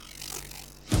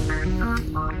And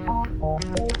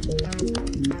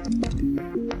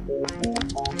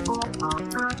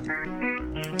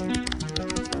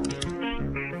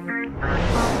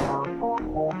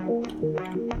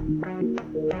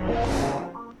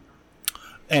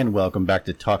welcome back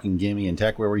to Talking Gaming and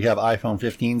Tech, where we have iPhone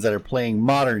 15s that are playing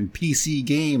modern PC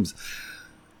games.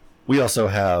 We also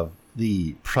have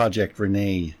the Project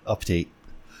Renee update.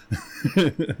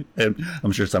 And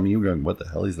I'm sure some of you are going, what the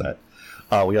hell is that?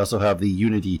 We also have the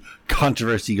Unity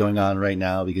controversy going on right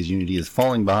now because Unity is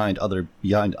falling behind other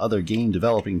game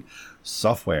developing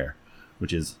software,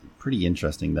 which is pretty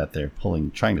interesting that they're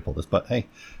trying to pull this. But hey,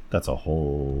 that's a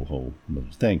whole other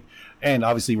thing. And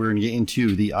obviously, we're going to get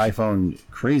into the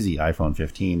crazy iPhone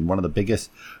 15, one of the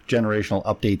biggest generational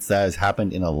updates that has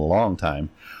happened in a long time.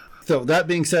 So that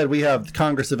being said, we have the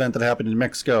Congress event that happened in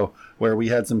Mexico, where we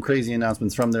had some crazy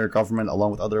announcements from their government,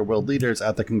 along with other world leaders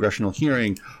at the congressional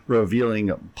hearing,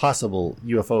 revealing possible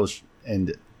UFOs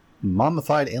and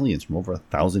mummified aliens from over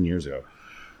 1,000 years ago,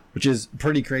 which is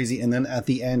pretty crazy. And then at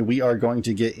the end, we are going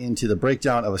to get into the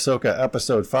breakdown of Ahsoka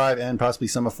episode 5 and possibly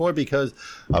some of 4, because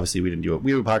obviously we didn't do it.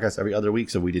 We do a podcast every other week,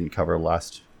 so we didn't cover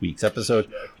last week's episode.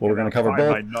 Well, we're going to cover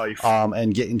both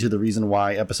and get into the reason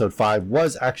why episode 5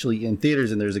 was actually in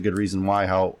theaters, and there's a good reason why,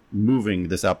 how moving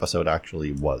this episode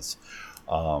actually was.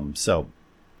 And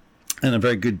a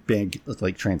very good big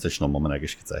like transitional moment, I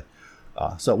guess you could say.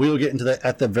 So we will get into that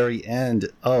at the very end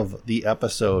of the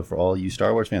episode for all you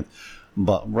Star Wars fans.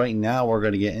 But right now we're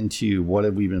going to get into what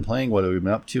have we been playing, what have we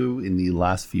been up to in the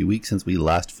last few weeks since we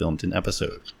last filmed an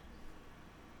episode.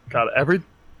 God,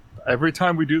 every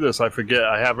time we do this, I forget.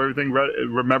 I have everything ready,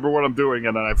 remember what I'm doing,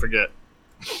 and then I forget.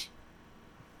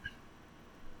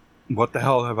 What the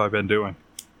hell have I been doing?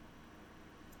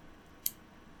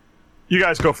 You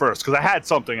guys go first, because I had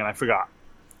something and I forgot.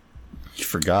 You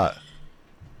forgot?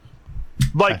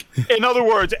 Like, in other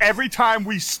words, every time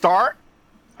we start,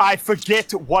 I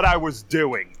forget what I was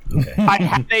doing. Okay. I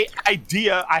had an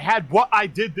idea. I had what I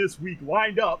did this week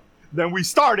lined up. Then we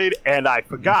started, and I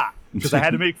forgot. Because I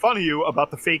had to make fun of you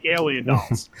about the fake alien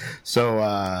dolls. So,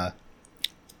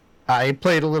 I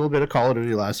played a little bit of Call of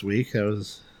Duty last week. That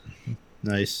was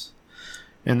nice.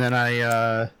 And then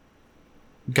I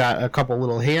got a couple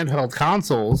little handheld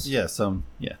consoles. Yeah,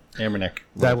 Amernick.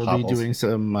 That we'll be doing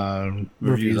some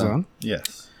reviews on.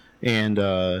 Yes. And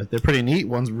they're pretty neat.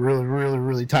 One's really, really,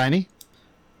 really tiny.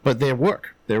 But they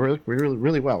work. They work really,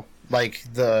 really well. Like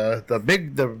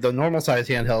the normal size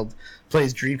handheld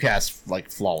plays Dreamcast like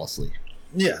flawlessly.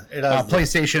 Yeah, it has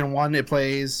PlayStation 1. It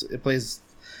plays.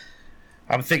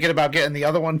 I'm thinking about getting the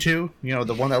other one too. You know,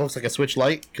 the one that looks like a Switch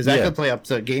Lite, because that could play up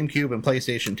to GameCube and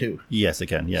PlayStation 2. Yes, it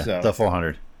can. Yeah, so, the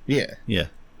 400. Yeah,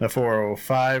 the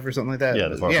 405 or something like that. Yeah,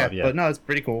 the 405. Yeah, but no, it's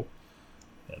pretty cool.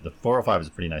 Yeah, the 405 is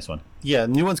a pretty nice one. Yeah,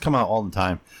 new ones come out all the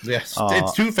time. Yes,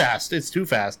 it's too fast. It's too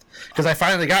fast because I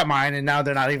finally got mine, and now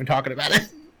they're not even talking about it.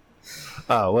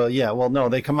 Oh, well, yeah. Well, no,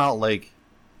 they come out like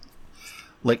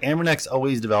Amernick's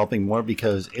always developing more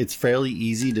because it's fairly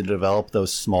easy to develop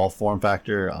those small form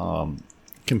factor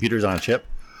computers on a chip.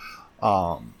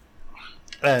 And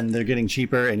they're getting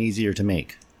cheaper and easier to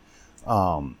make.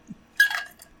 And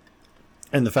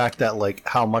the fact that like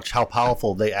how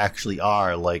powerful they actually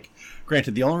are, like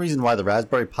granted, the only reason why the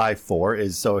Raspberry Pi 4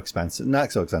 is so expensive,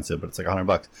 not so expensive, but it's like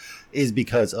 $100, is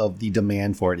because of the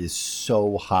demand for it is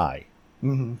so high.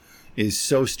 Mm-hmm. Is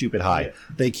so stupid high. Yeah.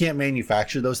 They can't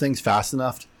manufacture those things fast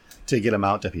enough to get them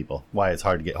out to people. Why it's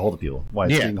hard to get a hold of people. Why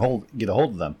it's get a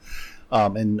hold of them.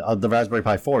 And the Raspberry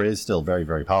Pi 4 is still very,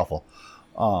 very powerful.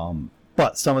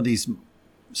 But some of these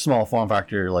small form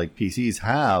factor like PCs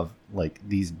have like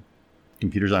these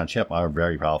computers on a chip are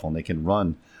very powerful, and they can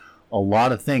run a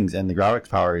lot of things. And the graphics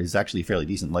power is actually fairly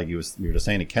decent. Like you were just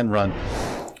saying, it can run.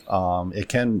 It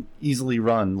can easily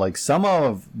run like some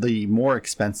of the more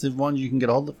expensive ones you can get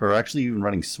hold of are actually even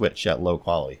running Switch at low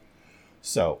quality.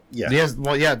 So yeah, yes,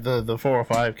 well, yeah, the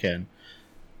 405 can,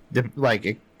 like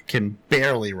it can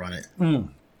barely run it.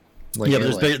 Like, yeah,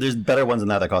 but there's better ones than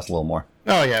that cost a little more.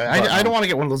 Oh yeah, I don't want to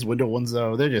get one of those window ones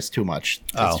though. They're just too much.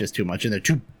 It's just too much, and they're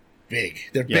too big.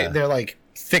 They're big, they're like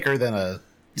thicker than a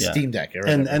Steam Deck.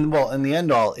 And the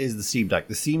end all is the Steam Deck.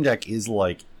 The Steam Deck is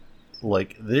like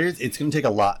it's going to take a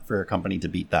lot for a company to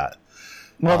beat that.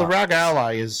 Well, the ROG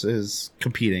Ally is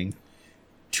competing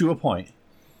to a point,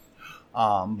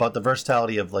 but the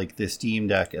versatility of like the Steam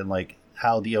Deck and like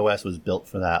how the OS was built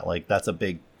for that, like that's a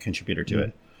big contributor to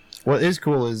it. What is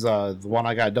cool is the one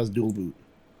I got does dual boot.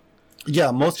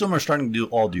 Yeah, most of them are starting to do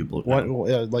all dual boot.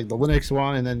 Like the Linux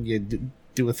one, and then you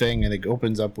do a thing, and it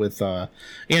opens up with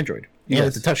Android. Yeah,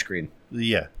 it's a touchscreen.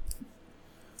 Yeah.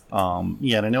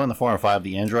 And I know in the 405,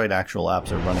 the Android actual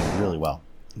apps are running really well.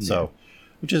 So,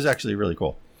 which is actually really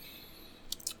cool.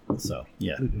 So,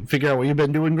 yeah. Figure out what you've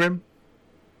been doing, Grim?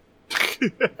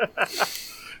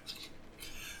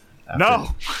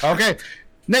 No. Okay.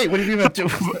 Nate, what have you been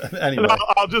doing? Anyway. No,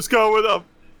 I'll just go with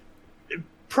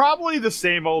probably the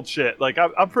same old shit. Like,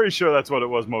 I'm pretty sure that's what it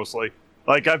was mostly.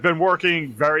 Like, I've been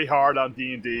working very hard on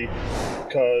D&D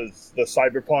because the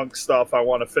cyberpunk stuff, I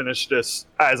want to finish this,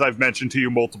 as I've mentioned to you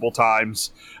multiple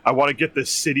times. I want to get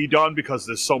this city done because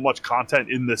there's so much content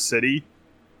in this city.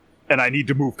 And I need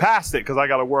to move past it because I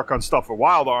got to work on stuff for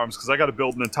Wild Arms because I got to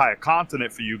build an entire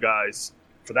continent for you guys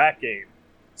for that game.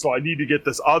 So I need to get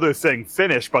this other thing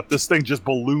finished, but this thing just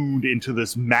ballooned into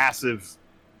this massive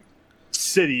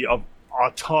city of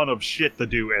a ton of shit to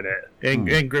do in it.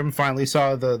 And Grim finally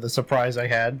saw the surprise I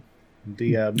had.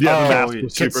 The the mask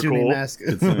was super Kitsune cool. mask.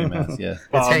 Kitsune mask, yeah.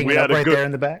 It's hanging up right good, there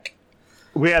in the back.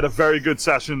 We had a very good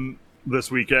session this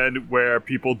weekend where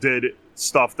people did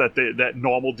stuff that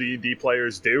normal D&D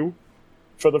players do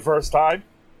for the first time,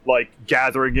 like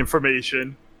gathering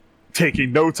information,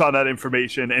 taking notes on that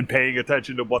information, and paying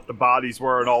attention to what the bodies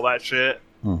were and all that shit.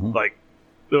 Mm-hmm. Like,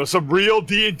 there was some real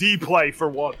D&D play for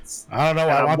once. I don't know.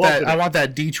 I want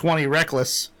that D20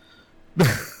 Reckless.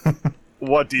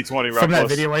 What D20 Reckless? From that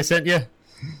video I sent you?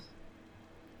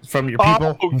 From your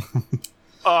people?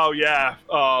 Oh yeah.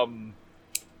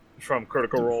 From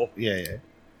Critical Role. Yeah.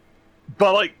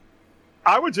 But, like,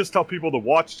 I would just tell people to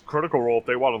watch Critical Role if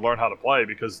they want to learn how to play,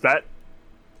 because that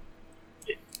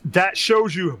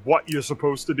shows you what you're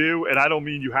supposed to do, and I don't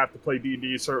mean you have to play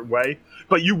D&D a certain way,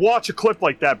 but you watch a clip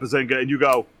like that, Bazinga, and you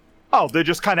go, oh, they're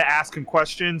just kind of asking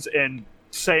questions and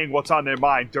saying what's on their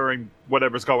mind during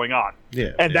whatever's going on.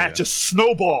 Yeah. And that just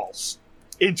snowballs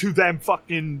into them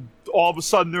fucking, all of a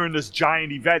sudden they're in this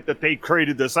giant event that they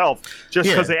created themselves just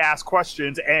because they ask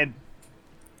questions and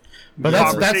but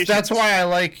that's why I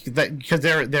like that, because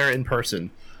they're in person.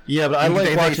 Yeah, but I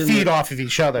like watching. They feed off of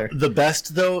each other. The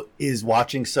best though is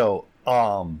watching. So,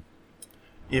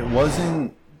 it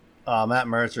wasn't Matt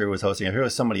Mercer who was hosting. I heard it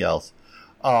was somebody else.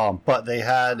 But they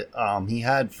had he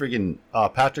had freaking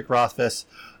Patrick Rothfuss,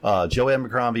 Joe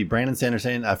Abercrombie, Brandon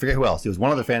Sanderson. I forget who else. It was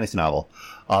one other fantasy novel.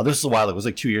 This was a while ago. It was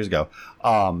like 2 years ago.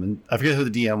 And I forget who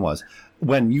the DM was.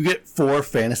 When you get 4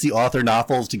 fantasy author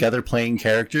novels together playing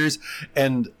characters,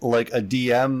 and like a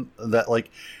DM that like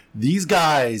these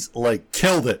guys like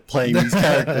killed it playing these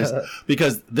characters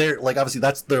because they're like, obviously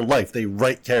that's their life. They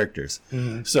write characters.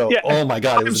 Mm-hmm. So, oh my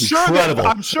God, it was incredible.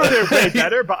 I'm sure they're way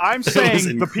better, but I'm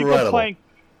saying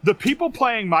the people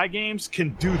playing my games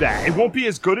can do that. It won't be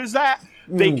as good as that.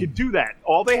 They can do that.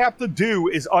 All they have to do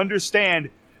is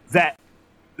understand that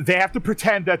they have to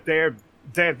pretend that they're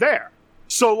there.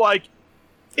 So, like,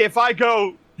 if I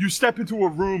go, you step into a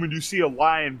room and you see a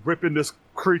lion ripping this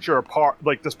creature apart,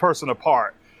 like this person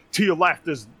apart. To your left,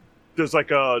 there's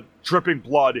like a dripping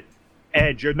blood,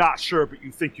 and you're not sure, but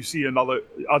you think you see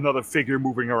another figure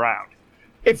moving around.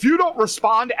 If you don't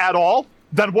respond at all,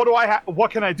 then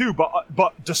what can I do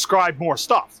but describe more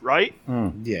stuff, right?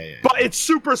 Yeah. But it's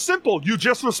super simple. You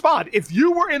just respond. If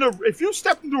you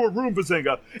stepped into a room,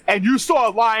 Bazinga, and you saw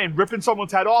a lion ripping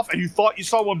someone's head off, and you thought you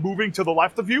saw one moving to the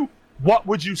left of you, what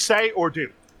would you say or do?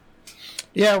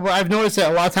 Yeah, well, I've noticed that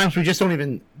a lot of times we just don't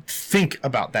even think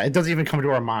about that. It doesn't even come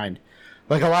to our mind.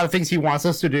 Like, a lot of things he wants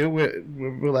us to do,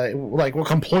 we'll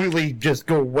completely just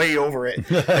go way over it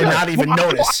and not even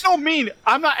notice. I don't mean,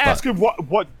 I'm not asking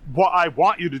what I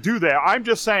want you to do there. I'm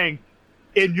just saying,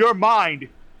 in your mind,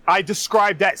 I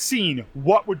described that scene.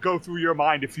 What would go through your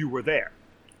mind if you were there?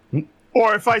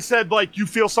 Or if I said, like, you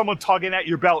feel someone tugging at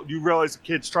your belt and you realize the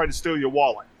kid's trying to steal your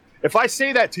wallet. If I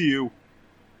say that to you,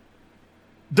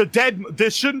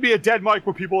 there shouldn't be a dead mic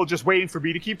where people are just waiting for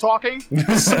me to keep talking.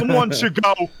 Someone should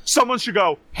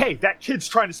go, hey, that kid's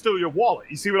trying to steal your wallet.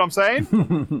 You see what I'm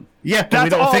saying? Yeah, but we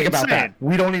don't think about that.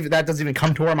 We don't even, that doesn't even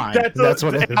come to our mind. That's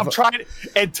what I'm trying.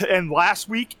 And last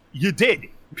week you did.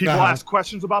 People asked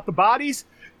questions about the bodies,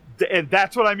 and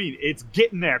that's what I mean. It's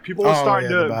getting there. People are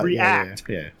starting to react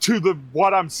to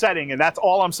what I'm setting, and that's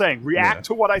all I'm saying. React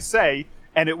to what I say,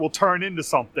 and it will turn into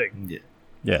something.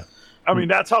 Yeah. I mean,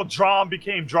 that's how Drom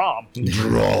became Drom.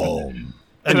 Drom.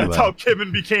 And that's how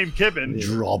Kibben became Kibben.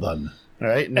 Droban. All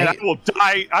right, and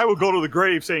I will go to the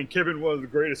grave saying Kibben was one of the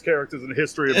greatest characters in the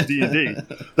history of D&D.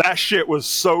 That shit was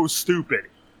so stupid.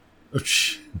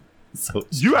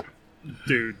 You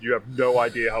have no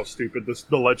idea how stupid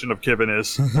the Legend of Kibben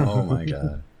is. Oh my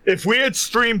God. If we had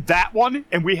streamed that one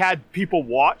and we had people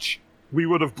watch, we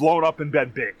would have blown up and been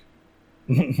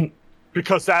big.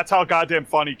 Because that's how goddamn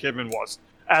funny Kibben was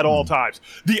at all times.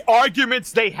 The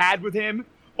arguments they had with him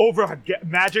over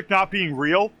magic not being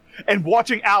real, And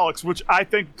watching Alex, which I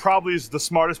think probably is the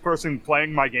smartest person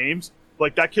playing my games,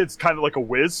 like that kid's kind of like a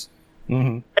whiz.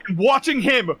 Mm-hmm. And watching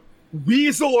him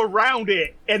weasel around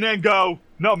it and then go,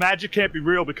 no, magic can't be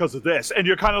real because of this. And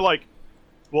you're kind of like,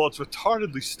 well, it's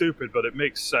retardedly stupid, but it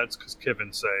makes sense because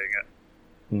Kevin's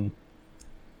saying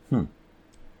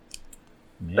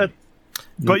it.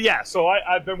 But yeah, so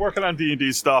I've been working on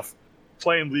D&D stuff,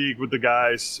 playing League with the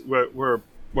guys. We're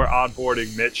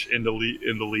onboarding Mitch in the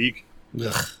league,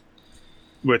 Ugh.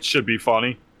 which should be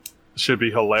funny, should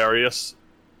be hilarious.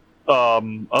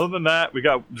 Other than that, we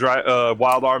got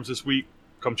Wild Arms this week.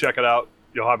 Come check it out.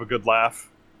 You'll have a good laugh.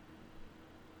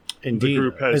 Indeed. The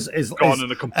group has gone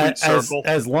in a complete circle.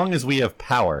 As long as we have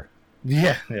power,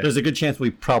 there's a good chance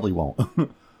we probably won't.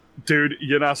 Dude,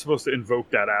 you're not supposed to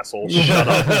invoke that asshole. Shut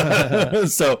up.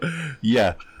 So,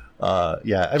 yeah.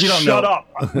 If you don't Shut know, up.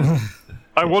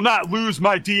 I will not lose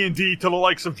my D&D to the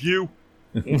likes of you.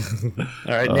 All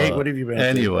right, Nate, what have you been up to?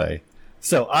 Anyway,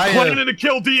 so Planning to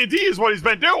kill D&D is what he's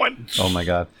been doing. Oh my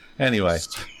god. Anyway.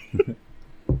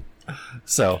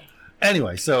 So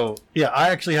yeah, I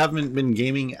actually haven't been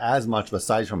gaming as much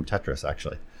aside from Tetris,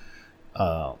 actually.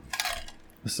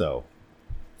 So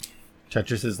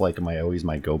Tetris is like always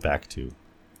my go back to.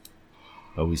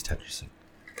 Always Tetrising.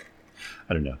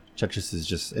 I don't know. Tetris is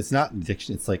just, it's not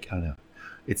addiction. It's like, I don't know.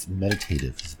 It's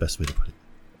meditative is the best way to put it.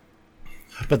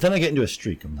 But then I get into a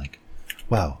streak. I'm like,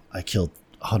 wow, I killed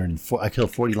 104. I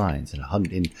killed 40 lines in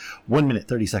 1 minute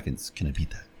 30 seconds. Can I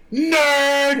beat that?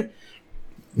 Nerd.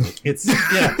 It's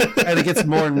and it gets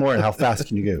more and more. How fast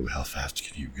can you go? How fast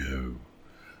can you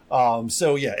go?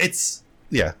 So yeah, it's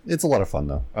a lot of fun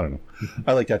though. I don't know.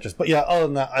 I like Tetris, but yeah. Other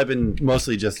than that, I've been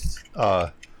mostly just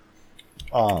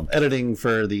editing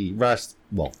for the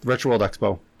Retro World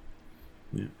Expo.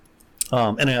 Yeah.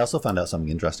 And I also found out something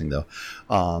interesting though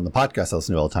on the podcast I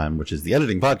listen to all the time, which is the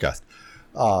editing podcast,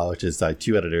 which is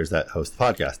two editors that host the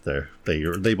podcast.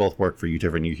 They both work for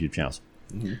different YouTube channels.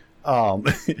 Mm-hmm.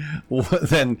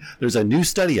 Then there's a new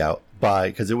study out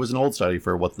because it was an old study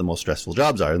for what the most stressful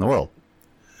jobs are in the world.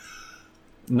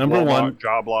 Number one,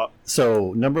 job lot.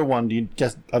 So number one, do you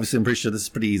guess? Obviously, I'm pretty sure this is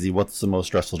pretty easy. What's the most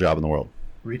stressful job in the world?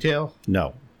 Retail?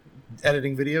 No.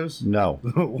 Editing videos? No.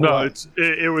 No,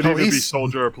 it would either be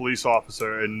soldier or police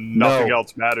officer, and nothing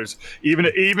else matters. Even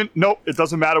it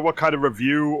doesn't matter what kind of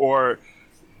review or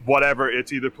whatever.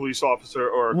 It's either police officer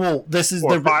or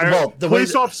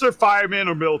police officer, fireman,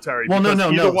 or military. Well,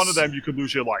 either one of them, you could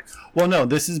lose your life. Well, no,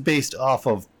 this is based off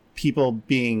of people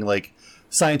being like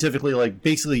scientifically, like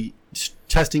basically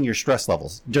testing your stress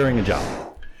levels during a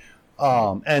job.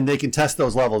 And they can test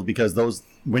those levels because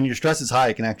when your stress is high,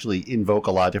 it can actually invoke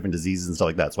a lot of different diseases and stuff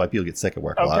like that. That's why people get sick at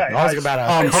work a lot. If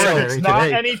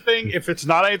it's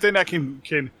not anything that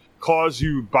can cause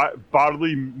you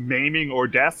bodily maiming or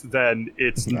death, then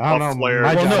it's a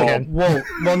flare.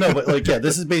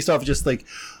 This is based off of just like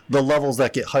the levels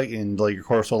that get heightened, like your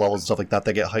cortisol levels and stuff like that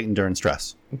get heightened during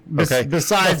stress. Okay.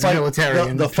 Besides military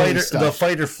and the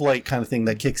fight or flight kind of thing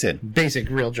that kicks in. Basic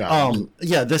real job.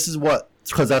 This is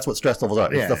because that's what stress levels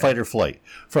are. It's the fight or flight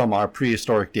from our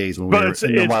prehistoric days when it's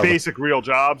basic real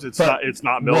jobs. It's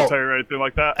not military or anything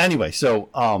like that. Anyway, so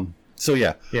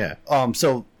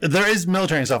there is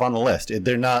military and stuff on the list.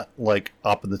 They're not like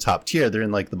up in the top tier. They're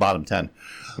in like the bottom 10.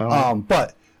 Can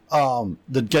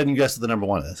you guess what the number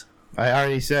one is? I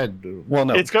already said. Well,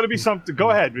 no. It's going to be something.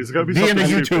 Go ahead. It's going to be being something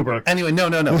a YouTuber. Anyway, no.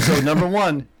 So number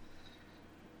one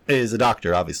is a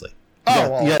doctor, obviously. You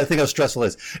got to think how stressful it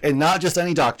is. And not just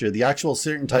any doctor. The actual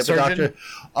certain type of doctor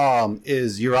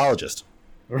is urologist.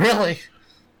 Really?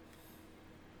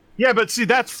 Yeah, but see,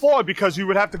 that's flawed because you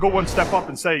would have to go one step up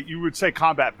and you would say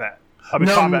combat vet.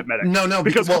 Combat medic. No.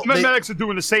 Because combat medics are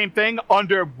doing the same thing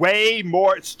under way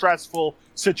more stressful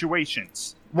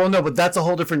situations. Well, no, but that's a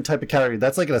whole different type of category.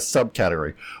 That's like in a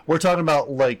subcategory. We're talking about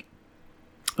like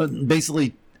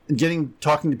basically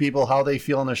talking to people how they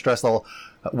feel on their stress level,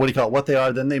 what they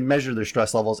are. Then they measure their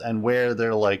stress levels and where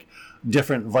their like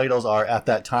different vitals are at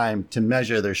that time to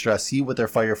measure their stress, see what their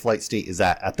fight or flight state is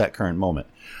at that current moment.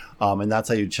 And that's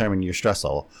how you determine your stress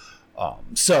level.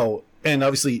 And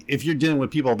obviously, if you're dealing with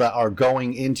people that are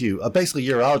going into basically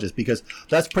urologists, because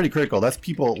that's pretty critical. That's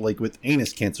people like with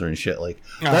anus cancer and shit. Like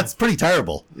that's pretty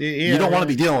terrible. Yeah, you don't want to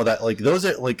be dealing with that. Like those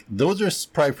are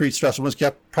probably pretty stressful. You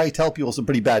have to probably tell people some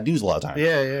pretty bad news a lot of times.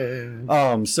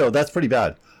 Yeah. So that's pretty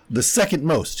bad. The second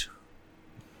most,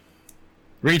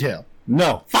 retail.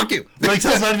 No, fuck you. Like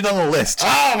that's not even on the list.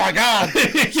 Oh my god.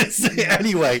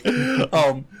 Anyway,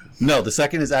 the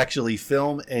second is actually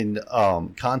film and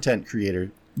content creator.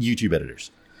 YouTube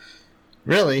editors.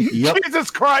 Really? Yep.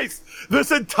 Jesus Christ!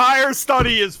 This entire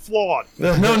study is flawed.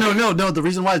 No. The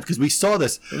reason why is because we saw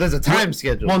this. There's a time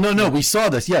schedule. Well, no. We saw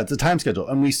this. Yeah, it's a time schedule,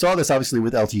 and we saw this obviously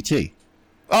with LTT.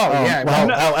 yeah.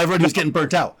 How everybody was getting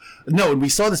burnt out. No, and we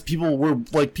saw this. People were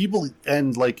people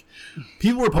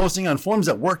were posting on forums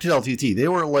that worked at LTT. They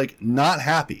were like not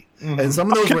happy, and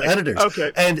some of those were editors.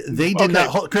 Okay. And they did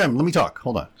not. Graham, let me talk.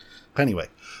 Hold on. Anyway,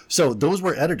 so those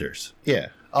were editors. Yeah.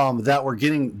 That were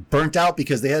getting burnt out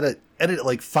because they had to edit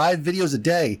like 5 videos a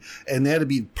day, and they had to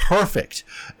be perfect.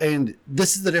 And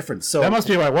this is the difference. So That must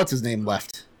be why what's his name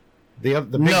left. The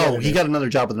big no, editor. he got another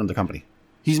job with another company.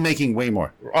 He's making way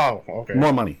more. Oh, okay.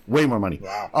 More money. Way more money.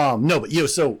 Wow. No, but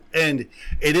so, and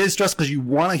it is stressful because you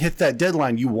want to hit that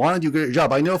deadline. You want to do a great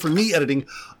job. I know for me editing,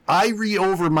 I read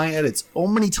over my edits so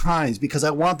many times because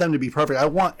I want them to be perfect. I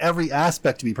want every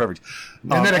aspect to be perfect.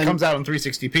 And then it comes out in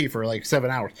 360p for like 7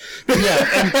 hours.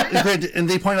 Yeah, and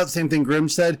they point out the same thing Grim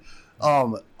said.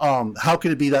 How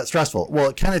could it be that stressful? Well,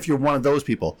 it can if you're one of those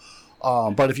people.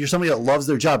 But if you're somebody that loves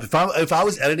their job, if I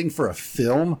was editing for a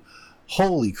film,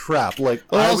 holy crap! Like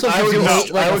I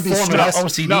would be stressed.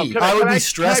 OCD. I would be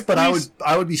stressed, but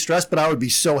I would be stressed, but I would be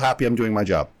so happy I'm doing my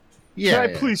job. Yeah.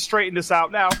 Can I please straighten this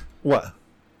out now? What?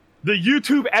 The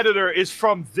YouTube editor is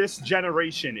from this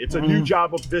generation. It's a new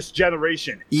job of this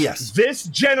generation. Yes. This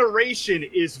generation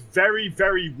is very,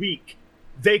 very weak.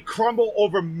 They crumble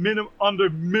under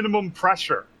minimum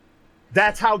pressure.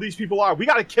 That's how these people are. We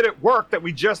got a kid at work that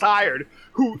we just hired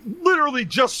who literally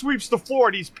just sweeps the floor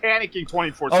and he's panicking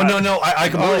 24/7. Oh no! I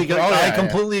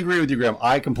completely agree with you, Graham.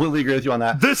 I completely agree with you on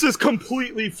that. This is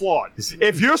completely flawed.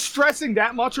 If you're stressing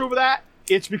that much over that,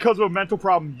 it's because of a mental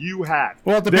problem you have.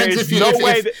 Well, it depends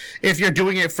if you're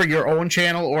doing it for your own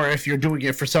channel or if you're doing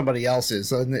it for somebody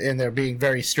else's, and they're being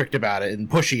very strict about it and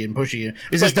pushy.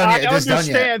 Is this done yet? I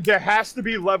understand there has to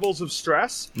be levels of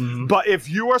stress, but if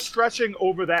you are stretching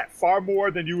over that far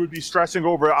more than you would be stressing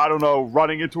over, I don't know,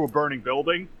 running into a burning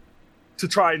building to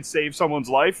try and save someone's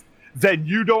life, then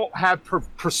you don't have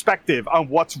perspective on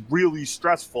what's really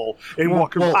stressful and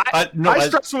what can. I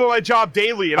stress over my job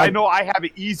daily, and I know I have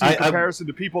it easy in comparison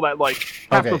to people that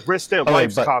have to risk their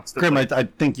lives constantly. Grim, I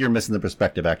think you're missing the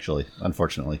perspective. Actually,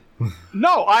 unfortunately.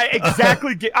 No, I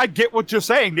exactly get what you're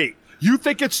saying, Nate. You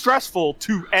think it's stressful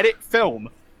to edit film.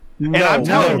 And I'm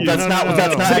telling you, that's not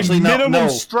actually minimum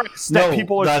stress that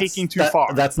people are taking too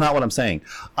far. That's not what I'm saying.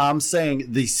 I'm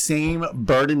saying the same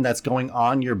burden that's going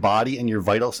on your body and your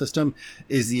vital system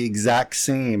is the exact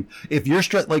same. If you're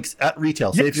stressed, like at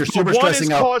retail, say if you're super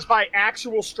stressing out, one is caused by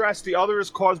actual stress, the other is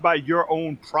caused by your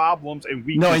own problems and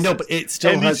weaknesses. No, I know, but it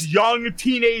still has. These young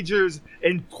teenagers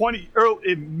in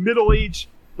middle age,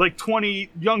 like 20,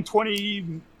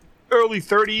 early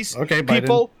 30s,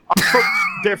 people.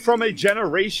 They're from a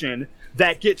generation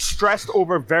that gets stressed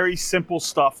over very simple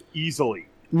stuff easily.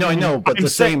 No, I know, but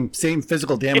same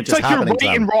physical damage is happening. It's like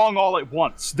you're right and wrong all at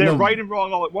once. They're right and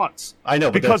wrong all at once. I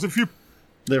know, but because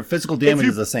their physical damage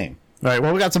is the same. All right,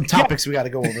 well, we got some topics we got to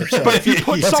go over. So. But if you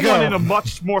put someone in a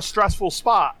much more stressful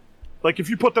spot, like if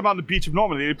you put them on the beach of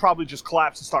Normandy, they'd probably just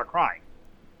collapse and start crying.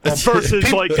 Versus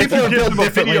people if you give them a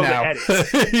video now.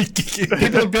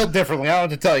 People are built differently. I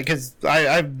don't have to tell you because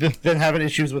I've been having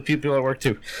issues with people at work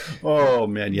too. Oh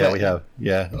man, yeah, we have,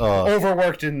 yeah,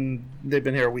 overworked and they've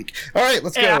been here a week. All right,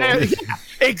 let's go. Yeah,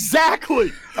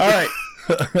 exactly. All right.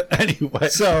 Anyway,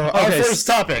 so our first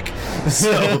topic.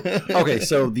 So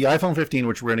the iPhone 15,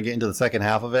 which we're going to get into the second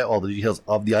half of it, all the details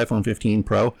of the iPhone 15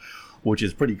 Pro, which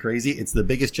is pretty crazy. It's the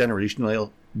biggest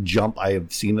generational jump I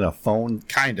have seen in a phone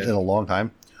in a long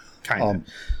time.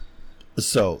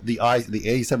 So the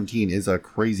A17 is a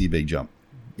crazy big jump.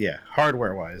 Yeah,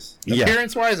 hardware wise.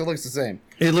 Appearance wise, it looks the same.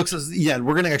 It looks we're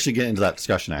going to actually get into that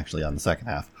discussion actually on the second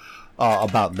half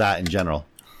about that in general.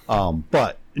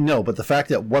 But the fact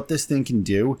that what this thing can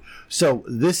do. So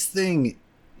this thing,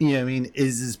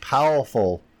 is as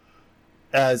powerful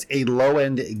as a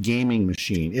low-end gaming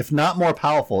machine, if not more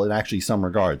powerful in actually some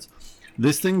regards.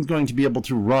 This thing's going to be able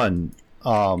to run,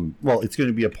 it's going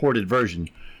to be a ported version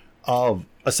of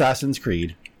Assassin's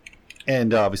Creed,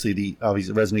 and obviously the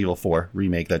Resident Evil 4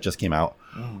 remake that just came out,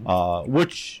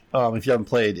 which, if you haven't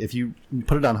played, if you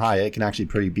put it on high, it can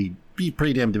actually be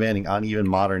pretty damn demanding on even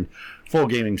modern full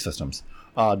gaming systems.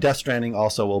 Death Stranding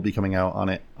also will be coming out on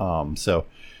it, so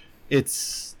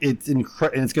it's and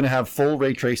it's going to have full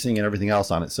ray tracing and everything else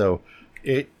on it. So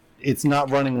it's not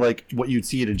running like what you'd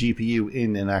see at a GPU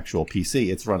in an actual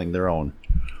PC. It's running their own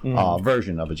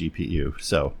version of a GPU.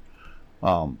 So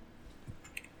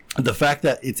the fact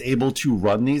that it's able to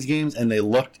run these games and they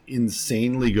looked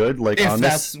insanely good, like if on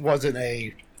this wasn't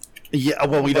a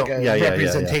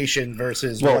representation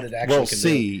versus what it actually we'll can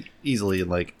see easily,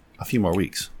 like a few more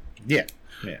weeks. Yeah.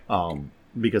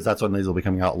 Because that's when these will be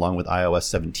coming out along with iOS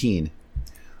 17.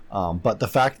 But the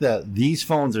fact that these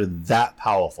phones are that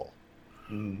powerful,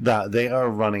 that they are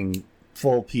running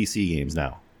full PC games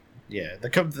now. Yeah, the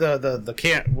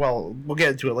cam. Well, we'll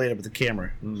get into it later, but the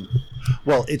camera.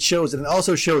 Well, it shows, and it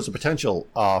also shows the potential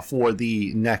for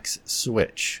the next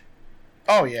Switch.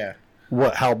 Oh yeah.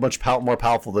 How much more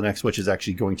powerful the next Switch is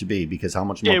actually going to be? Because how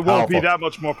much more it powerful? won't be that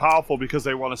much more powerful because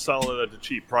they want to sell it at a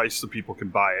cheap price so people can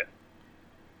buy it.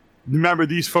 Remember,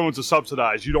 these phones are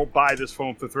subsidized. You don't buy this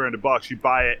phone for $300. You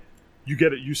buy it, you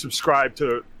get it, you subscribe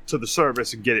to the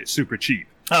service and get it super cheap.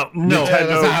 Oh no,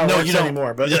 you don't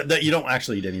anymore. But you don't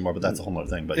actually eat anymore. But that's a whole other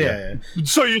thing. But yeah.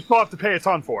 So you still have to pay a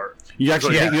ton for it. You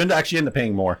actually end up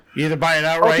paying more. You either buy it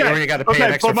outright or you got to pay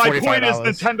an extra $45. But my point is,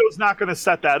 Nintendo's not going to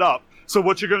set that up. So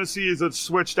what you're going to see is a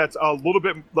Switch that's a little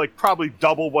bit like probably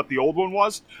double what the old one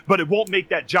was, but it won't make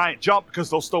that giant jump because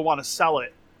they'll still want to sell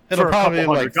it. It'll probably be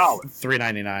like $200.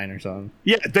 $3.99 or something.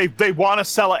 Yeah, they want to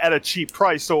sell it at a cheap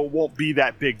price, so it won't be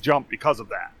that big jump because of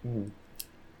that.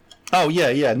 Oh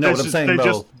yeah. No, what I'm saying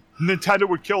though, Nintendo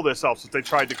would kill themselves if they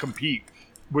tried to compete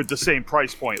with the same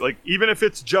price point. Like even if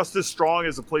it's just as strong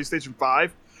as a PlayStation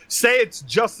 5, say it's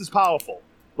just as powerful,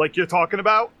 like you're talking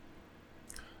about.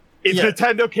 If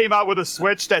Nintendo came out with a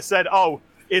Switch that said, "Oh,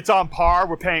 it's on par,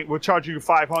 we're charging you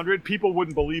 $500," people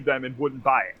wouldn't believe them and wouldn't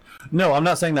buy it. No, I'm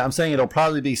not saying that. I'm saying it'll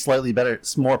probably be slightly better,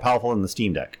 more powerful than the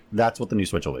Steam Deck. That's what the new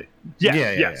Switch will be.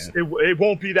 Yes. It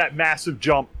won't be that massive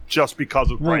jump just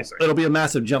because of pricing. It'll be a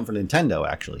massive jump for Nintendo,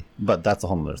 actually, but that's a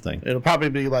whole other thing. It'll probably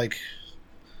be like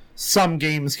some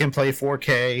games can play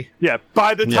 4K. Yeah,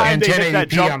 by the time they hit that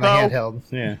jump, on the though,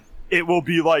 handheld. it will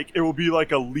be like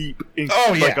a leap,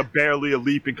 barely a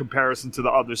leap in comparison to the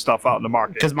other stuff out in the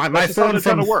market. Because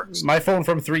my phone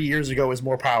from 3 years ago is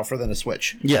more powerful than a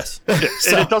Switch. Yes, and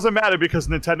it doesn't matter because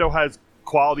Nintendo has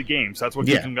quality games. That's what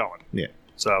keeps them going. Yeah.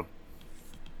 So,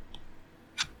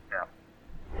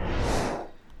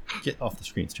 get off the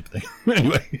screen, stupid thing.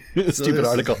 Anyway, stupid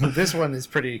article. This one is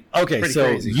pretty. Okay, pretty so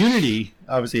crazy. Unity.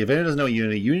 Obviously, if anyone doesn't know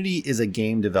Unity is a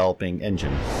game developing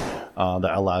engine.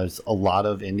 That allows a lot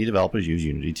of indie developers use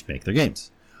Unity to make their games.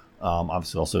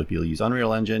 Obviously, also people use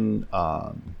Unreal Engine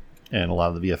and a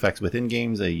lot of the VFX within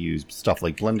games. They use stuff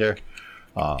like Blender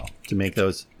to make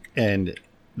those. And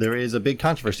there is a big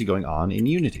controversy going on in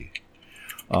Unity.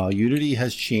 Unity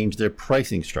has changed their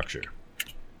pricing structure.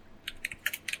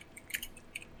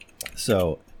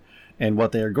 So, and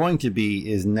what they are going to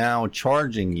be is now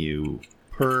charging you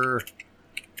per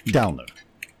download.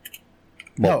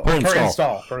 Well, per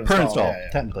install. Yeah.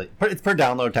 Technically. It's per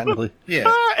download, technically.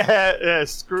 Yeah.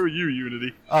 Screw you,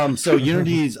 Unity. So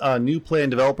Unity's new plan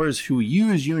developers who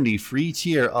use Unity free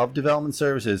tier of development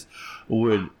services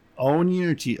would own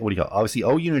Unity. Obviously,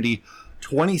 owe Unity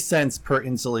 20 cents per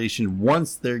installation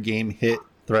once their game hit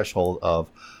threshold of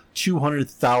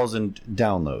 200,000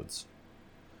 downloads,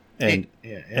 and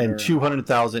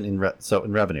 200,000 in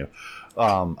revenue.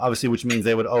 Obviously, which means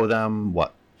they would owe them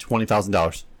what,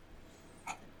 $20,000.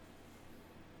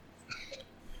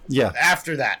 Yeah.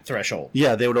 After that threshold.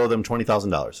 Yeah, they would owe them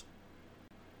 $20,000.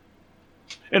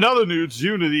 In other news,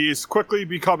 Unity is quickly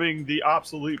becoming the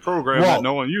obsolete program that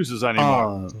no one uses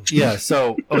anymore.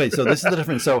 So this is the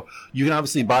difference. So you can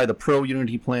obviously buy the Pro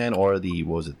Unity plan or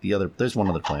there's one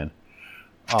other plan.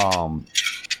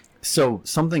 So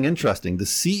something interesting, the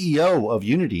CEO of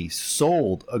Unity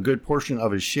sold a good portion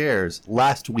of his shares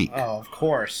last week. Oh, of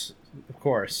course.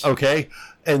 Okay.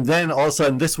 And then all of a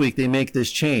sudden this week they make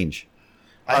this change.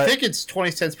 I think it's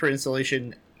 20 cents per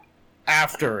installation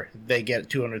after they get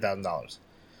 $200,000.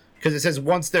 Because it says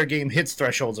once their game hits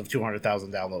thresholds of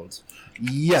 200,000 downloads.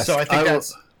 Yes. So I think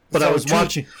that's... But I was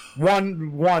watching...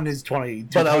 One is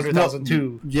 200,000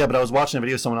 too. Yeah, but I was watching a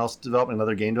video of someone else developing,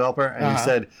 another game developer, and he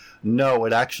said, no,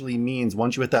 it actually means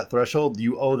once you hit that threshold,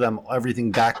 you owe them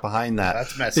everything back behind that.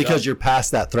 That's messed because up. you're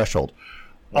past that threshold.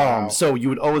 Wow. So you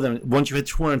would owe them, once you hit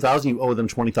 200,000, you owe them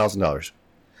 $20,000.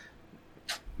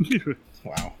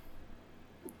 Wow.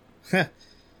 And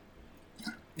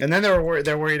then they're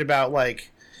worried about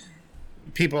like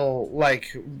people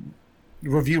like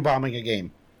review bombing a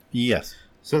game. Yes.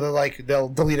 So they'll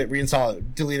delete it, reinstall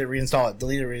it, delete it, reinstall it,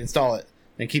 delete it, reinstall it,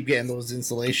 and keep getting those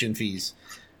installation fees.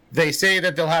 They say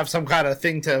that they'll have some kind of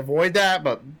thing to avoid that,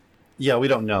 but yeah, we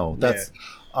don't know. It's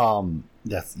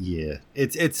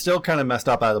still kind of messed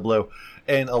up out of the blue.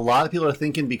 And a lot of people are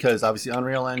thinking, because obviously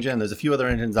Unreal Engine, there's a few other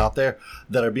engines out there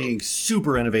that are being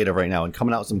super innovative right now and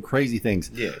coming out with some crazy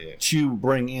things to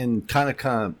bring in kind of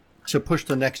to push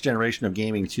the next generation of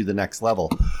gaming to the next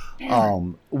level,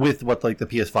 with what like the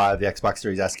PS5, the Xbox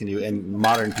Series S can do, and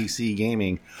modern PC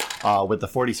gaming, with the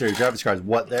 40 series graphics cards,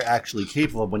 what they're actually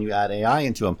capable of when you add AI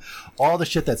into them, all the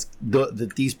shit that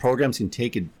these programs can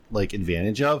take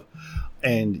advantage of,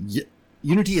 and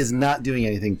Unity is not doing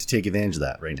anything to take advantage of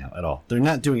that right now at all. They're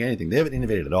not doing anything. They haven't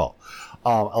innovated at all.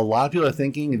 A lot of people are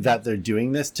thinking that they're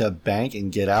doing this to bank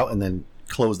and get out and then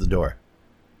close the door.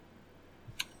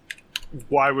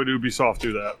 Why would Ubisoft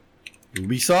do that?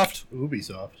 Ubisoft?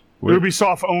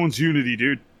 Ubisoft owns Unity,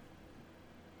 dude.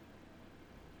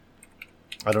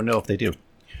 I don't know if they do.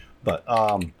 But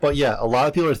yeah, a lot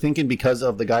of people are thinking because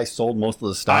of the guy sold most of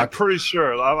the stock. I'm pretty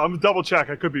sure. I'm double check.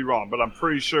 I could be wrong, but I'm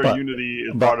pretty sure Unity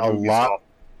is part of Ubisoft.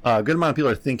 A good amount of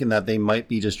people are thinking that they might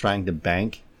be just trying to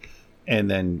bank, and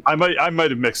then I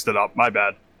might have mixed it up. My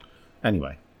bad.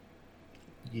 Anyway,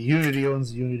 Unity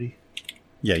owns Unity.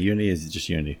 Yeah, Unity is just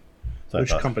Unity. So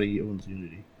Which company owns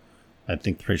Unity? I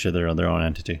think pretty sure they're their own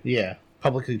entity. Yeah,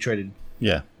 publicly traded.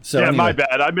 Yeah. So yeah, anyway, my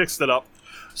bad. I mixed it up.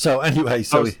 So anyway,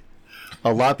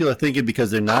 a lot of people are thinking because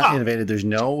they're not innovative. There's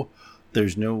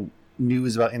no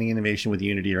news about any innovation with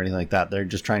Unity or anything like that. They're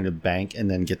just trying to bank and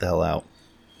then get the hell out,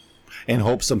 and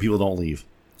hope some people don't leave.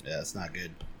 Yeah, it's not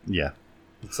good. Yeah,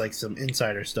 it's like some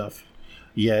insider stuff.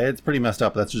 Yeah, it's pretty messed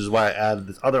up. That's just why I added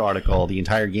this other article. The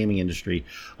entire gaming industry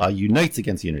unites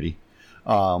against Unity.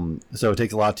 So it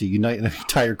takes a lot to unite an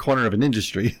entire corner of an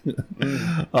industry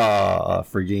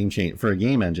for a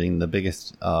game engine, the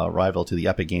biggest rival to the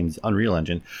Epic Games Unreal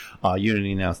Engine.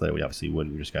 Unity announced that we obviously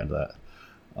would. We just got into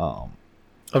that.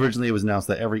 Originally, it was announced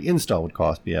that every install would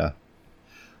cost.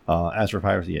 As for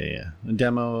piracy,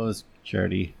 demos,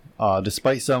 charity.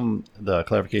 Despite some of the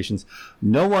clarifications,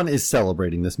 no one is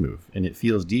celebrating this move, and it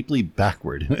feels deeply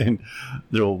backward. And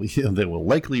there will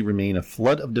likely remain a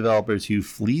flood of developers who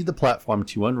flee the platform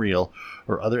to Unreal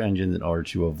or other engines in order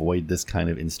to avoid this kind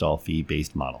of install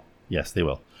fee-based model. Yes, they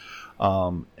will.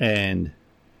 And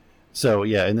so,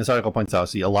 and this article points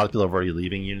out, a lot of people are already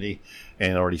leaving Unity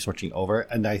and already switching over.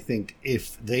 And I think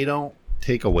if they don't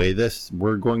take away this,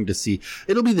 we're going to see,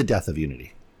 it'll be the death of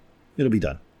Unity. It'll be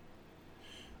done.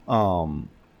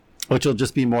 Which will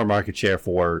just be more market share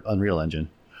for Unreal Engine,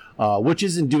 which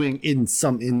isn't doing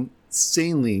some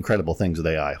insanely incredible things with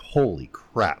AI. Holy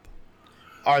crap!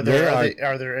 Are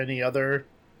there any other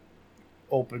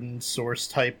open source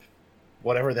type,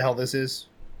 whatever the hell this is?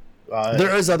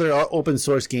 There is other open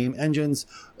source game engines,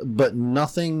 but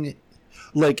nothing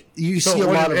like you see a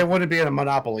lot of. It wouldn't be a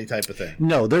monopoly type of thing.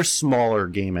 No, there's smaller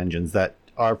game engines that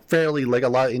are fairly like a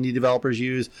lot of indie developers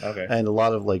use, and a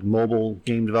lot of like mobile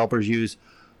game developers use.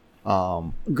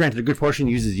 Granted, a good portion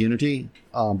uses Unity,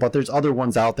 but there's other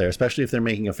ones out there, especially if they're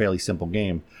making a fairly simple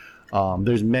game.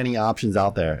 There's many options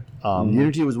out there.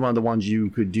 Unity was one of the ones you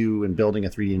could do in building a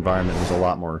 3D environment. It was a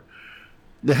lot more.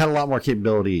 They had a lot more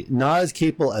capability, not as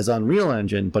capable as Unreal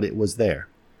Engine, but it was there.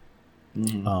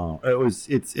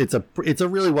 It's a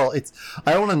really well.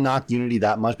 I don't want to knock Unity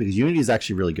that much because Unity is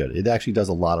actually really good. It actually does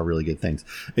a lot of really good things.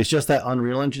 It's just that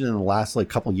Unreal Engine in the last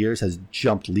couple years has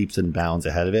jumped leaps and bounds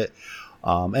ahead of it.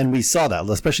 And we saw that,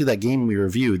 especially that game we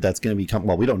reviewed. That's going to become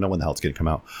we don't know when the hell it's going to come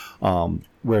out.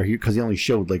 Because he only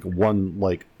showed one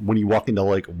when you walk into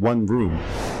one room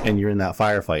and you're in that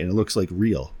firefight and it looks like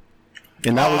real.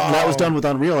 And that was done with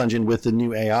Unreal Engine with the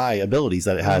new AI abilities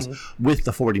that it has with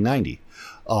the 4090.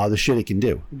 The shit it can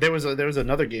do. There was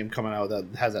another game coming out that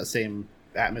has that same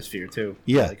atmosphere too.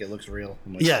 Yeah, it looks real.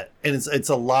 And it's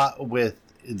a lot with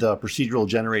the procedural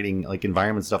generating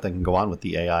environment stuff that can go on with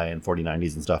the AI and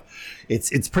 4090s and stuff.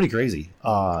 It's pretty crazy.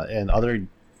 And other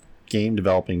game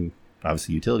developing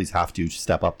obviously utilities have to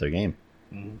step up their game,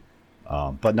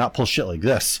 but not pull shit like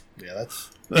this. Yeah,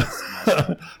 that's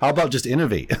how about just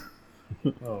innovate?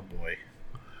 Oh boy.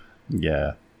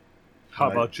 Yeah.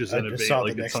 How about just innovate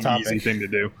like it's some easy thing to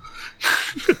do?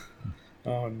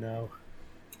 Oh no.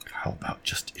 How about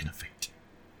just innovate?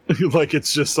 Like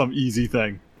it's just some easy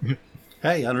thing.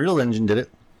 Hey, Unreal Engine did it.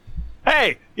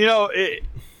 Hey,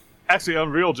 actually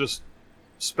Unreal just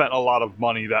spent a lot of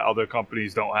money that other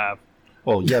companies don't have.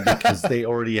 Well, yeah, because they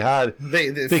already had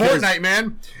Fortnite,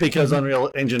 man. Because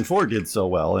Unreal Engine 4 did so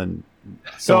well, and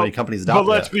so many companies adopted.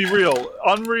 But let's be real,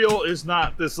 Unreal is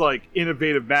not this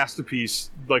innovative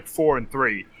masterpiece like 4 and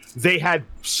 3. They had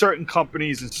certain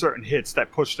companies and certain hits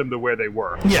that pushed them to where they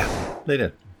were. Yeah, they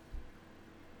did.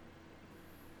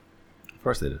 Of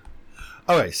course they did.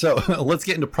 All right, so let's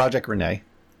get into Project Renee.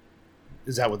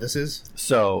 Is that what this is?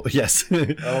 So, yes.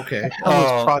 Okay.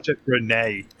 Project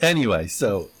Renee. Anyway,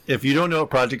 so if you don't know what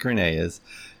Project Renee is,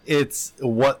 it's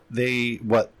what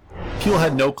people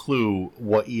had no clue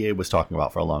what EA was talking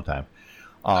about for a long time.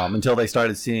 until they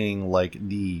started seeing like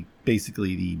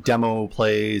basically the demo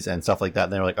plays and stuff like that.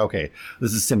 And they're like, okay,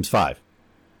 this is Sims 5.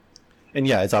 And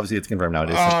yeah, it's confirmed now. It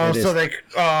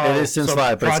is Sims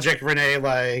 5. But Project Renee,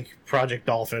 like Project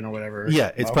Dolphin or whatever.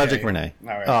 Yeah, it's Project Renee.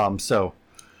 All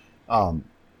right.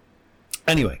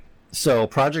 Anyway, so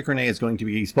Project Renee is going to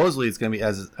be, supposedly it's going to be,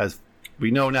 as we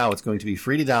know now, it's going to be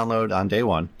free to download on day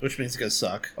one. Which means it's going to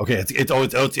suck. Okay,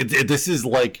 this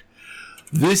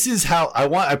is how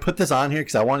I put this on here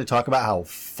because I want to talk about how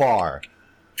far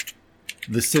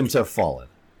the Sims have fallen.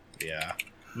 Yeah.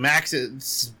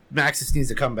 Maxis needs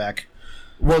to come back.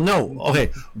 Well, no.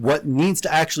 Okay, what needs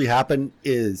to actually happen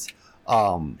is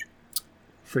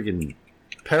friggin'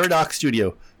 Paradox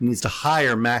Studio needs to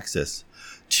hire Maxis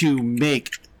to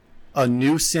make a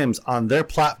new Sims on their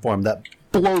platform that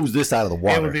blows this out of the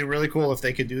water. It would be really cool if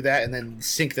they could do that and then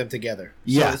sync them together.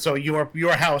 Yeah. So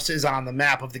your house is on the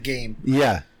map of the game.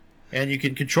 Yeah. And you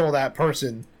can control that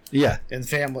person. Yeah. And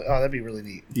family. Oh, that'd be really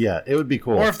neat. Yeah, it would be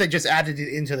cool. Or if they just added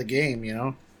it into the game, you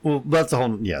know? Well, that's a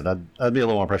whole... Yeah, that'd be a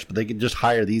little more pressure. But they could just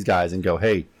hire these guys and go,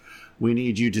 hey, we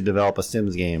need you to develop a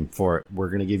Sims game for it. We're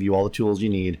going to give you all the tools you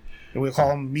need. And we'll call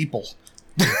them Meeple.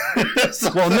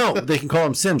 Well, no, they can call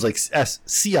them Sims, like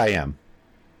SCIM.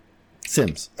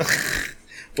 Sims.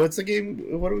 What's the game?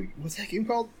 What's that game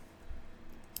called?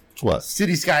 What?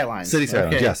 City Skylines. City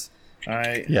Skylines, okay. yes. All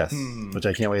right. Yes, which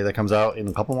I can't wait. That comes out in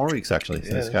a couple more weeks, actually.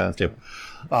 City Skylines too.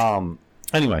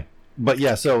 Anyway, but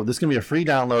yeah, so this is going to be a free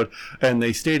download, and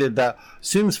they stated that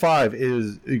Sims 5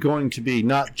 is going to be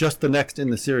not just the next in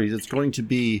the series. It's going to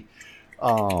be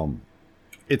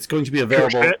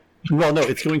available. Well, no,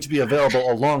 it's going to be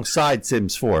available alongside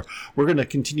Sims 4. We're going to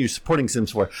continue supporting Sims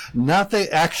 4. Not they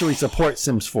actually support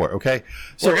Sims 4, okay?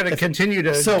 So we're going to continue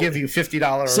to give you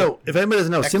 $50. So if anybody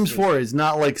doesn't know, Sims 4 is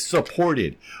not like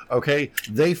supported, okay?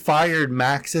 They fired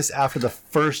Maxis after the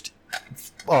first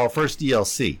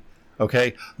DLC,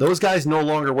 okay? Those guys no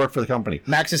longer work for the company.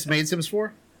 Maxis made Sims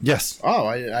 4? Yes. Oh,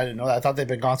 I didn't know that. I thought they'd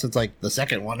been gone since like the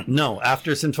second one. No,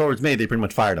 after Sims 4 was made, they pretty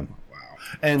much fired them.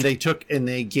 And they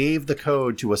gave the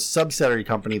code to a subsidiary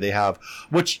company they have,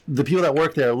 which the people that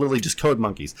work there are literally just code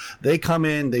monkeys. They come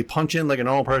in, they punch in like a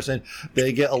normal person,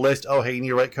 they get a list, oh, hey, you need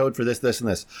to write code for this, this, and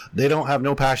this. They don't have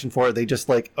no passion for it. They just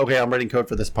like, okay, I'm writing code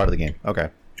for this part of the game. Okay.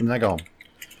 And then I go home.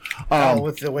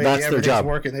 With the way everything's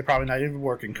working, they're probably not even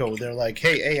working code. They're like,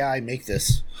 hey, AI, make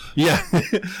this. Yeah.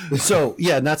 So,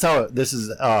 yeah, and that's how this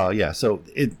is, yeah. So,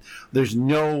 there's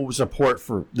no support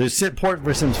there's support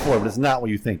for Sims 4, but it's not what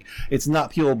you think. It's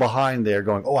not people behind there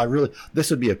going, oh,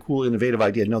 this would be a cool, innovative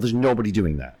idea. No, there's nobody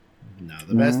doing that. No,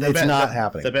 it's not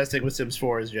happening. The best thing with Sims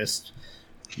 4 is just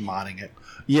modding it.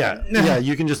 Yeah. Yeah,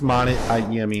 you can just mod it.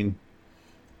 I mean,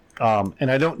 and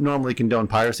I don't normally condone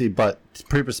piracy, but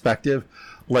pre-perspective,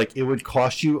 like, it would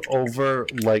cost you over,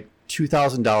 like,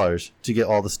 $2,000 to get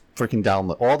all this freaking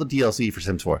download, all the DLC for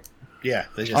Sims 4. Yeah.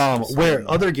 Where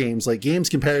other games, like Games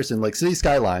Comparison, like City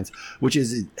Skylines, which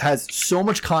has so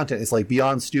much content, it's like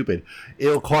beyond stupid.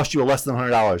 It'll cost you less than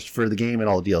 $100 for the game and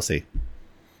all the DLC.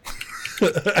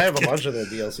 I have a bunch of the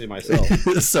DLC myself.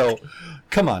 So,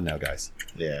 come on now, guys.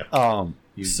 Yeah.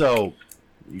 You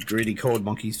greedy code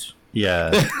monkeys.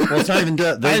 Yeah. Well, it's not even.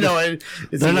 They're not even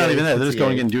there. They're just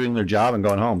going and doing their job and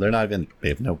going home. They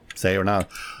have no say or not.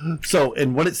 So,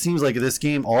 and what it seems like in this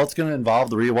game, all it's going to involve,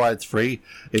 the reason why it's free,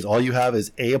 is all you have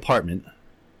is an apartment.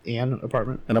 An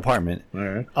apartment. All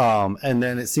right. And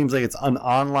then it seems like it's an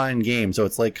online game, so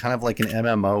it's like kind of like an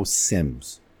MMO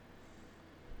Sims.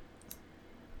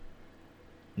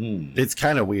 It's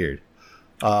kind of weird.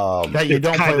 That you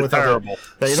don't play with other people.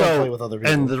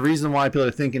 And the reason why people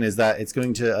are thinking is that it's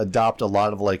going to adopt a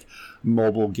lot of like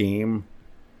mobile game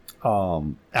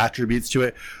attributes to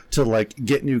it to like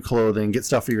get new clothing, get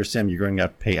stuff for your sim. You're going to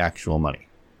have to pay actual money,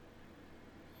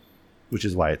 which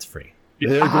is why it's free.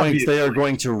 They are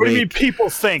going to rake. What do you mean people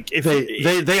think? If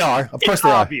they are. Of course they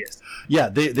obvious. are. Yeah,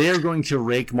 they are going to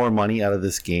rake more money out of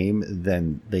this game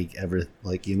than they ever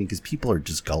because people are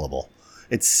just gullible.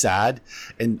 It's sad.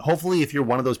 And hopefully if you're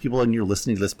one of those people and you're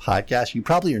listening to this podcast, you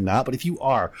probably are not. But if you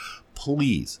are,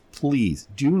 please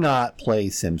do not play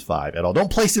Sims 5 at all. Don't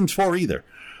play Sims 4 either,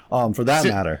 for that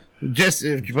matter.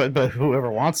 But whoever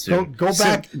wants to. Go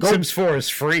back. Sims 4 is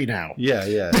free now.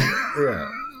 Yeah.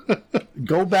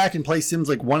 Go back and play Sims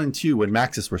like 1 and 2 when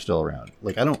Maxis were still around.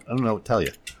 Like, I don't know what to tell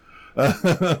you.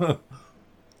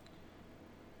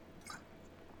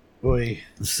 Boy.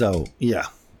 So, yeah.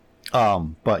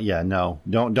 But yeah, no,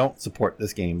 don't support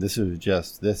this game. This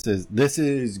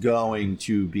is going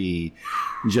to be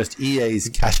just EA's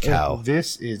cash cow.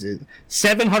 This is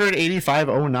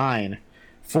 $785.09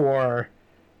 for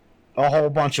a whole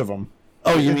bunch of them.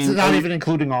 Oh, you it's mean not even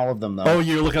including all of them though. Oh,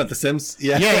 you're looking at The Sims?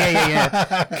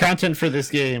 Yeah. Content for this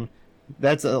game.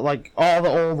 That's like all the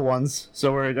old ones.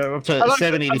 So we're up to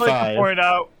 785. I'd like to point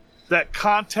out that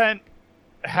content,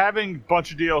 having a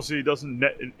bunch of DLC doesn't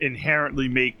inherently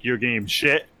make your game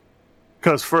shit.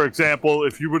 Because, for example,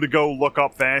 if you were to go look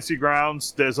up Fantasy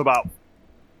Grounds, there's about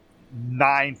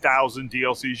 9,000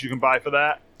 DLCs you can buy for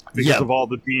that because of all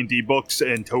the D&D books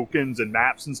and tokens and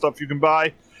maps and stuff you can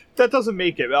buy. That doesn't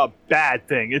make it a bad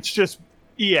thing. It's just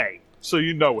EA, so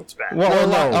you know it's bad.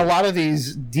 Well, a lot of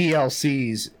these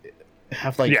DLCs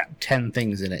have 10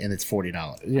 things in it, and it's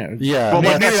 $40. Yeah. Well,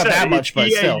 maybe not that much, but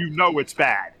EA, still. you know it's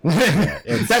bad.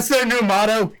 That's their new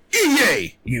motto.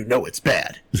 EA, you know it's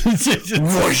bad.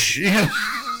 Whoosh. In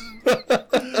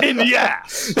the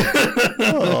ass.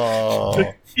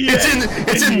 Oh.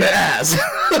 It's in the ass.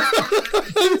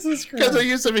 Because it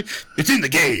used to be, it's in the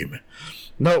game.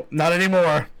 Nope, not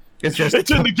anymore. It's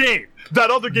in the game. That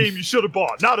other game you should have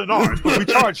bought. Not in ours, but we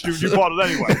charged you and you bought it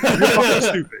anyway. You're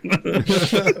fucking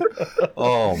stupid.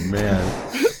 Oh, man.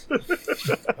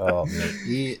 Oh,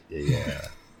 man. Yeah.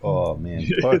 Oh, man.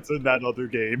 It's in that other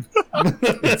game.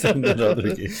 It's in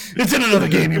another game. It's in another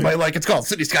game you might like. It's called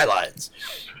City Skylines.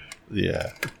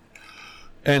 Yeah.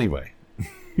 Anyway.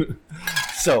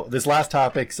 So, this last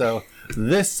topic. So,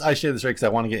 this, I share this right because I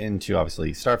want to get into,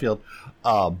 obviously, Starfield.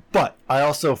 But I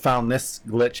also found this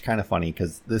glitch kind of funny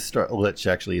because this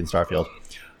glitch actually in Starfield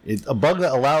is a bug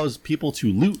that allows people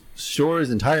to loot Shore's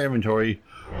entire inventory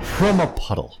from a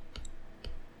puddle.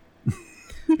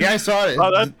 Yeah, I saw it.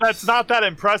 That's not that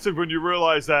impressive when you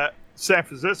realize that San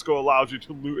Francisco allows you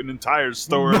to loot an entire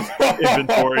store's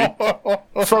inventory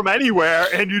from anywhere,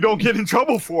 and you don't get in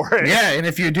trouble for it. Yeah, and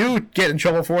if you do get in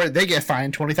trouble for it, they get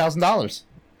fined $20,000.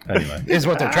 Anyway, is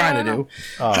what they're trying to do.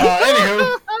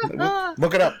 Anywho,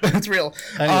 look it up. It's real.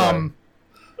 Anyway.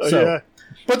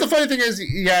 But the funny thing is,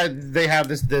 they have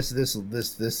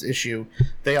this issue.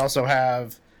 They also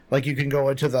have you can go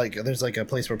into there's a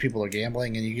place where people are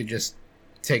gambling, and you can just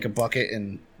take a bucket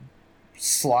and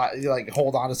slide,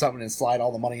 hold on to something and slide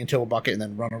all the money into a bucket, and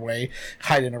then run away,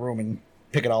 hide in a room, and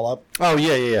pick it all up. Oh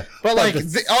yeah. But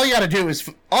all you gotta do is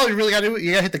you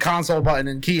gotta hit the console button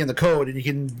and key in the code, and you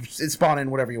can spawn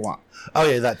in whatever you want. Oh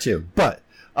yeah, that too. But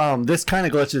this kind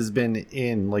of glitch has been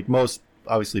in most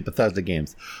obviously Bethesda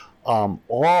games.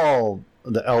 All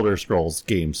the Elder Scrolls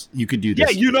games, you could do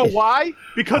this. Yeah, you know why?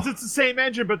 Because it's the same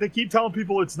engine, but they keep telling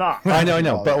people it's not. I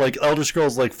know. But Elder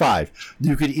Scrolls 5,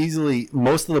 you could easily,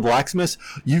 most of the blacksmiths,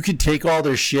 you could take all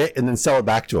their shit and then sell it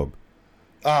back to them.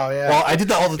 Oh yeah. Well, I did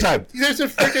that all the time. There's a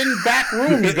freaking back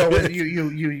room you go in,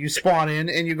 you spawn in,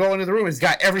 and you go into the room. It's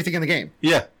got everything in the game.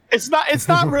 Yeah. It's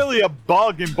not really a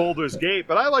bug in Baldur's Gate,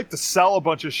 but I like to sell a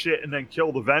bunch of shit and then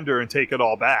kill the vendor and take it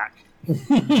all back.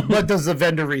 But does the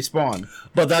vendor respawn?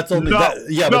 But that's only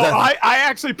I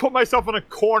actually put myself in a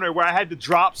corner where I had to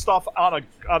drop stuff on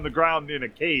the ground in a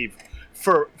cave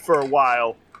for a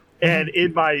while, and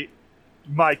in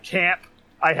my camp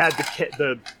I had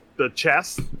the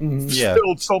chest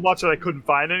filled so much that I couldn't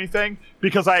find anything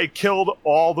because I had killed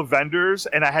all the vendors,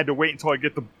 and I had to wait until I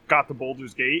got the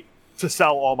Baldur's Gate to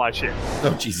sell all my shit.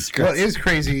 Oh Jesus Christ! What is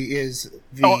crazy is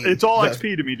it's all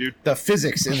XP to me, dude. The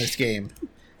physics in this game.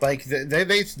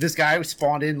 This guy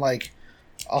spawned in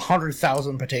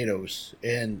 100,000 potatoes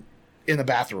in the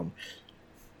bathroom,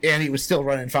 and he was still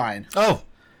running fine. Oh,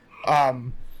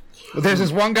 there's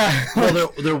this one guy.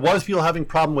 Well, there was people having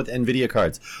problem with NVIDIA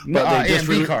cards, but they just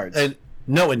AMD cards.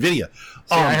 No, NVIDIA.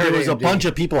 There was a bunch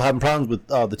of people having problems with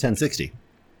the 1060.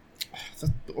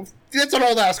 That's an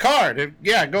old ass card.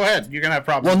 Yeah, go ahead. You're gonna have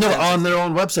problems. Well, no, on their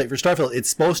own website for Starfield, it's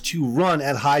supposed to run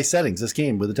at high settings. This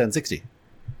game with a 1060.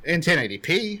 In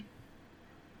 1080p?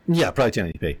 Yeah, probably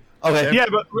 1080p. Okay. Yeah,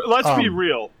 but let's be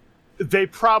real. They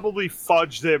probably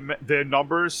fudge their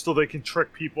numbers so they can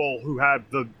trick people who have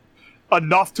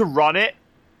enough to run it,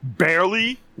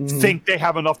 barely think they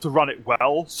have enough to run it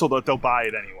well, so that they'll buy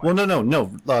it anyway. Well,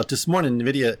 no. This morning,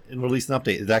 NVIDIA released an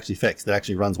update. It's actually fixed. It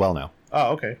actually runs well now.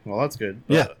 Oh, okay. Well, that's good.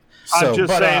 Yeah. I'm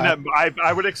just saying that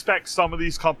I would expect some of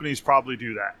these companies probably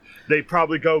do that. They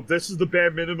probably go, this is the bare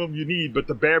minimum you need, but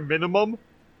the bare minimum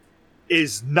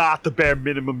is not the bare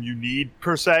minimum you need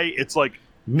per se. It's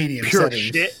medium pure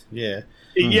settings. Shit. Yeah.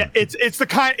 Yeah, it's the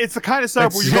kind of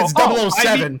setup where you go, it's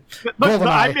 007.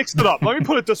 I mixed it up. Let me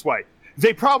put it this way.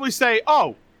 They probably say,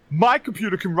 my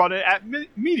computer can run it at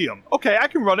medium. Okay, I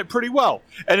can run it pretty well.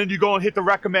 And then you go and hit the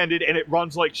recommended, and it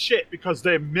runs like shit because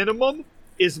their minimum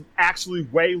is actually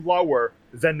way lower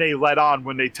than they let on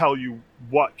when they tell you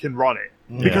what can run it.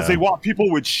 Because they want people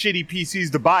with shitty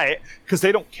PCs to buy it because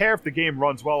they don't care if the game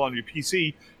runs well on your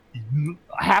PC.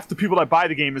 Half the people that buy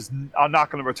the game are not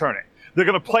going to return it. they're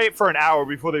going to play it for an hour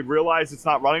before they realize it's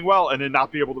not running well and then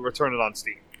not be able to return it on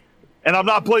Steam. And I'm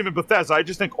not blaming Bethesda. I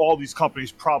just think all these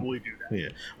companies probably do that. Yeah.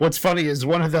 What's funny is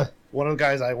one of the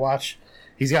guys I watch,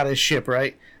 he's got his ship,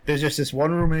 right? There's just this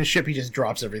one room in his ship. He just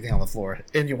drops everything on the floor,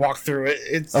 and you walk through it.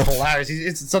 It's hilarious.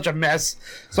 It's such a mess.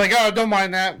 It's like, oh, don't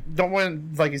mind that. Don't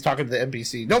mind. Like he's talking to the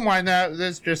NPC. Don't mind that.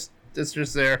 It's just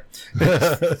there.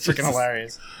 It's freaking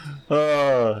hilarious.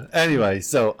 Anyway,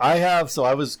 so I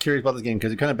was curious about this game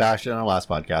because we kind of bashed it on our last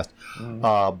podcast.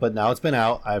 But now it's been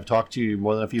out. I've talked to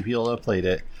more than a few people that have played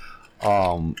it.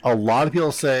 A lot of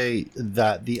people say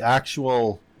that the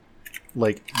actual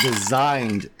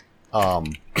designed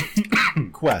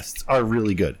quests are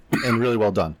really good and really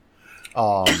well done.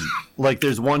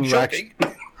 There's one you actually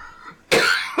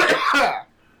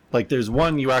there's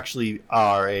one you actually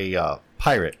are a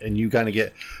pirate and you kind of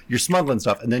you're smuggling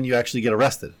stuff and then you actually get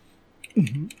arrested.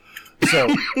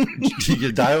 So did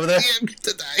you die over there? Yeah, I'm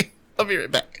to die. I'll be right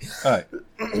back. All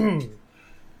right.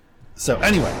 So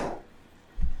anyway,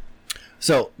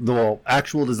 so the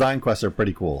actual design quests are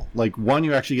pretty cool. Like one,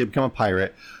 you actually become a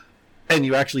pirate, and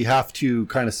you actually have to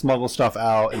kind of smuggle stuff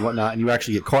out and whatnot, and you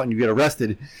actually get caught and you get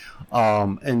arrested,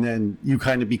 and then you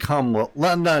kind of become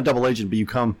not a double agent, but you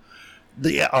become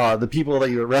the people that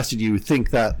you arrested. You think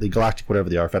that the Galactic, whatever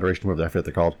they are, Federation, whatever I forget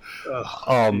they're called,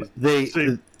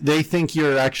 they think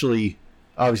you're actually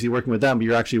obviously working with them, but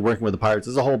you're actually working with the pirates.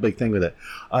 There's a whole big thing with it.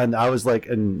 And I was like,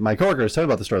 and my coworker was telling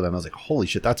me about the storyline. I was like, holy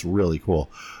shit, that's really cool.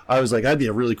 I was like, that'd be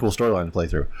a really cool storyline to play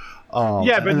through.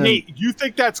 But Nate, you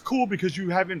think that's cool because you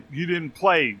didn't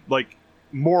play like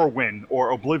Morrowind or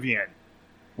Oblivion,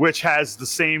 which has the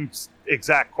same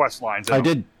exact quest lines. I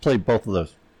did play both of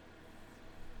those.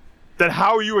 Then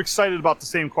how are you excited about the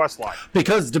same quest line?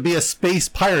 Because to be a space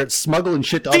pirate smuggling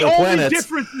shit to other planets. The only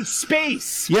difference is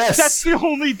space. Yes. That's the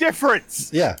only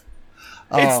difference. Yeah.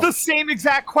 It's the same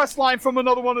exact quest line from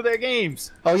another one of their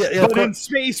games. Oh, yeah. But in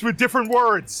space with different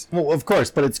words. Well, of course.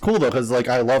 But it's cool, though, because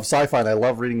I love sci-fi and I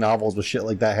love reading novels with shit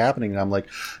like that happening. And I'm like,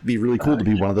 it'd be really cool to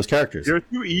be one of those characters. You're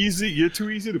too easy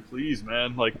to please,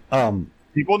 man.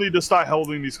 People need to start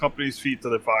holding these companies' feet to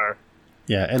the fire.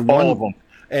 Yeah, and all of them.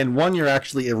 And one, you're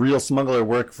actually a real smuggler,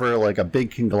 work for a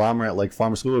big conglomerate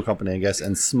pharmaceutical company, I guess,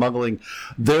 and smuggling.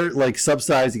 They're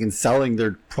subsidizing and selling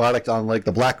their product on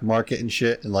the black market and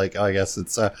shit. And I guess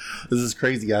it's this is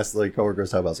crazy ass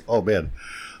coworkers talk about. I was like, oh man.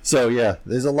 So yeah,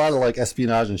 there's a lot of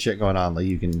espionage and shit going on that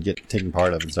you can get taken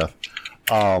part of and stuff.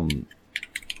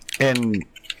 And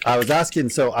I was asking,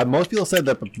 so most people said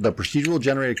that the procedural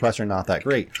generated quests are not that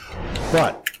great,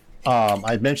 but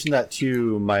I mentioned that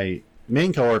to my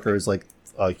main coworker, is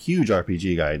a huge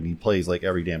RPG guy, and he plays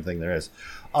every damn thing there is.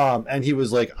 And he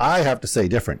was like, I have to say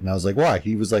different. And I was like, why?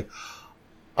 He was like,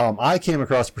 I came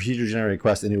across a procedure generated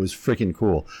quest and it was freaking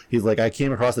cool. He's like, I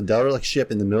came across a derelict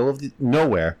ship in the middle of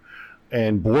nowhere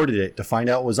and boarded it to find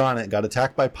out what was on it, got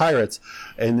attacked by pirates,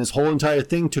 and this whole entire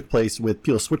thing took place with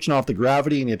people switching off the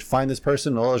gravity, and you had to find this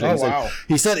person and all those things. Wow.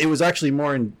 He said it was actually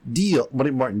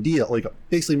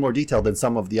basically more detailed than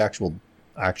some of the actual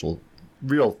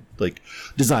real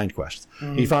designed quests.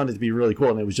 He found it to be really cool,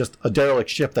 and it was just a derelict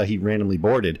ship that he randomly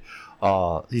boarded. He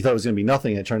thought it was going to be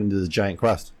nothing, and it turned into this giant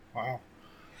quest. Wow.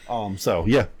 So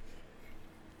yeah.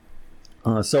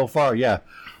 So far, yeah.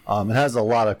 It has a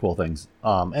lot of cool things.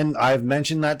 And I've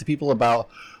mentioned that to people about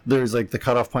there's the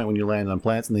cutoff point when you land on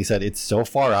planets, and they said it's so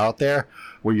far out there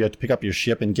where you have to pick up your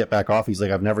ship and get back off. He's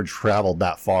like, I've never traveled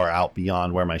that far out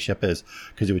beyond where my ship is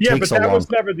because it would take so long. Yeah, but that was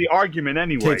never the argument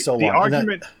anyway. Take so long. The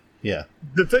argument. Yeah.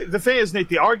 The thing is, Nate,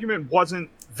 the argument wasn't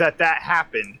that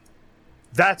happened.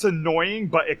 That's annoying,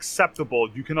 but acceptable.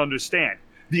 You can understand.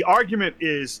 The argument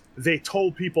is they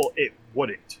told people it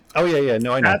wouldn't. Oh, yeah.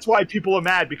 No, I know. That's why people are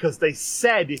mad, because they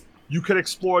said you could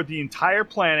explore the entire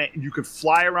planet and you could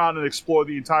fly around and explore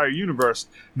the entire universe.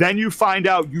 Then you find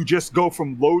out you just go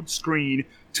from load screen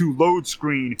to load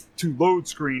screen to load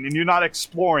screen, and you're not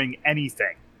exploring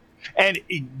anything. And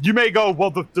you may go,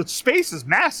 well, the space is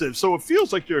massive, so it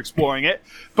feels like you're exploring it.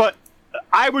 But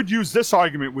I would use this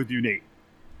argument with you, Nate.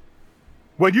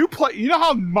 When you play, you know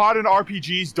how modern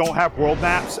RPGs don't have world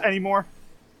maps anymore?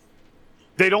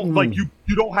 They don't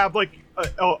you don't have what do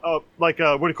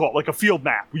you call it? A field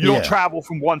map. You don't travel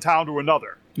from one town to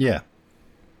another. Yeah.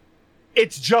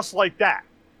 It's just like that.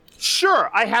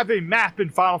 Sure, I have a map in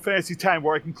Final Fantasy X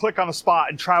where I can click on a spot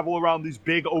and travel around these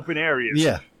big open areas.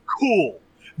 Yeah. Cool.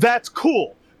 That's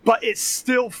cool. But it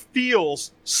still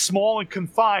feels small and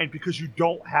confined because you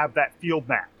don't have that field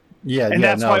map. And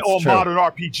that's why all modern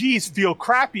RPGs feel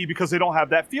crappy, because they don't have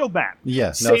that field map.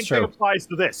 Yeah, Same thing applies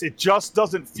to this. It just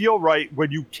doesn't feel right when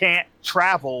you can't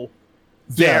travel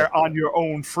there on your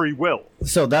own free will.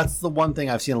 So that's the one thing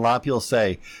I've seen a lot of people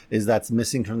say is that's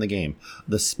missing from the game.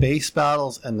 The space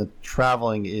battles and the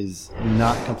traveling is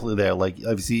not completely there. Like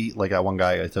I see, like that one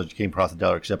guy I told you came across a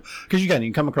Dalek ship because you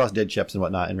can come across dead ships and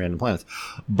whatnot in random planets,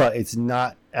 but it's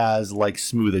not as like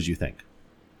smooth as you think.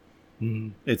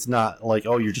 Mm. It's not like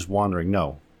you're just wandering.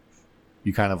 No,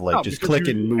 you kind of like just click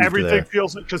and move.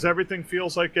 Everything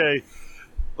feels like a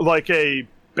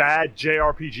bad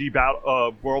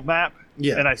JRPG world map.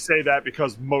 Yeah. And I say that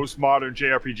because most modern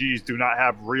JRPGs do not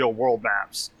have real world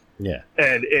maps. Yeah.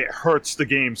 And it hurts the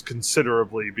games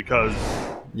considerably because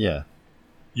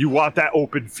you want that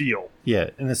open feel. Yeah.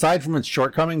 And aside from its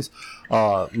shortcomings,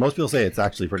 most people say it's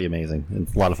actually pretty amazing.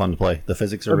 It's a lot of fun to play. The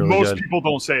physics are really good. Most people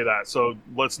don't say that, so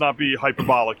let's not be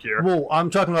hyperbolic here. Well, I'm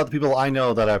talking about the people I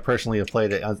know that I personally have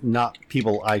played it, not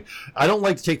people I don't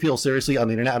like to take people seriously on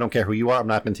the internet. I don't care who you are. I'm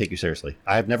not going to take you seriously.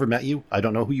 I have never met you. I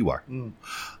don't know who you are.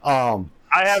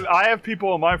 I have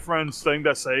people in my friends thing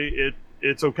that say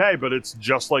it's okay, but it's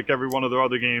just like every one of their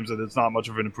other games, and it's not much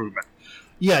of an improvement.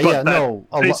 They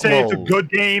say it's a good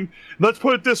game. Let's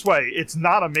put it this way: it's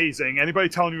not amazing. Anybody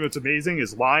telling you it's amazing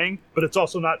is lying, but it's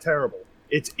also not terrible.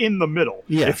 It's in the middle.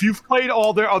 Yeah. If you've played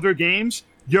all their other games,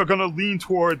 you're going to lean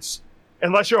towards,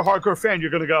 unless you're a hardcore fan,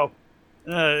 you're going to go,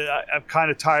 I'm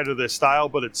kind of tired of this style,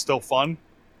 but it's still fun.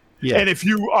 Yeah. And if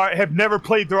you have never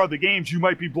played their other games, you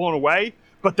might be blown away,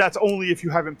 but that's only if you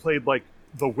haven't played like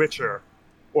The Witcher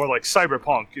or like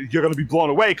Cyberpunk. You're going to be blown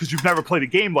away because you've never played a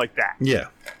game like that. Yeah.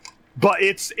 But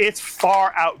it's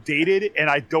far outdated, and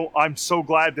I'm so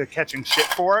glad they're catching shit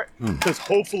for it, because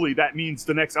hopefully that means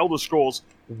the next Elder Scrolls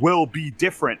will be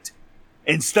different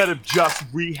instead of just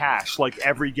rehash like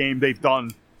every game they've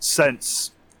done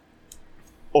since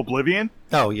Oblivion.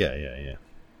 Oh yeah.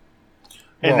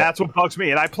 And that's what bugs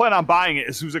me. And I plan on buying it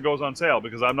as soon as it goes on sale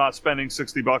because I'm not spending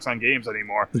 $60 on games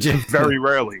anymore. Very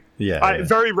rarely.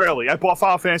 Very rarely. I bought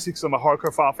Final Fantasy because I'm a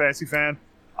hardcore Final Fantasy fan.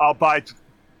 I'll buy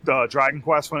Dragon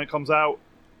Quest when it comes out,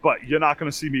 but you're not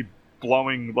going to see me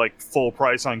blowing like full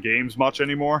price on games much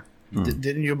anymore.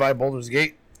 Didn't you buy Baldur's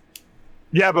Gate?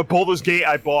 Yeah, but Baldur's Gate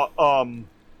I bought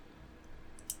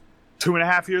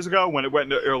 2.5 years ago when it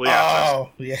went into early access.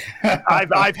 Oh, yeah.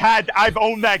 I've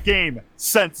owned that game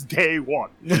since day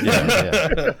one.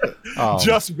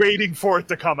 Just waiting for it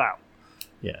to come out.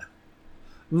 Yeah.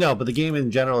 No, but the game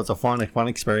in general, it's a fun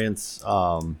experience.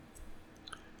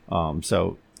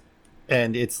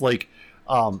 And it's like,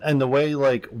 and the way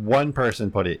like one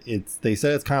person put it, they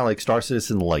said it's kind of like Star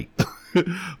Citizen Light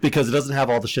because it doesn't have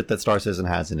all the shit that Star Citizen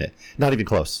has in it. Not even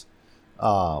close.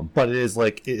 But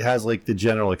it has like the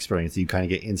general experience that you kind of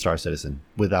get in Star Citizen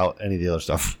without any of the other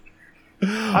stuff.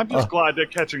 I'm just glad they're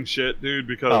catching shit, dude,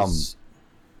 because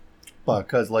like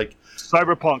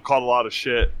Cyberpunk caught a lot of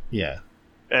shit. Yeah.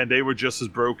 And they were just as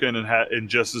broken and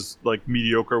just as like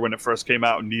mediocre when it first came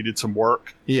out and needed some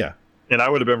work. Yeah. And I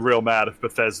would have been real mad if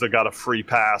Bethesda got a free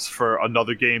pass for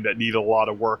another game that needed a lot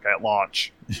of work at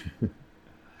launch.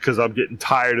 Because I'm getting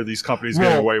tired of these companies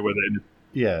getting away with it.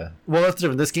 Yeah. Well, that's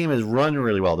different. This game is run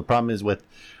really well. The problem is with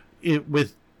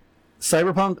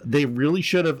Cyberpunk, they really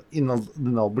should have in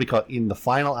the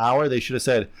final hour, they should have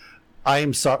said, I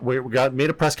am sorry. Made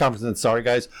a press conference and sorry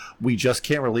guys, we just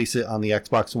can't release it on the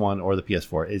Xbox One or the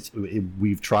PS4.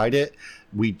 We've tried it.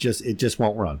 It just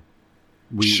won't run.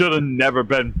 Should have never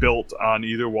been built on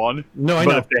either one. No, I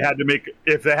know. But if they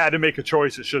had to make a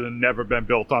choice, it should have never been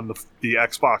built on the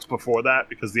Xbox before that,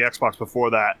 because the Xbox before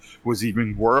that was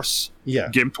even worse,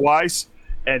 GIMP wise,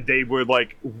 and they were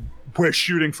like, we're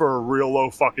shooting for a real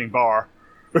low fucking bar.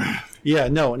 Yeah,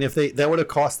 no, and if that would have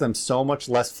cost them so much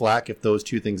less flack if those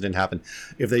two things didn't happen.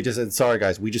 If they just said, sorry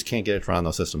guys, we just can't get it run on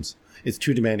those systems. It's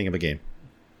too demanding of a game.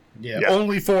 Yeah,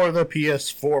 only for the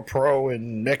PS4 Pro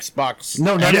and Xbox.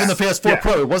 No, not even the PS4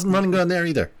 Pro. It wasn't running on there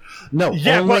either. No,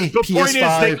 only but the PS5, point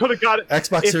is they could have got it.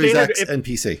 Xbox Series X and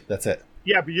PC. That's it.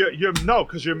 Yeah, but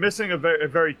because you're missing a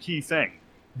very key thing.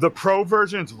 The Pro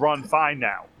versions run fine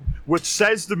now, which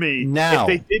says to me if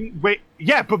they didn't wait.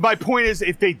 Yeah, but my point is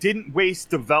if they didn't waste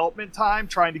development time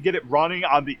trying to get it running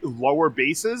on the lower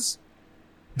bases,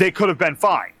 they could have been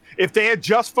fine. If they had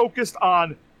just focused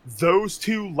on those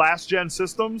two last gen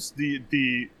systems,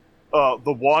 the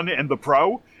One and the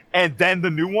Pro, and then the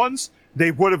new ones,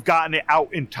 they would have gotten it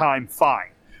out in time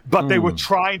fine. But they were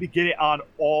trying to get it on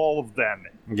all of them,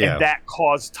 and that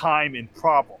caused time and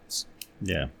problems.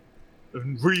 Yeah,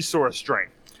 resource drain.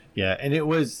 Yeah, and it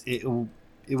was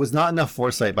not enough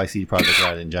foresight by CD Projekt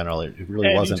Red in general. It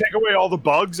really wasn't. You take away all the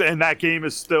bugs, and that game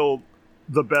is still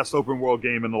the best open world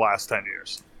game in the last 10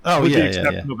 years. Oh, with the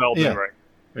exception of Elden Ring.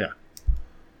 Yeah.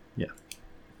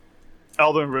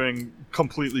 Elden Ring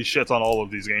completely shits on all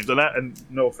of these games, and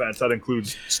no offense, that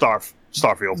includes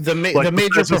Starfield. The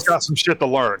major got some shit to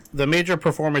learn. The major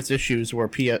performance issues were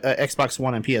Xbox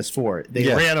One and PS4. They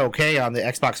ran okay on the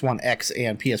Xbox One X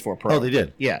and PS4 Pro. Oh, they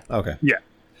did. Yeah. Okay. Yeah.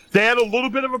 They had a little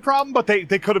bit of a problem, but they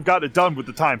could have got it done with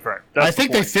the time frame. I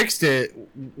think they fixed it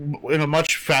in a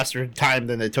much faster time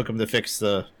than it took them to fix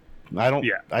the.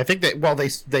 I think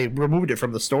they removed it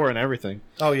from the store and everything.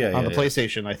 Oh yeah, on the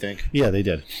PlayStation, I think. Yeah, they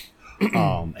did.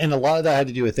 And a lot of that had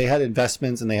to do with they had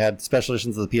investments and they had special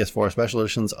editions of the PS4, special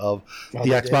editions of the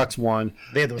Xbox One.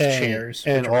 They had those chairs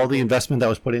and all the investment that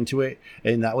was put into it,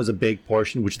 and that was a big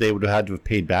portion which they would have had to have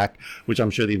paid back, which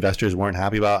I'm sure the investors weren't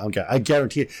happy about. I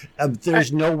guarantee it.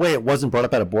 There's no way it wasn't brought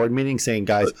up at a board meeting saying,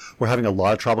 "Guys, we're having a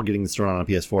lot of trouble getting this run on a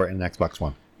PS4 and an Xbox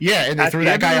One." Yeah, and they threw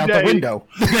that guy out the window.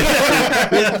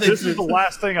 This is the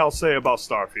last thing I'll say about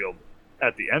Starfield.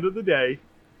 At the end of the day,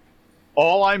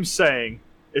 all I'm saying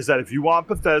is that if you want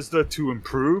Bethesda to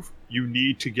improve, you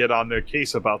need to get on their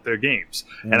case about their games.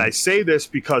 And I say this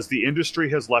because the industry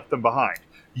has left them behind.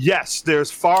 Yes, there's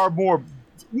far more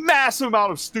massive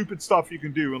amount of stupid stuff you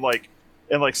can do in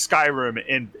Skyrim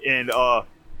and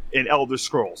in Elder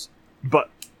Scrolls. But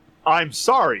I'm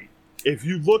sorry, if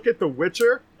you look at The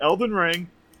Witcher, Elden Ring,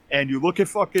 and you look at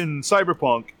fucking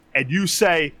Cyberpunk, and you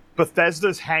say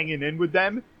Bethesda's hanging in with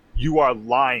them, you are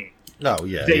lying. Oh,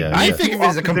 yeah. I think it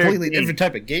is a completely different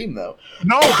type of game, though.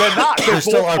 No, they're not. They're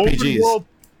still RPGs.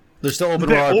 They're still open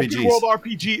world RPGs. Open world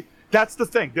RPG. That's the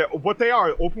thing. What they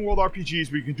are, open world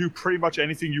RPGs, where you can do pretty much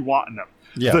anything you want in them.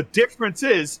 Yeah. The difference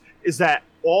is that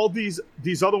all these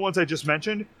other ones I just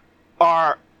mentioned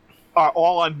are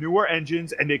all on newer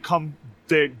engines, and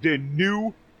they're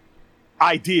new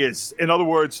ideas. In other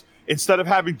words, instead of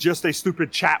having just a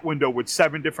stupid chat window with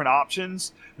 7 different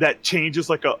options that changes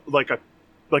like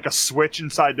a switch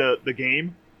inside the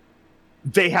game,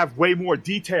 they have way more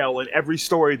detail in every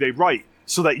story they write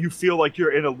so that you feel like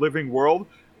you're in a living world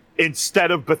instead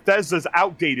of Bethesda's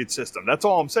outdated system. That's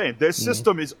all I'm saying. Their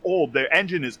system is old. Their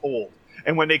engine is old.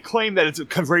 And when they claim that it's a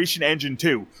conversion engine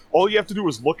too, all you have to do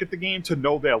is look at the game to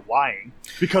know they're lying,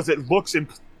 because it looks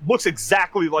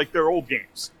exactly like their old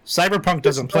games. Cyberpunk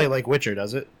doesn't play like Witcher,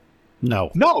 does it?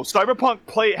 No,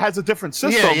 Cyberpunk has a different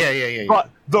system. Yeah. But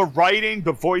the writing,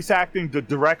 the voice acting, the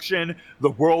direction,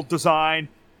 the world design,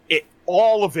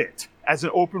 all of it as an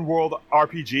open world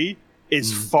RPG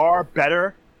is far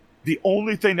better. The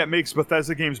only thing that makes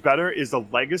Bethesda games better is the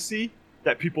legacy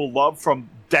that people love from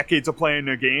decades of playing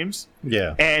their games.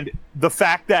 Yeah. And the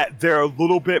fact that they're a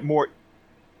little bit more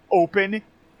open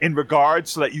in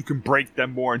regards so that you can break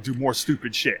them more and do more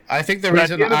stupid shit. I think the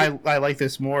reason I like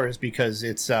this more is because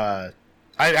it's I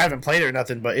haven't played it or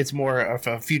nothing, but it's more of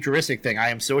a futuristic thing. I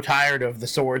am so tired of the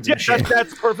swords and shit.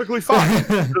 That's perfectly fine.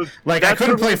 I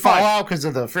couldn't play Fallout because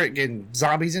of the freaking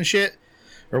zombies and shit,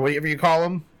 or whatever you call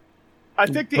them. I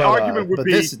think the argument would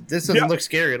be... This doesn't look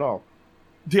scary at all.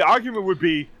 The argument would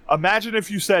be, imagine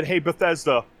if you said, hey,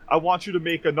 Bethesda, I want you to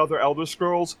make another Elder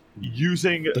Scrolls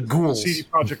using CD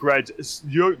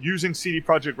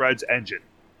Projekt Red's engine.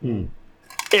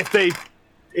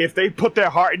 If they put their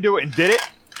heart into it and did it,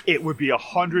 it would be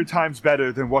 100 times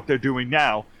better than what they're doing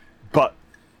now. But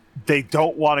they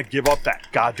don't want to give up that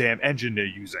goddamn engine they're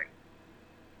using.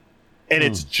 And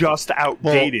it's just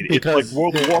outdated. It's like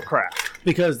World of Warcraft.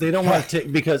 Because they don't want to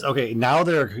because now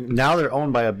they're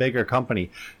owned by a bigger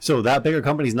company. So that bigger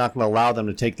company is not going to allow them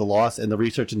to take the loss and the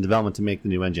research and development to make the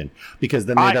new engine. Because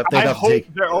then they'd have to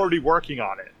take... they're already working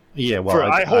on it. Yeah,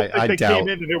 well, I hope they came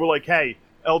in and they were like, hey,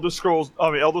 Elder Scrolls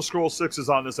 6 is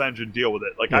on this engine, deal with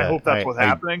it. I hope that's what's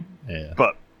happening. Yeah.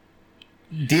 But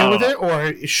deal with it, or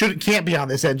it can't be on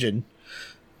this engine.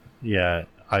 Yeah,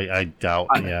 I doubt.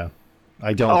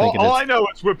 I don't think it is. All I know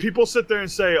is when people sit there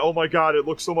and say, oh my god, it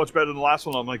looks so much better than the last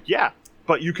one, I'm like, yeah,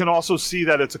 but you can also see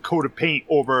that it's a coat of paint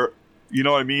over, you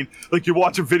know what I mean? Like, you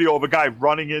watch a video of a guy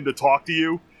running in to talk to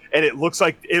you, and it looks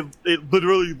like, it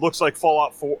literally looks like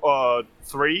Fallout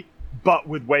 3, but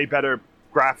with way better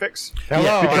graphics.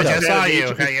 Hello, I just saw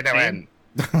you. How you doing?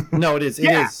 No, it is.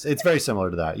 It is. It's very similar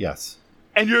to that, yes.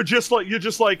 And you're just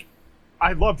like,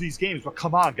 I love these games, but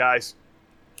come on, guys.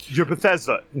 You're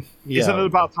Bethesda. Yeah. Isn't it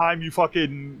about time you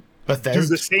fucking do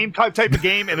the same type of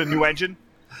game in a new engine?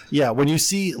 Yeah, when you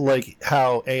see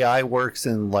how AI works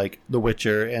in The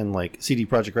Witcher and CD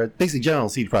Projekt Red, basically general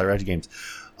CD Projekt Red games,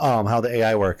 how the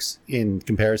AI works in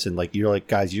comparison, you're like,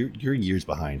 guys, you're years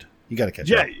behind. You got to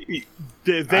catch up. I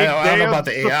don't know about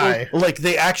the AI.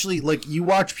 They actually you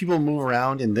watch people move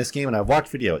around in this game, and I've watched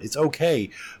video. It's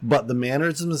okay, but the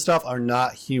mannerisms and stuff are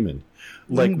not human.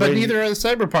 But neither is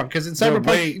Cyberpunk, because in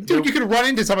Cyberpunk, you can run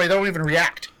into somebody that don't even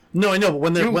react. No, I know, but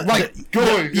when they're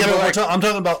I'm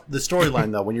talking about the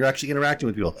storyline though. When you're actually interacting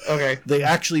with people, okay, they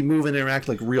actually move and interact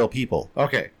like real people.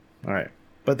 Okay, all right.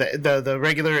 But the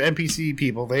regular NPC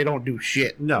people, they don't do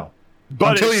shit. No,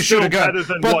 but until you shoot a gun.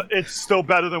 It's still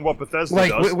better than what Bethesda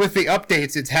does. With the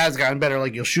updates, it has gotten better.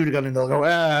 Like you'll shoot a gun and they'll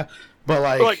go but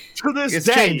like to this it's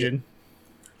day, changing.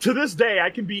 To this day,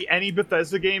 I can beat any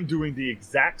Bethesda game doing the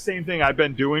exact same thing I've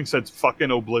been doing since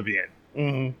fucking Oblivion.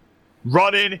 Mm-hmm.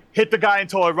 Run in, hit the guy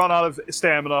until I run out of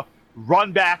stamina,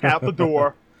 run back out the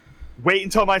door, wait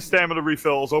until my stamina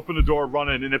refills, open the door, run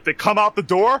in, and if they come out the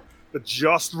door,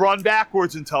 just run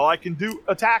backwards until I can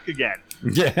attack again.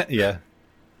 Yeah.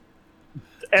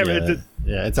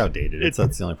 It's outdated.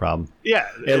 That's the only problem. Yeah,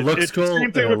 it looks it's cool. The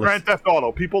same thing with Grand Theft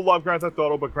Auto. People love Grand Theft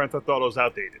Auto, but Grand Theft Auto is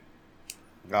outdated.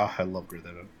 Oh, I love Grand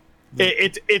Theft Auto.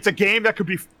 It's a game that could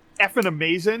be effing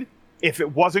amazing if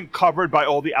it wasn't covered by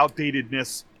all the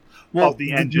outdatedness of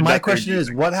the engine. My question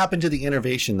is, what happened to the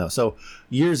innovation though? So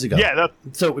years ago,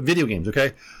 so video games,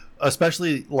 okay,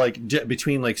 especially like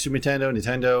between like Super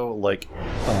Nintendo, like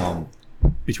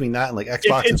between that and like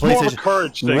Xbox and PlayStation. More of a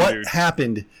courage thing, what dude.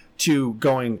 happened to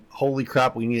going? Holy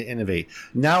crap, we need to innovate.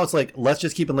 Now it's like let's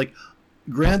just keep it like.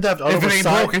 Grand Theft Auto,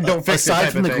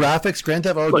 aside from the graphics, Grand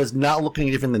Theft Auto does not look any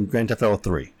different than Grand Theft Auto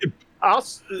 3. I'll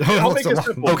make it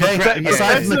simple. Okay,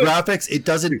 aside from the graphics, it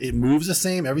doesn't. It moves the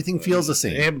same. Everything feels the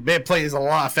same. It plays a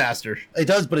lot faster. It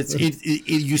does, but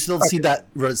you still see that.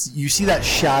 You see that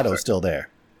shadow still there.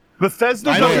 Bethesda.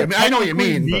 I know what you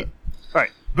mean. Right,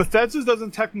 Bethesda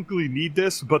doesn't technically need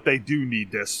this, but they do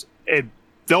need this.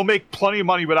 They'll make plenty of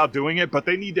money without doing it, but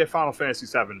they need their Final Fantasy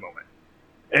VII moment.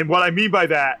 And what I mean by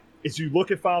that is you look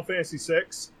at Final Fantasy VI,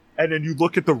 and then you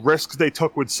look at the risks they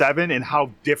took with 7 and how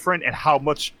different and how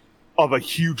much of a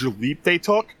huge leap they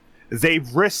took. They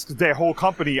risked their whole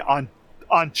company on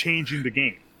changing the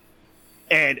game.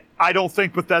 And I don't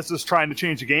think Bethesda's trying to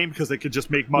change the game because they could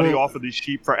just make money off of these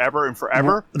sheep forever and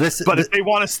forever. But if they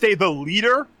want to stay the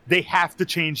leader, they have to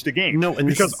change the game.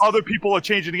 Because other people are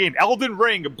changing the game. Elden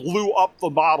Ring blew up the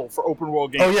model for open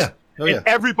world games. And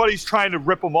everybody's trying to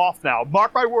rip them off now.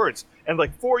 Mark my words. In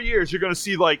like 4 years, you're going to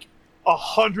see like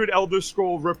 100 Elden Ring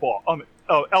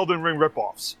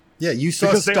ripoffs. Yeah, you saw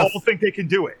because they all think they can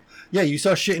do it. Yeah, you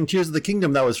saw shit in Tears of the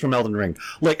Kingdom that was from Elden Ring.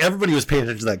 Like everybody was paying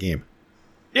attention to that game.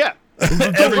 Yeah,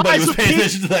 everybody was paying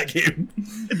attention to that game.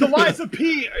 The Lies of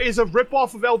P is a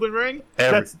ripoff of Elden Ring.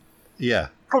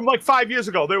 From like 5 years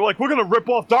ago, they were like, "We're going to rip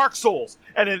off Dark Souls,"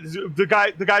 and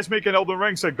the guys making Elden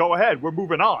Ring said, "Go ahead, we're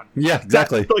moving on." Yeah,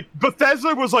 exactly. Like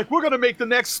Bethesda was like, "We're going to make the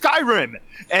next Skyrim,"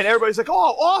 and everybody's like,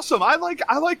 "Oh, awesome! I like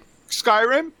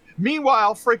Skyrim."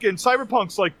 Meanwhile, freaking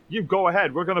Cyberpunk's like, "You go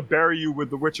ahead, we're going to bury you with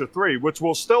The Witcher 3, which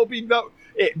will still be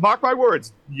mark my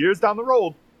words, years down the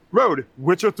road,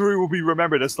 Witcher 3 will be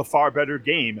remembered as the far better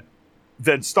game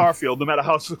than Starfield, no matter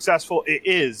how successful it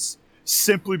is,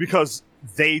 simply because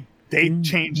they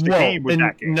changed the game with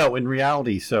that game." No, in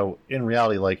reality,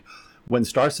 like when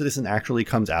Star Citizen actually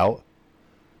comes out,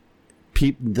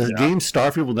 the game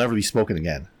Starfield will never be spoken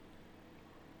again.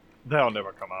 That'll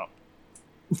never come out.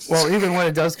 Well, even when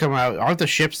it does come out, aren't the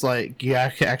ships like you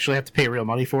actually have to pay real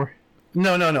money for?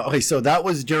 No. Okay, so that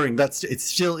was it's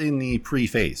still in the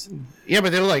pre-phase. Yeah,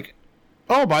 but they were like,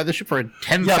 "Oh, buy the ship for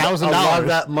 $10,000." A lot of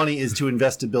that money is to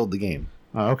invest to build the game.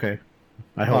 Oh, okay.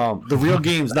 I hope the real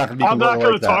game's not going to be. I'm not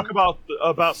going to talk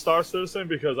about Star Citizen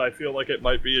because I feel like it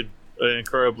might be an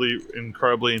incredibly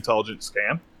intelligent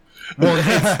scam.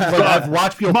 Well, I've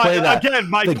watched people play that. Again,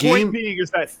 my point being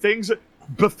is that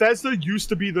Bethesda used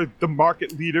to be the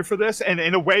market leader for this, and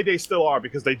in a way they still are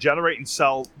because they generate and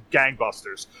sell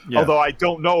gangbusters. Yeah. Although I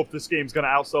don't know if this game's going to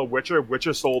outsell Witcher.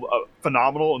 Witcher sold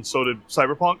phenomenal, and so did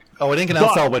Cyberpunk. Oh, it ain't going to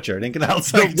outsell Witcher. It ain't going to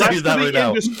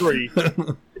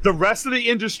outsell the rest of the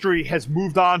industry has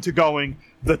moved on to going,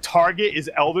 the target is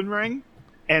Elden Ring,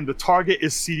 and the target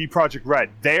is CD Projekt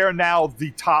Red. They are now the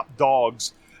top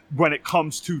dogs when it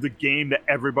comes to the game that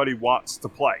everybody wants to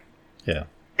play. Yeah.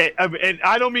 And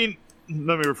I don't mean...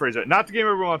 Let me rephrase that. Not the game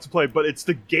everyone wants to play, but it's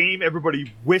the game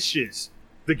everybody wishes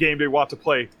the game they want to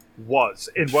play was.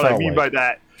 And what I mean by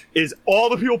that is all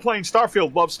the people playing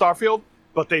Starfield love Starfield,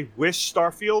 but they wish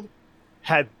Starfield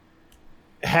had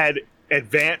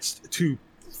advanced to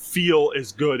feel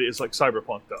as good as like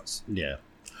Cyberpunk does. Yeah.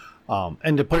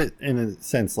 And to put it in a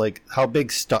sense, like how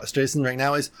big Star Citizen right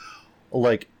now is,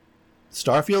 like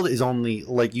Starfield is only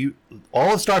like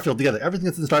all of Starfield together. Everything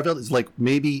that's in Starfield is like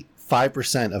maybe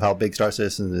 5% of how big Star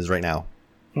Citizen is right now.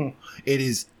 It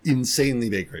is insanely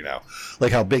big right now.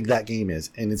 Like how big that game is,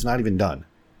 and it's not even done.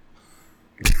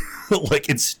 Like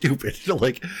it's stupid.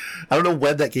 Like I don't know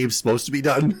when that game's supposed to be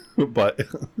done, but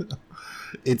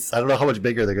I don't know how much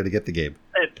bigger they're going to get the game.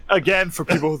 And again, for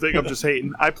people who think I'm just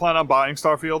hating, I plan on buying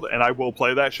Starfield, and I will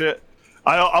play that shit.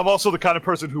 I'm also the kind of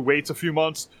person who waits a few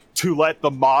months to let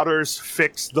the modders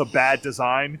fix the bad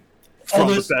design from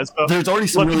Bethesda. There's already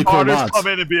some really cool mods. Come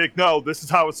in and be like, no, this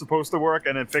is how it's supposed to work,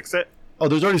 and then fix it. Oh,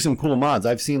 there's already some cool mods.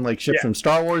 I've seen like shit from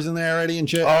Star Wars in there already and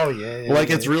shit. Oh yeah, like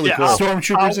it's really cool.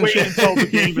 Stormtroopers I'll wait until the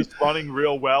game is running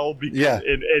real well,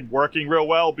 and working real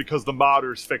well, because the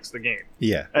modders fix the game.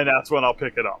 Yeah, and that's when I'll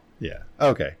pick it up. Yeah.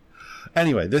 Okay.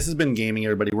 Anyway, this has been gaming,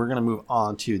 everybody. We're going to move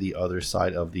on to the other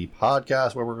side of the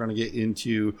podcast, where we're going to get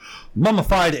into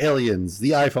mummified aliens, the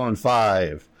iPhone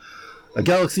 5, a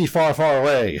galaxy far, far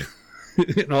away,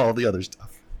 and all the other stuff.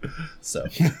 So,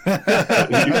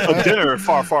 a dinner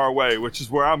far, far away, which is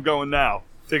where I'm going now.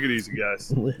 Take it easy,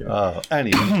 guys.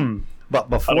 Anyway, but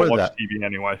before I don't watch that, TV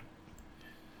anyway.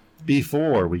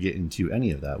 Before we get into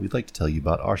any of that, we'd like to tell you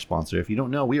about our sponsor. If you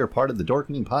don't know, we are part of the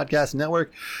Dorkening Podcast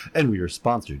Network, and we are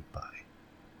sponsored by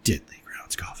Diddley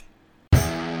Grounds Coffee.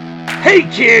 Hey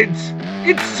kids,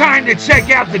 it's time to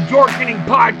check out the Dorkening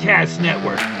Podcast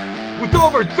Network. With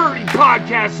over 30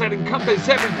 podcasts that encompass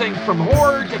everything from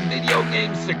horror to video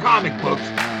games to comic books,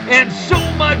 and so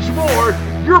much more,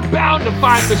 you're bound to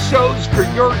find the shows for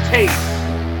your taste.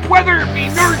 Whether it be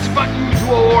Nerds of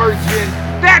Unusual Origin,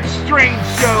 That Strange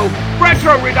Show,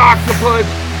 Retro Red Octopus,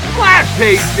 Splash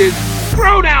Pages,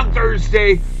 Throwdown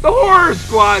Thursday, The Horror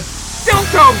Squad, Still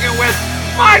Talking With,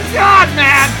 my God,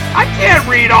 man, I can't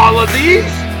read all of these.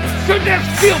 So just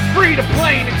feel free to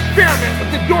play and experiment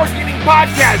with the Dorkening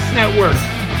Podcast Network.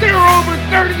 There are over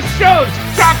 30 shows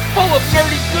chock full of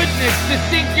nerdy goodness to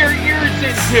sink your ears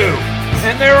into.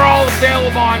 And they're all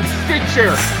available on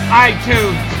Stitcher,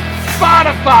 iTunes,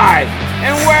 Spotify,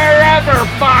 and wherever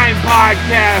fine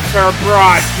podcasts are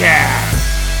broadcast.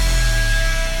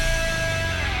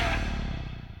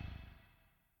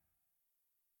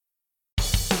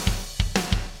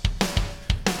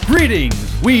 Greetings!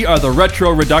 We are the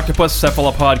Retro Redoctopus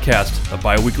Cephala Podcast, a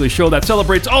bi-weekly show that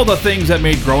celebrates all the things that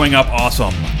made growing up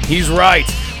awesome. He's right.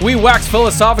 We wax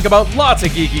philosophic about lots of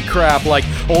geeky crap like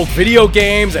old video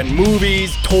games and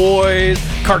movies, toys,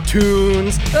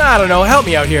 cartoons. I don't know, help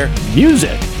me out here.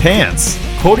 Music, pants,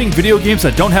 quoting video games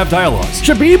that don't have dialogues,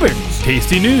 shabibans,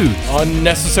 tasty news,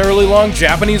 Unnecessarily long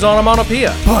Japanese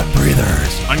onomatopoeia. butt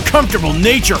breathers, uncomfortable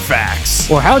nature facts.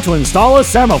 or how to install a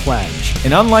Samoflange.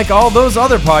 And unlike all those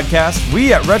other podcasts,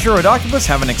 we at Retro Redoctopus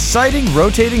have an exciting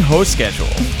rotating host schedule.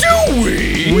 Do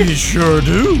we? We sure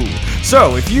do.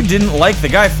 So, if you didn't like the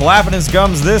guy flapping his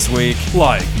gums this week,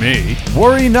 Like me.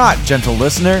 worry not, gentle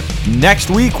listener. Next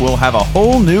week we'll have a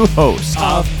whole new host.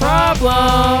 Of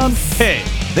problems. Hey,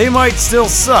 they might still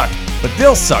suck, but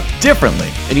they'll suck differently.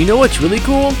 And you know what's really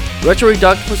cool? Retro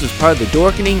Redoctopus is part of the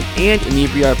Dorkening and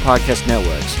Inebriar podcast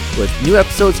networks, with new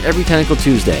episodes every Tentacle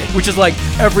Tuesday. Which is like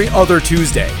every other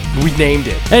Tuesday. We named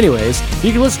it. Anyways,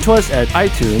 you can listen to us at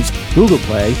iTunes, Google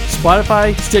Play,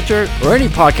 Spotify, Stitcher, Or any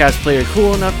podcast player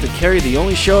cool enough to carry the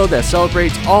only show that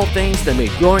celebrates all things that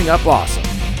made growing up awesome.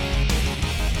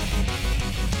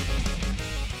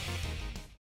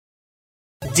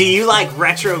 Do you like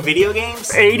retro video games?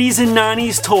 80s and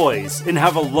 90s toys, and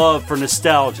have a love for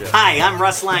nostalgia. Hi, I'm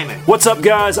Russ Lyman. What's up,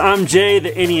 guys? I'm Jay,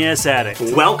 the NES addict.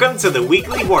 Welcome to the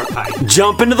Weekly Warp Pipe.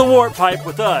 Jump into the warp pipe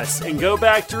with us and go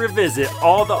back to revisit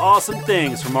all the awesome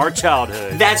things from our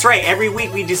childhood. That's right, every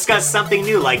week we discuss something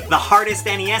new, like the hardest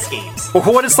NES games, Or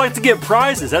what it's like to get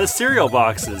prizes out of cereal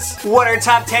boxes. what our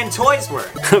top 10 toys were.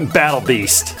 Battle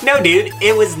Beast. No, dude,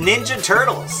 it was Ninja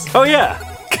Turtles. Oh yeah,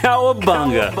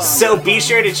 Cowabunga. So be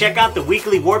sure to check out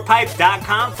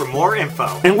theweeklywarpipe.com for more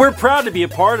info. And we're proud to be a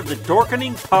part of the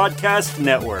Dorkening Podcast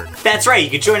Network. That's right, you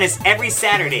can join us every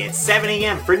Saturday at 7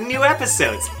 a.m. for new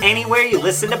episodes anywhere you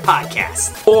listen to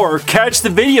podcasts. Or catch the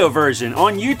video version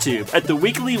on YouTube at the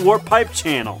Weekly Warp Pipe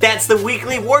channel. That's the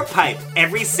Weekly Warp Pipe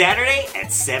every Saturday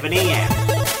at 7 a.m.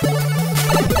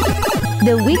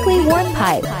 The Weekly Warp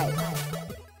Pipe.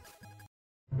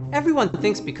 Everyone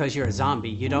thinks because you're a zombie,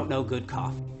 you don't know good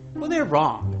coffee. Well, they're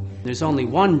wrong. There's only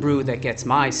one brew that gets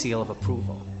my seal of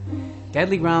approval.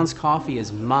 Deadly Grounds coffee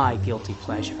is my guilty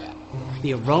pleasure.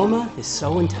 The aroma is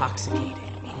so intoxicating.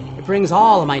 It brings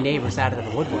all of my neighbors out of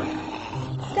the woodwork.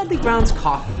 Deadly Grounds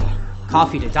coffee.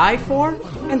 Coffee to die for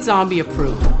and zombie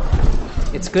approved.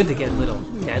 It's good to get a little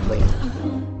deadly.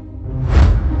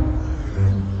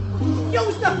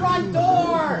 Use the front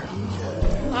door!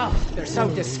 Oh, they're so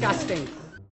disgusting.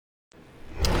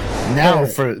 Now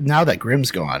that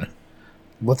Grimm's gone,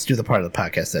 let's do the part of the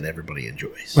podcast that everybody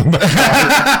enjoys.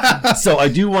 So I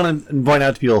do want to point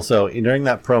out to people, so during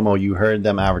that promo, you heard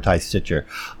them advertise Stitcher.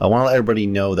 I want to let everybody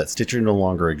know that Stitcher no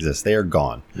longer exists. They are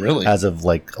gone. Really? As of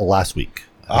like last week.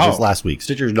 just last week.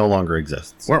 Stitcher no longer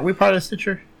exists. Weren't we part of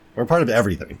Stitcher? We're part of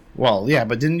everything. Well, yeah,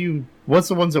 but didn't you? What's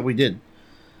the ones that we did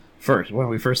first when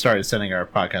we first started sending our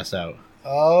podcast out?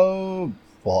 Oh,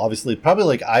 well, obviously, probably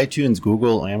like iTunes,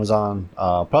 Google, Amazon,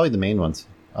 probably the main ones.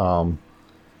 Last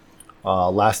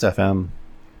FM.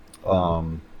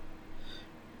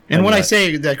 And when I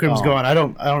say that Grim's gone, I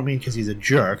don't mean because he's a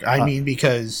jerk. I mean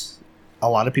because a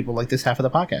lot of people like this half of the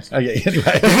podcast. Oh yeah,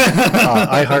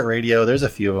 right. iHeartRadio. There's a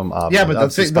few of them. Yeah, but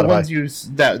the ones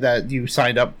that you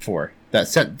signed up for that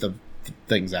sent the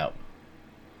things out.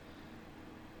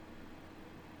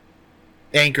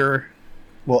 Anchor.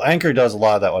 Well, Anchor does a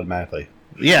lot of that automatically.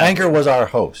 Yeah, Anchor was our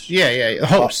host. Yeah,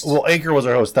 host. Well, Anchor was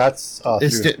our host. That's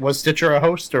was Stitcher a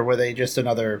host, or were they just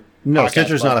another? No,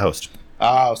 Stitcher's not a host.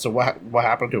 Oh, so what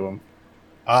happened to them?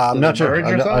 I'm not sure.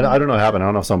 I don't know what happened. I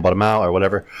don't know if someone bought them out or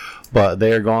whatever. But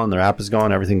they are gone. Their app is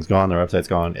gone. Everything's gone. Their website's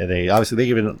gone. And they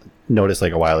even noticed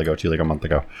like a while ago too, like a month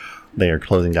ago, they are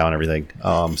closing down everything.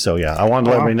 So yeah, I wanted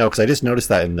to let everybody know because I just noticed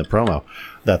that in the promo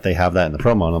that they have that in the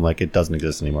promo, and I'm like, it doesn't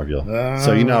exist anymore.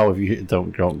 So if you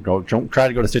don't try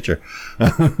to go to Stitcher.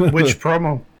 Which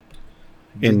promo?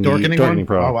 In the Dorkening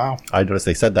promo. Oh wow! I noticed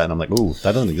they said that, and I'm like, ooh,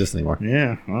 that doesn't exist anymore.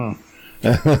 Yeah. Oh.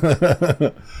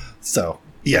 So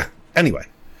yeah. Anyway,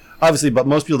 obviously, but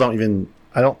most people don't even.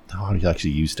 I don't know how to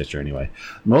actually use Stitcher anyway.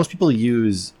 Most people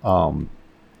use the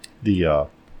iTunes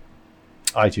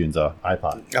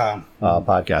iPod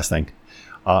podcast thing,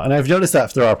 and I've noticed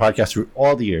that through our podcast through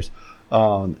all the years.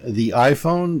 The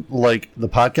iPhone, like the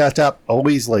podcast app,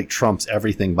 always like trumps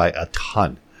everything by a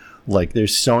ton. Like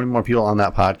there's so many more people on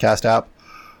that podcast app,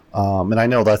 and I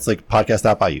know that's like podcast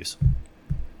app I use.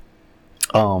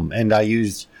 And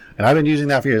I've been using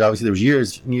that for years. Obviously, there was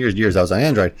years I was on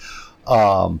Android.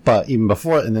 But even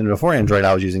before Android,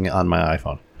 I was using it on my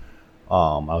iPhone.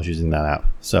 I was using that app.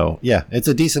 So yeah, it's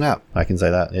a decent app. I can say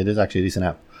that. It is actually a decent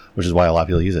app, which is why a lot of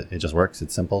people use it. It just works.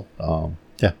 It's simple.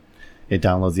 Yeah. It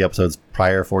downloads the episodes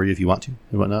prior for you if you want to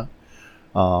and whatnot.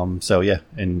 So yeah,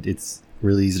 and it's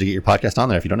really easy to get your podcast on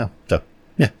there if you don't know. So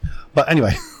yeah. But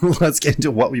anyway, let's get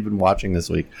into what we've been watching this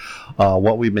week.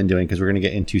 What we've been doing, because we're going to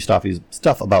get into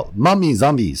stuff about mummy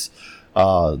zombies,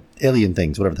 alien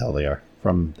things, whatever the hell they are,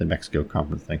 from the Mexico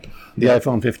conference thing. The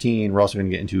iPhone 15. We're also going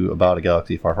to get into About a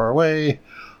Galaxy Far, Far Away,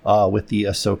 with the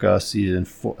Ahsoka season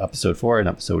 4, episode 4 and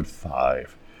episode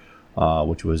 5,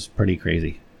 which was pretty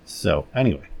crazy. So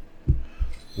anyway,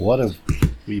 what have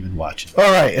we been watching?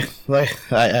 All right,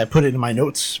 I put it in my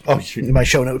notes. Oh, in my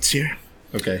show notes here.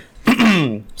 Okay.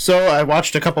 So I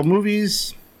watched a couple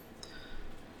movies.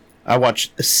 I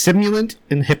watched Simulant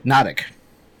and Hypnotic.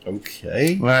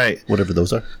 Okay. All right. Whatever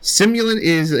those are. Simulant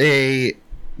is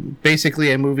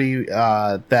basically a movie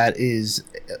that is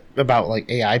about like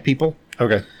AI people.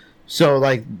 Okay. So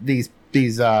like these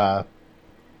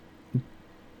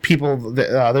people,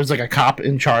 there's like a cop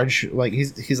in charge. Like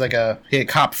he's like a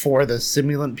cop for the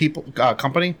Simulant people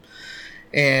company,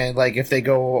 and like if they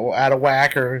go out of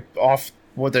whack or off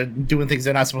what they're doing things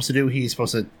they're not supposed to do, he's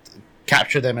supposed to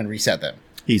capture them and reset them.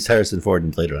 He's Harrison Ford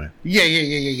in Blade Runner.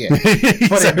 Yeah.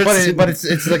 but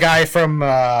it's the guy from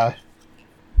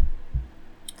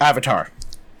Avatar,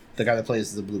 the guy that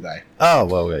plays the blue guy. Oh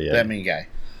well, yeah. That main guy,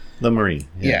 the Marine.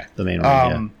 Yeah. The main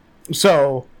Marine.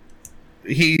 So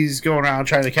he's going around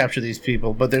trying to capture these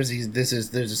people, but there's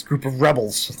this group of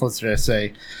rebels. Let's just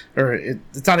say, or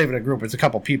it's not even a group; it's a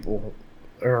couple people,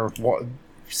 or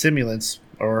simulants.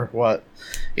 Or what?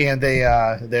 And they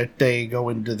go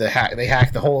into the hack. They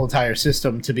hack the whole entire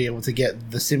system to be able to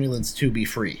get the simulants to be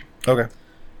free. Okay.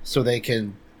 So they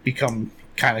can become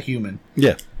kind of human.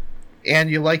 Yeah.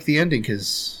 And you like the ending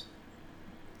because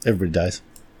everybody dies.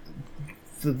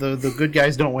 The good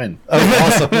guys don't win. Oh,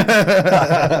 awesome.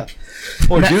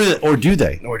 Or do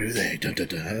they? Dun, dun,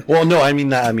 dun. Well, no. I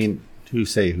mean,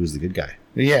 who's the good guy?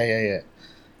 Yeah.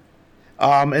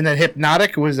 And then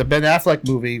Hypnotic was a Ben Affleck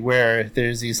movie where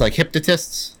there's these like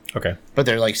hypnotists. Okay. But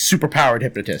they're like super powered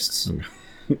hypnotists.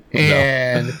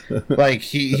 And like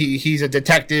he's a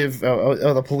detective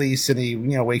of the police, and he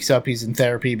wakes up, he's in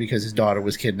therapy because his daughter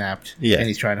was kidnapped. Yeah. And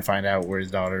he's trying to find out where his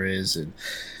daughter is, and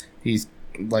he's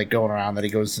like going around that he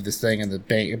goes to this thing and the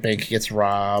bank gets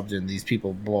robbed and these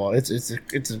people blow. It's a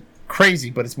crazy,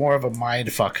 but it's more of a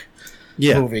mind fuck.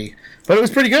 Movie, but it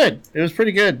was pretty good.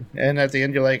 And at the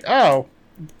end, you're like, oh,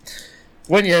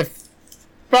 when you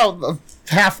about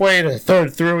halfway to a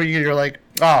third through, you're like,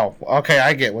 oh, okay,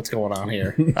 I get what's going on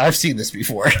here. I've seen this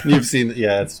before. You've seen,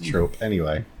 yeah, it's true.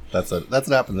 Anyway, that's what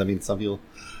happens. I mean, some people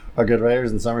are good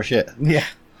writers and some are shit. Yeah,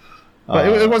 but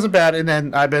it wasn't bad. And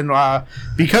then I've been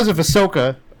because of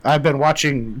Ahsoka, I've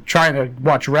been trying to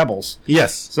watch Rebels.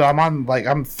 Yes. So I'm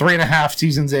 3.5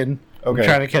 seasons in. Okay. I'm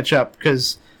trying to catch up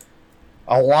because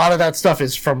a lot of that stuff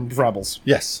is from Rebels.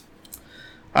 Yes.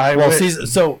 And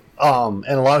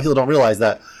a lot of people don't realize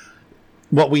that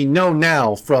what we know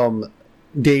now from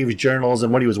Dave's journals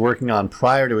and what he was working on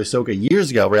prior to Ahsoka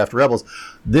years ago, right after Rebels,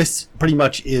 this pretty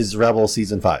much is Rebels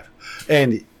season 5,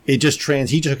 and he took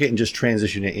it and just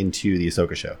transitioned it into the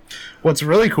Ahsoka show. What's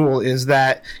really cool is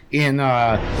that in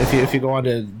if you go on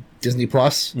to Disney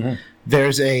Plus,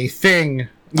 there's a thing.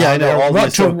 Yeah, I know.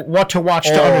 What to watch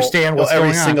to understand what's going on.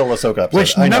 Every single Ahsoka episode.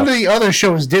 Which none of the other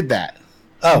shows did that.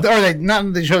 Oh, or none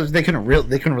of the shows they couldn't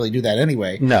really do that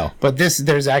anyway. No, but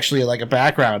there's actually like a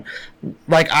background.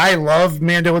 Like I love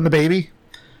Mando and the Baby,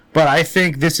 but I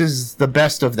think this is the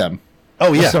best of them.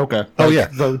 Oh yeah, Ahsoka.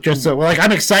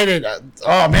 I'm excited.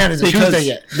 Oh man, is it Tuesday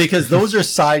yet? Because those are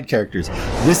side characters.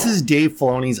 This is Dave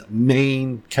Filoni's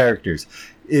main characters.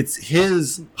 It's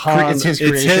his Han. It's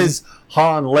his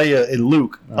Han, Leia, and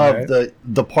Luke of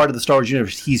the part of the Star Wars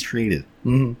universe he's created.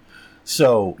 Mm-hmm.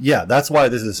 So yeah, that's why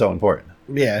this is so important.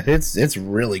 Yeah, it's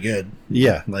really good.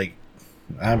 Yeah, like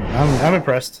I'm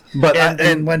impressed. But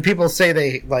and when people say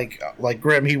they like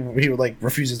Grim, he like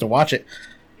refuses to watch it.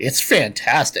 It's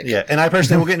fantastic. Yeah, and I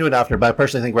personally we'll get into it after, but I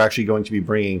personally think we're actually going to be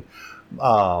bringing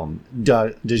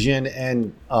Dajin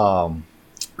and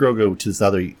Grogu to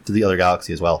the other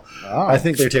galaxy as well. Oh. I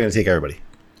think they're going to take everybody.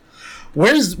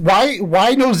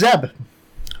 Why no Zeb?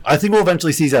 I think we'll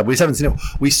eventually see Zeb. We just haven't seen him.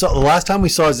 The last time we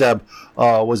saw Zeb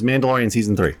was Mandalorian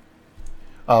season 3.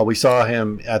 We saw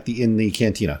him in the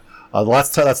cantina. That's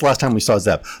the last time we saw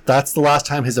Zeb. That's the last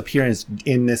time his appearance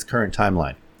in this current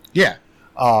timeline. Yeah,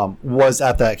 was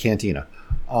at that cantina.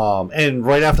 And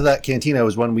right after that cantina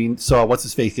was when we saw what's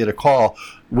his face get a call,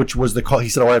 which was the call. He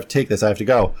said, "Oh, I have to take this. I have to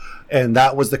go," and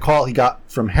that was the call he got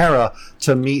from Hera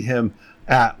to meet him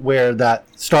at where that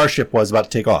starship was about to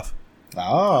take off.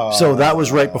 Oh, so that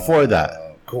was right before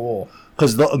that. Cool.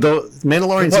 Because the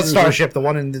Mandalorian season starship, the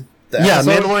one in the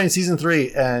episode? Mandalorian season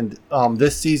 3 and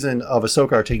this season of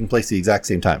Ahsoka are taking place at the exact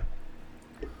same time.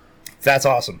 That's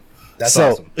awesome. That's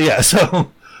awesome. Yeah.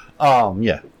 So,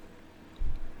 yeah.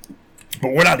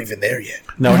 But we're not even there yet.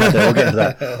 No, we're not there. We'll get into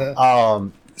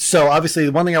that. So obviously,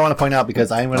 one thing I want to point out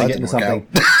because I'm going to get into something.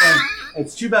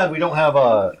 It's too bad we don't have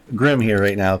Grim here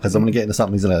right now because I'm going to get into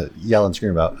something he's going to yell and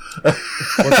scream about. What's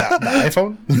that? The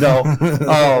iPhone?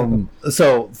 No.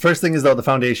 So first thing is though the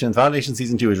Foundation. Foundation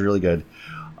season 2 is really good.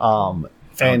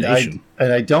 And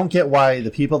I don't get why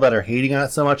the people that are hating on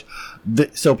it so much.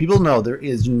 So people know there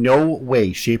is no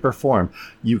way, shape, or form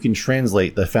you can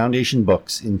translate the Foundation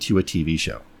books into a TV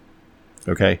show.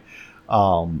 Okay,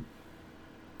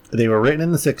 they were written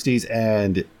in the 60s,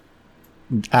 and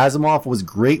Asimov was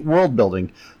great world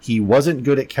building. He wasn't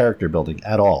good at character building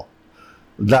at all.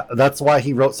 That's why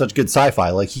he wrote such good sci-fi.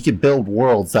 Like, he could build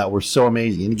worlds that were so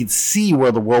amazing, and he could see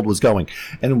where the world was going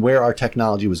and where our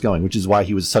technology was going, which is why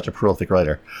he was such a prolific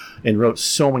writer and wrote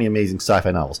so many amazing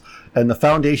sci-fi novels. And the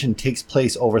Foundation takes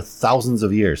place over thousands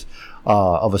of years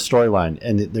of a storyline,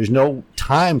 and there's no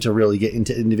time to really get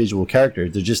into individual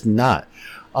characters. They're just not.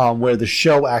 Where the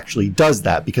show actually does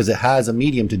that because it has a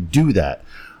medium to do that.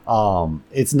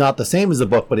 It's not the same as the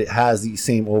book, but it has the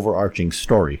same overarching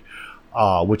story.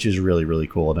 Which is really, really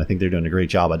cool. And I think they're doing a great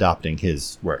job adopting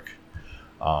his work.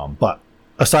 But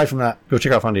aside from that, go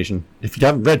check out Foundation. If you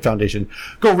haven't read Foundation,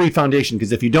 go read Foundation.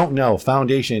 Because if you don't know,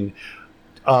 Foundation,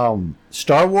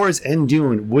 Star Wars and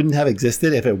Dune wouldn't have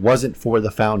existed if it wasn't for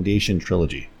the Foundation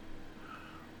trilogy.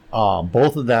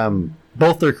 Both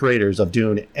their creators of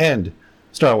Dune and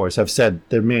Star Wars have said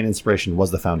their main inspiration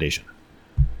was the Foundation.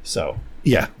 So,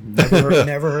 yeah.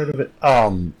 Never heard of it.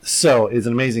 So it's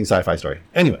an amazing sci-fi story.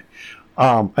 Anyway.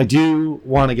 I do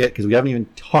want to get, because we haven't even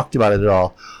talked about it at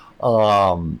all,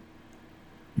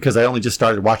 because I only just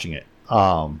started watching it,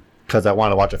 because I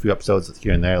want to watch a few episodes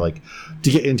here and there, like, to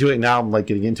get into it. Now I'm, like,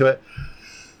 getting into it,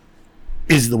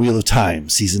 is The Wheel of Time,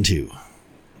 Season 2.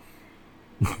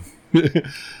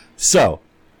 So,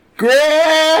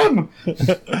 Graham!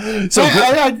 So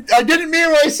I didn't mean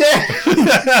what I said!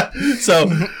 So,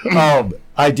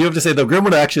 I do have to say, though, Grim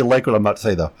would actually like what I'm about to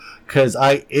say, though, because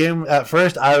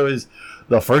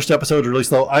the first episode was really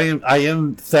slow. I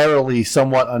am thoroughly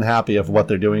somewhat unhappy of what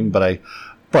they're doing, but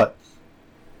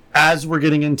as we're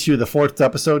getting into the fourth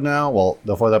episode now, well,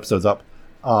 the fourth episode's up.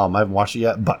 I haven't watched it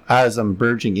yet, but as I'm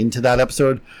verging into that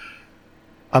episode,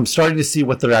 I'm starting to see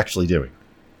what they're actually doing.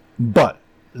 But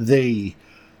they're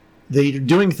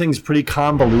doing things pretty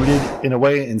convoluted in a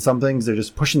way, and some things they're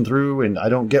just pushing through, and I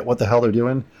don't get what the hell they're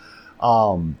doing.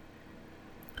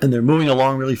 And they're moving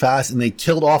along really fast, and they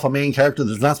killed off a main character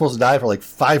that's not supposed to die for like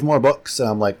 5 more books. And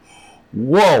I'm like,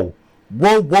 whoa.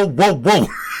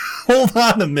 hold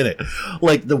on a minute.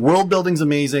 Like, the world building's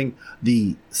amazing.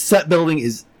 The set building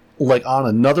is like on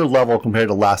another level compared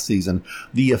to last season.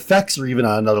 The effects are even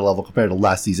on another level compared to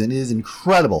last season. It is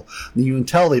incredible. You can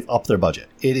tell they've upped their budget.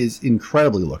 It is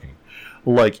incredibly looking.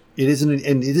 Like, it isn't,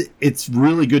 and it's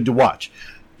really good to watch.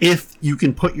 If you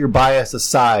can put your bias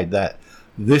aside that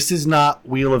this is not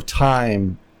Wheel of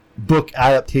Time book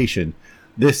adaptation,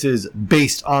 this is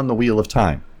based on the Wheel of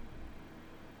Time.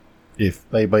 If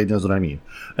anybody knows what I mean.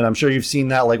 And I'm sure you've seen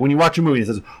that, like when you watch a movie, it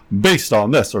says based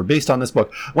on this or based on this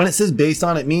book. When it says based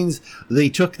on, it means they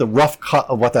took the rough cut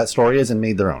of what that story is and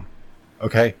made their own.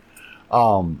 Okay?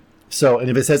 So, and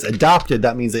if it says adopted,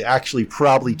 that means they actually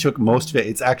probably took most of it.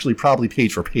 It's actually probably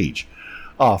page for page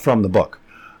from the book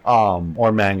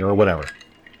or manga or whatever.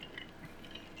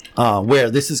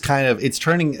 Where this is kind of, it's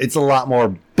a lot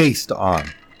more based on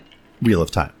Wheel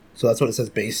of Time. So that's what it says,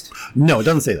 based? No, it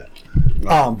doesn't say that.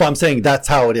 But I'm saying that's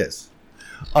how it is.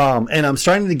 And I'm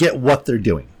starting to get what they're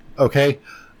doing, okay?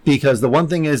 Because the one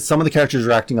thing is some of the characters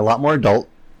are acting a lot more adult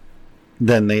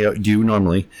than they do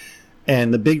normally.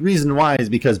 And the big reason why is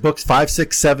because books 5,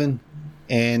 6, 7,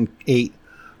 and 8,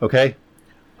 okay,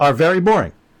 are very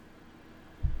boring.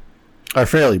 Are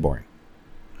fairly boring.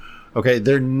 Okay,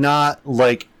 they're not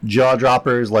like jaw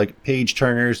droppers, like page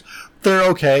turners. They're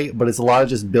okay, but it's a lot of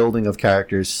just building of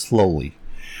characters slowly.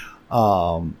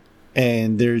 And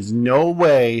there's no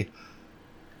way,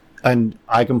 and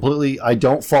I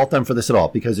don't fault them for this at all,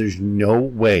 because there's no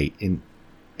way in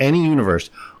any universe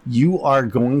you are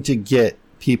going to get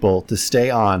people to stay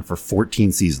on for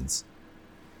 14 seasons.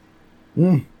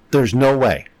 There's no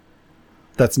way.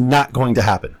 That's not going to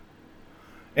happen.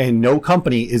 And no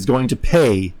company is going to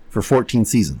pay for 14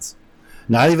 seasons.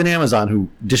 Not even Amazon, who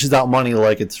dishes out money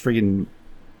like it's freaking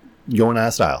going out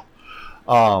of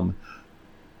style.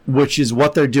 Which is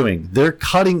what they're doing. They're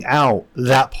cutting out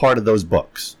that part of those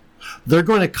books. They're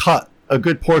going to cut a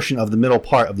good portion of the middle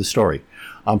part of the story,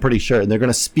 I'm pretty sure. And they're going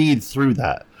to speed through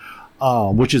that.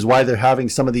 Which is why they're having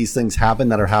some of these things happen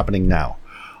that are happening now.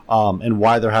 And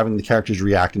why they're having the characters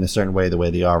react in a certain way the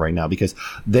way they are right now. Because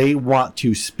they want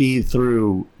to speed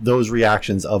through those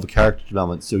reactions of character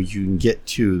development so you can get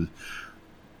to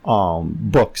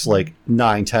books like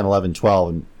 9, 10, 11, 12,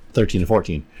 and 13 and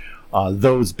 14.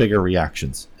 Those bigger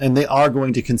reactions. And they are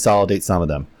going to consolidate some of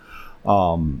them.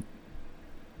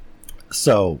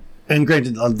 So, and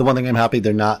granted, the one thing I'm happy,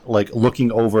 they're not like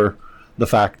looking over the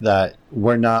fact that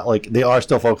we're not like, they are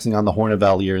still focusing on the Horn of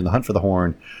Valir and the Hunt for the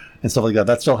Horn and stuff like that.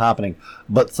 That's still happening.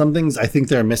 But some things I think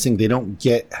they're missing. They don't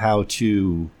get how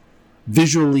to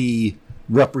visually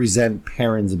represent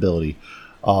Perrin's ability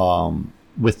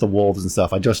with the wolves and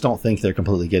stuff. I just don't think they're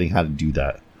completely getting how to do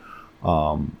that.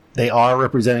 They are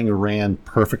representing Rand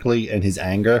perfectly and his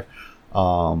anger.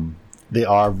 They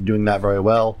are doing that very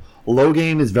well.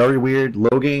 Logain is very weird.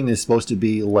 Logain is supposed to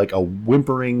be like a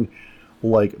whimpering,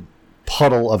 like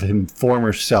puddle of him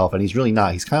former self, and he's really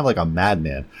not. He's kind of like a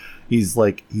madman. He's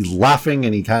laughing,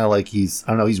 and he kind of like he's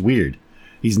weird.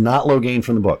 He's not Logain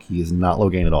from the book. He is not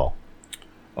Logain at all.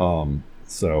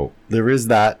 So there is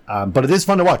that, but it is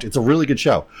fun to watch. It's a really good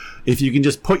show. If you can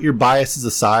just put your biases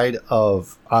aside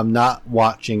of, I'm not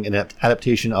watching an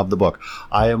adaptation of the book.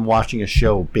 I am watching a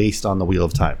show based on the Wheel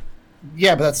of Time.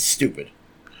 Yeah, but that's stupid.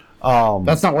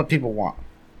 That's not what people want.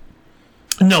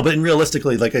 No, but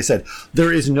realistically, like I said,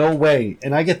 there is no way,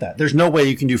 and I get that. There's no way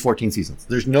you can do 14 seasons.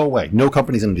 There's no way. No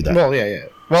company's going to do that. Well, yeah.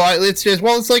 Well,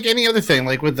 it's like any other thing,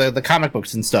 like with the comic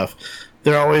books and stuff.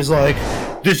 They're always like,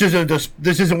 this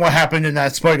isn't what happened in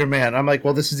that Spider-Man. I'm like,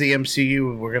 well, this is the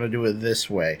MCU. We're going to do it this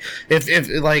way. If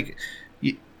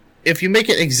you make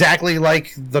it exactly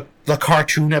like the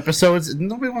cartoon episodes,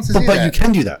 nobody wants to see that. But you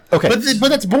can do that. Okay. But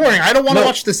that's boring. I don't want to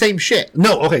watch the same shit.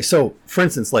 No, okay. So, for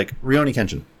instance, like Rurouni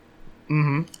Kenshin.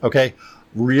 Mm-hmm. Okay?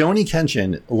 Rurouni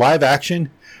Kenshin, live action,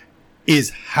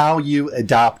 is how you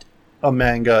adopt a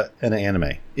manga and an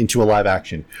anime into a live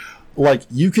action. Like,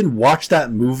 you can watch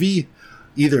that movie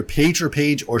either page for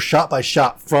page or shot by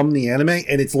shot from the anime,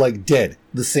 and it's like dead,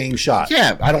 the same shot.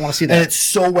 Yeah, I don't want to see that. And it's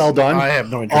so well done. I have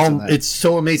no interest in that. It's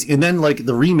so amazing. And then like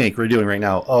the remake we're doing right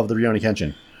now of the Rurouni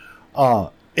Kenshin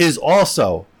is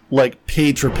also like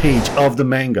page for page of the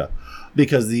manga,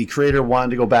 because the creator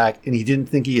wanted to go back and he didn't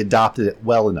think he adopted it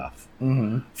well enough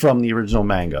from the original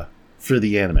manga for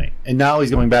the anime, and now he's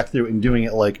going back through and doing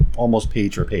it like almost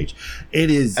page for page.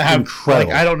 It is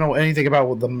incredible. Like, I don't know anything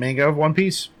about the manga of One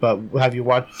Piece, but have you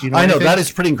watched? Do you know? I know anything? That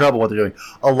is pretty incredible what they're doing.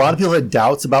 A lot of people had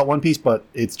doubts about One Piece, but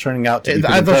it's turning out to be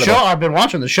pretty the incredible. show. I've been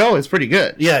watching the show. It's pretty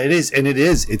good. Yeah, it is, and it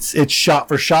is. It's shot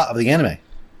for shot of the anime.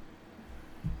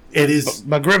 It is.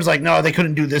 But Grimm's like, no, they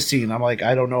couldn't do this scene. I'm like,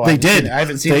 I don't know. They did. I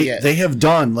haven't seen it yet. They have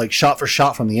done like shot for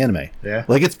shot from the anime. Yeah.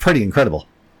 Like it's pretty incredible.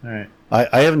 All right.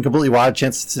 I haven't completely had a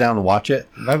chance to sit down and watch it.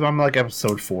 I'm like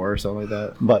episode 4 or something like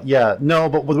that. But yeah, no,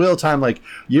 but with Wheel of Time, like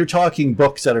you're talking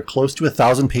books that are close to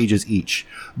 1,000 pages each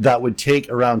that would take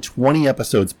around 20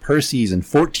 episodes per season,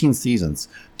 14 seasons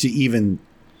to even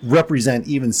represent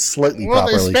even slightly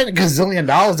properly. They spent $1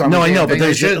 gazillion on No, I know, but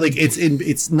there's like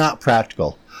it's not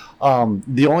practical.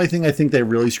 The only thing I think they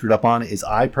really screwed up on is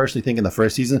I personally think in the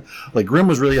first season, like Grimm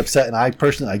was really upset, and I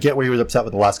get where he was upset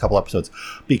with the last couple episodes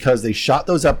because they shot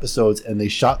those episodes and they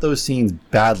shot those scenes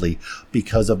badly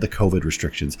because of the COVID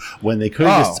restrictions. When they could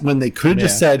have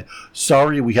just said,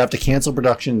 "Sorry, we have to cancel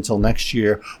production until next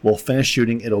year. We'll finish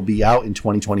shooting. It'll be out in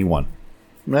 2021."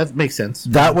 That makes sense.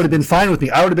 That would have been fine with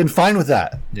me. I would have been fine with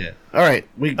that. Yeah. All right.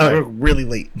 We're really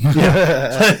late.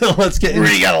 Yeah. Let's get. We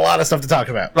already got a lot of stuff to talk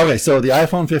about. Okay, so the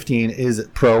iPhone 15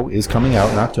 Pro is coming out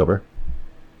in October.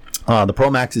 The Pro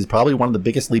Max is probably one of the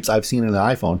biggest leaps I've seen in an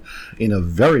iPhone in a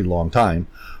very long time.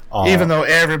 Even though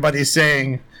everybody's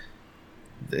saying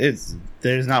there's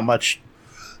not much.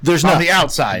 There's on not the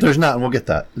outside. There's not, and we'll get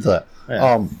that.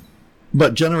 Yeah.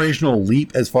 But generational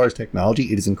leap as far as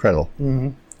technology, it is incredible. Mm-hmm.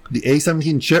 The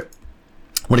A17 chip,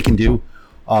 what it can do,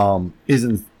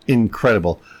 is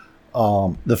incredible.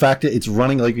 The fact that it's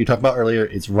running, like you talked about earlier,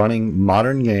 it's running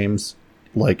modern games,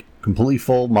 like completely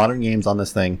full modern games on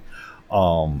this thing.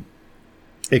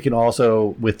 It can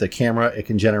also, with the camera, it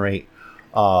can generate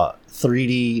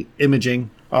 3D imaging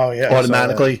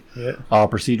automatically. Yeah.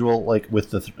 Procedural, like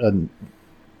with the...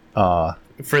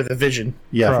 for the Vision.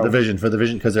 Yeah, Pro. for the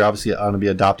Vision, because they're obviously going to be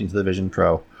adopting to the Vision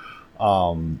Pro.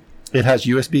 It has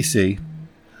USB-C,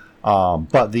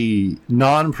 but the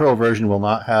non-Pro version will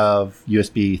not have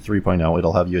USB 3.0.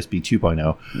 It'll have USB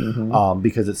 2.0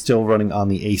 because it's still running on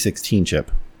the A16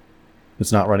 chip.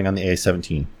 It's not running on the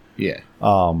A17. Yeah.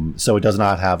 So it does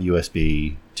not have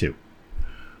USB 2.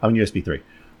 USB 3.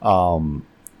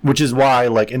 Which is why,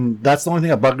 like, and that's the only thing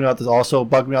that bugged me about this. Also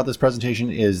bugged me about this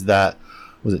presentation is that,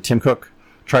 was it Tim Cook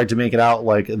tried to make it out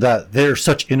like that they're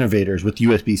such innovators with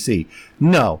USB-C.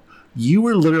 No. You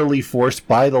were literally forced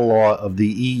by the law of the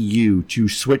EU to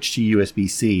switch to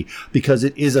USB-C because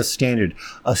it is a standard.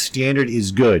 A standard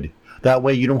is good. That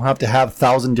way you don't have to have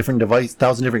 1,000 different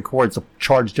cords to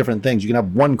charge different things. You can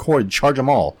have one cord, charge them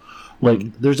all.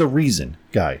 Like, there's a reason,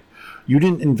 guy. You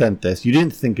didn't invent this. You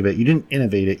didn't think of it. You didn't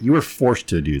innovate it. You were forced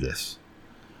to do this.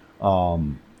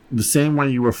 The same way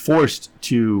you were forced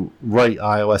to write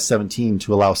iOS 17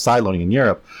 to allow sideloading in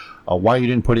Europe. Why you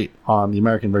didn't put it on the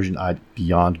American version,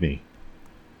 beyond me.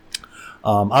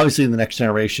 Obviously, in the next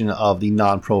generation of the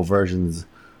non-Pro versions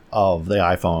of the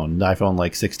iPhone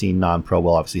like 16 non-Pro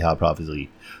will obviously have probably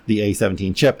the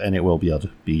A17 chip, and it will be able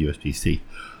to be USB-C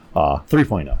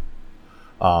 3.0.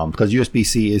 Because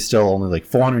USB-C is still only like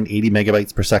 480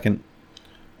 megabytes per second,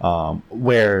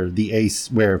 where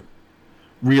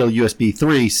real USB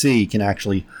 3C can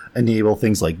actually enable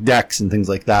things like DeX and things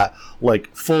like that, like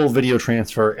full video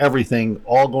transfer, everything,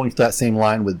 all going to that same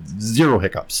line with zero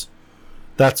hiccups.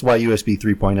 That's why USB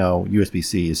 3.0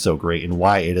 USB-C is so great and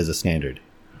why it is a standard,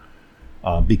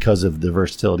 because of the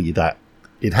versatility that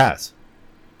it has.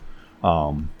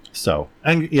 So,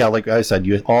 and yeah, like I said,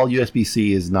 all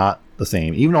USB-C is not the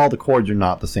same. Even all the cords are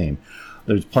not the same.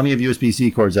 There's plenty of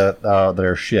USB-C cords that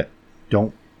are shit.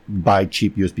 Don't buy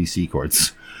cheap USB-C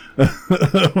cords.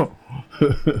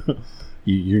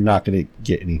 You're not going to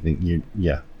get anything.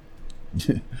 You're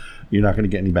not going to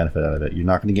get any benefit out of it. You're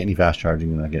not going to get any fast charging.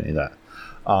 You're not getting any of that.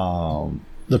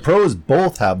 The Pros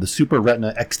both have the Super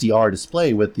Retina XDR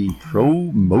display with the Pro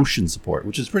Motion support,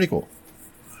 which is pretty cool.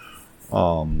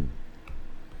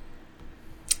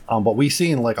 But we've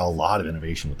seen like a lot of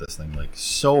innovation with this thing, like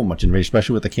so much innovation,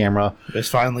 especially with the camera. There's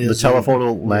finally the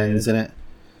telephoto lens in it.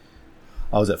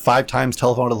 Was it 5 times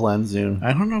telephoto lens zoom?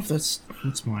 I don't know if that's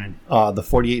mine. The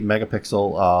 48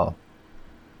 megapixel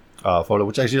photo,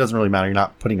 which actually doesn't really matter. You're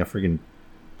not putting a freaking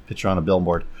picture on a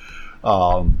billboard.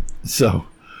 So,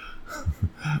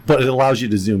 but it allows you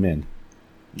to zoom in.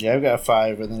 Yeah, I've got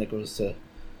 5, and then it goes to.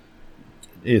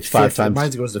 It's 5 times.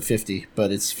 Mine goes to 50,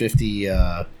 but it's 50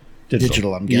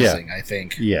 digital. I'm guessing. Yeah. I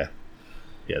think. Yeah,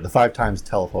 the 5 times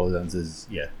telephoto lens is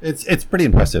it's pretty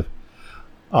impressive.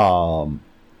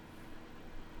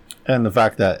 And the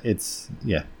fact that it's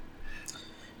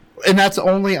and that's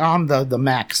only on the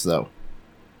Max though.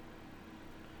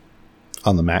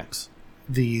 On the Max,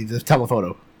 the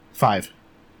telephoto 5.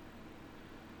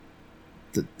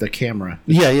 The camera.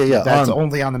 Yeah. That's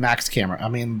only on the Max camera. I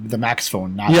mean, the Max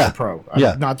phone, not the Pro.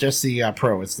 Not just the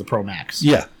Pro. It's the Pro Max.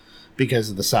 Yeah. Because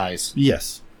of the size.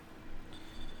 Yes.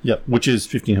 Yep, which is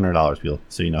 $1,500, people.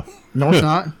 So you know. No, it's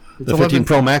not. It's The 15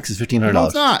 Pro Max is $1,500. No,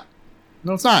 it's not.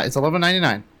 No, it's not. It's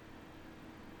 $11.99.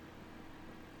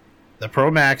 The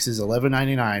Pro Max is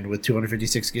 $11.99 with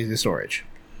 256 gigs of storage.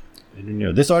 You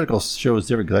know, this article shows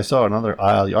different because I saw another.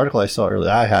 The article I saw earlier,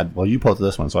 I had. Well, you posted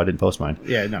this one, so I didn't post mine.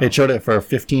 Yeah, no. It showed it for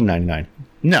 $15.99.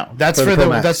 No, that's for the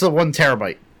that's the 1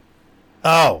 terabyte.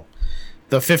 Oh,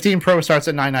 the 15 Pro starts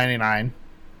at $9.99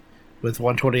 with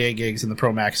 128 gigs, and the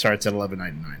Pro Max starts at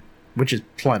 $11.99, which is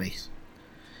plenty.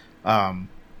 And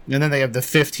then they have the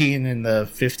 15 and the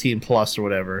 15 Plus or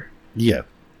whatever. Yeah.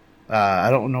 I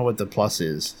don't know what the Plus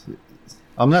is.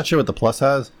 I'm not sure what the Plus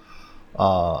has,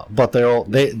 but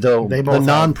the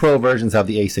non-Pro versions have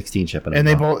the A16 chip in it. And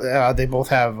they both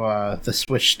have the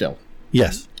Switch still.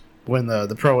 Yes. When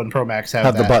the Pro and Pro Max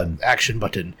have the button, action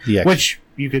button, which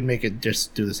you could make it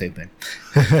just do the same thing.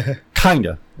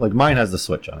 Kinda, like mine has the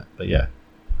Switch on it, but yeah.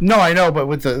 No, I know, but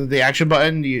with the action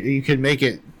button, you can make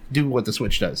it do what the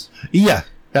Switch does. Yeah,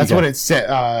 that's what it's set.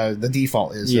 The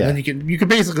default is. Yeah, and then you can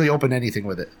basically open anything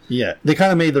with it. Yeah, they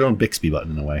kind of made their own Bixby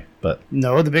button in a way, but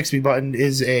no, the Bixby button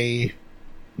is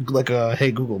like a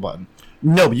Hey Google button.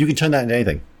 No, but you can turn that into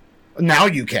anything. Now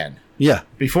you can. Yeah.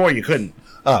 Before you couldn't.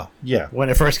 Oh, yeah. When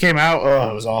it first came out,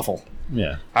 it was awful.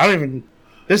 Yeah.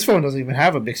 This phone doesn't even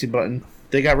have a Bixby button.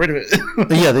 They got rid of it.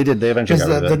 Yeah, they did. They eventually got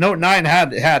rid of it. The Note 9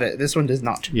 had it. This one does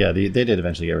not. Yeah, they did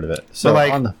eventually get rid of it. So I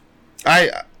don't know.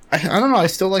 I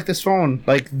still like this phone.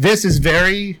 Like, this is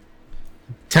very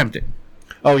tempting.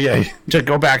 Oh yeah. To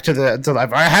go back to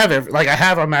I have a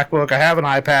MacBook. I have an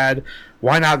iPad.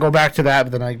 Why not go back to that?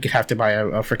 But then I have to buy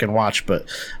a freaking watch. But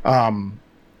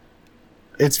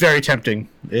it's very tempting.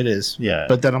 It is. Yeah.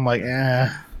 But then I'm like,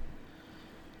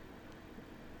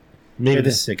 maybe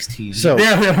the 16. So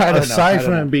aside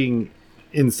from it being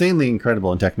insanely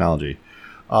incredible in technology,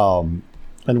 and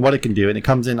what it can do, and it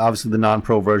comes in, obviously the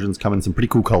non-Pro versions come in some pretty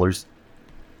cool colors.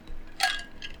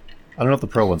 I don't know if the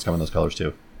Pro ones come in those colors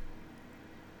too.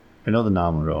 I know the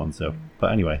non-Pro ones so,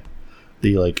 but anyway,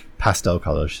 the like pastel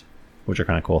colors, which are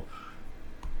kind of cool.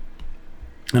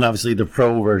 And obviously the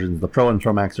Pro versions, the Pro and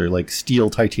Pro Max are like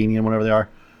steel, titanium, whatever they are,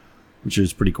 which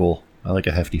is pretty cool. I like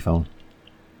a hefty phone.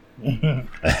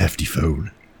 A hefty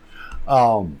phone.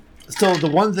 So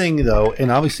the one thing though,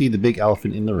 and obviously the big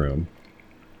elephant in the room,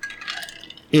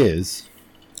 is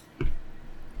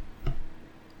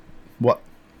what?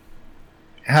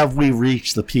 Have we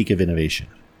reached the peak of innovation?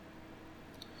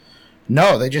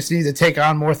 No, they just need to take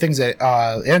on more things that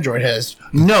Android has.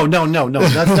 No.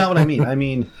 That's not what I mean. I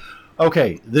mean,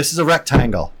 okay, this is a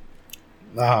rectangle.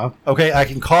 Okay, I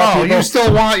can call people. You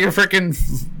still want your freaking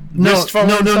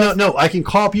No. I can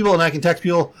call people and I can text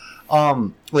people.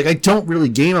 Like I don't really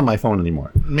game on my phone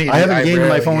anymore. I haven't gamed on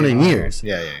my phone in years.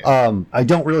 Yeah. I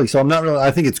don't really. So I'm not really.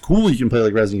 I think it's cool you can play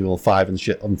like Resident Evil 5 and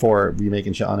shit and 4 remake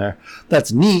and shit on there.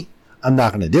 That's neat. I'm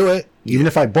not going to do it. Even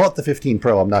if I bought the 15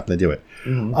 Pro, I'm not going to do it.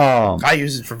 Mm-hmm. I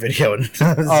use it for video.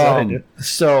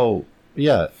 So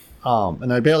yeah,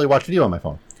 and I barely watch video on my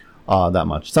phone that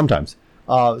much. Sometimes.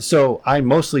 So I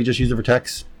mostly just use it for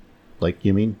text, like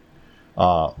you mean,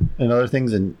 and other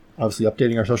things, and obviously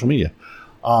updating our social media.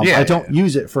 I don't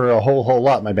use it for a whole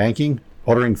lot. My banking,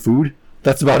 ordering food,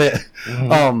 that's about it.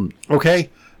 Mm-hmm.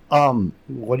 Okay.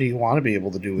 What do you want to be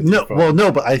able to do with your phone? Well,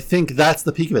 no, but I think that's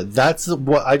the peak of it. That's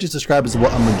what I just described as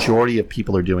what a majority of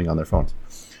people are doing on their phones.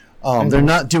 They're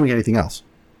not doing anything else.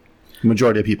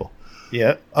 Majority of people.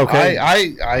 Yeah. Okay.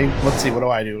 I let's see. What do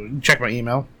I do? Check my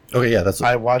email. Okay. Yeah. That's.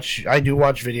 I do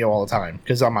watch video all the time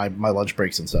because on my lunch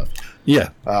breaks and stuff. Yeah.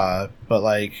 But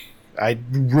like. I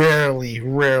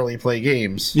rarely play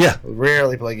games. Yeah.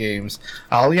 Rarely play games.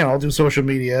 I'll do social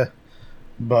media,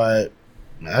 but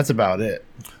that's about it.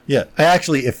 Yeah. I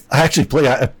actually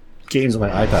play games on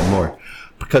my iPad more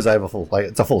because I have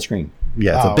it's a full screen.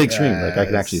 Yeah, it's a big screen. Like I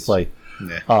can actually play.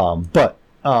 Yeah. But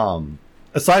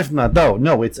aside from that though,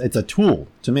 no, it's a tool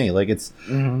to me. Like it's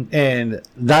and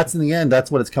that's in the end, that's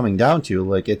what it's coming down to.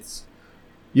 Like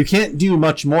you can't do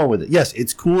much more with it. Yes,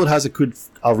 it's cool, it has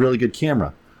a really good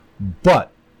camera. But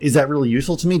is that really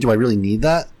useful to me? Do I really need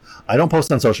that? I don't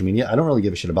post on social media. I don't really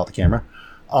give a shit about the camera.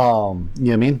 You know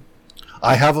what I mean?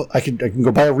 I can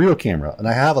go buy a real camera, and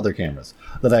I have other cameras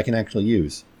that I can actually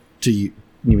use. You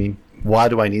mean why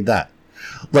do I need that?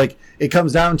 Like it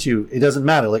comes down to it doesn't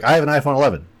matter. Like I have an iPhone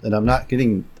 11, and I'm not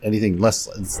getting anything less.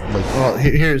 It's like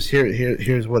here's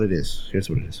what it is. Here's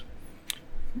what it is.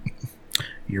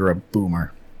 You're a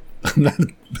boomer.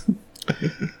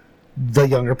 The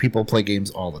younger people play games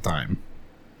all the time.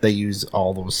 They use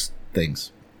all those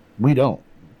things. We don't.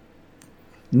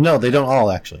 No, they don't all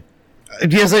actually.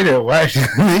 Yes, they do.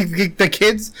 The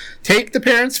kids take the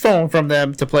parents' phone from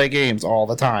them to play games all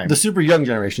the time. The super young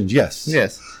generations, yes.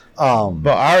 Yes.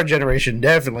 But our generation,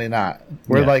 definitely not.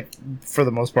 We're Yeah. like, for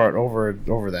the most part,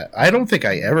 over that. I don't think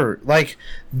I ever, like,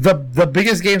 the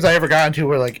biggest games I ever got into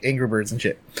were like Angry Birds and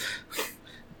shit.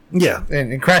 Yeah.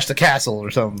 And Crash the Castle or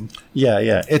something.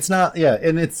 Yeah. It's not,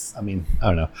 and it's, I mean, I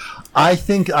don't know. I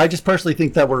just personally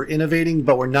think that we're innovating,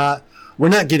 but we're not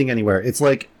getting anywhere. It's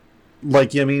like, I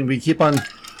mean,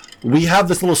 we have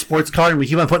this little sports car and we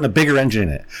keep on putting a bigger engine in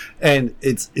it. And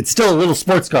it's still a little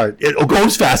sports car. It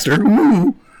goes faster.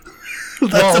 Ooh.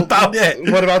 That's about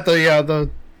it. What about the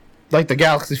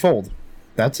Galaxy Fold?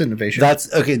 That's innovation.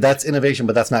 That's innovation,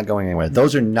 but that's not going anywhere.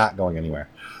 Those are not going anywhere.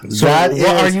 So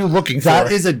what are you looking for?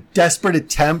 That is a desperate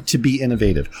attempt to be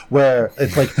innovative. Where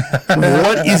it's like,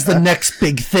 what is the next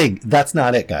big thing? That's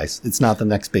not it, guys. It's not the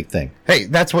next big thing. Hey,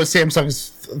 that's what Samsung's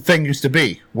thing used to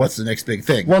be. What's the next big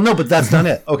thing? Well, no, but that's not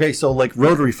it. Okay, so like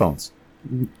rotary phones.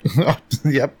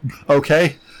 Yep.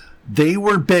 Okay. They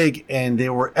were big and they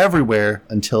were everywhere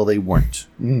until they weren't.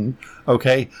 Mm-hmm.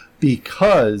 Okay?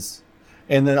 Because,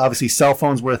 and then obviously cell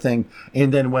phones were a thing.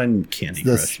 And then when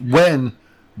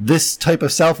this type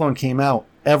of cell phone came out,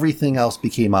 everything else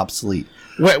became obsolete.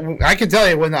 I can tell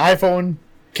you, when the iPhone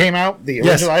came out, the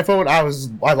original iPhone,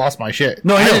 I lost my shit.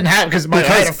 No, I didn't have because I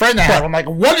had a friend that had it. I'm like,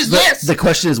 what is this? The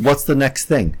question is, what's the next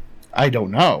thing? I don't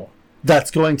know.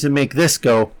 That's going to make this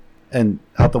go and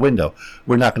out the window.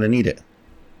 We're not going to need it.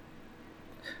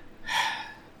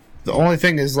 The only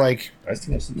thing is, like,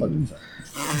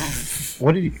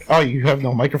 what did you? Oh, you have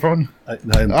no microphone?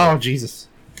 Oh, Jesus.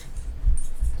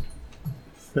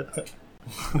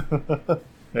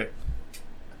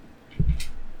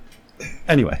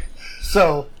 Anyway,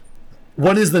 so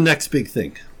what is the next big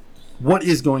thing? What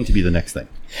is going to be the next thing?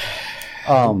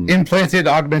 Implanted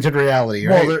augmented reality,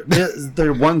 right? Well,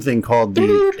 there's one thing called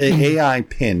the AI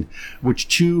pin, which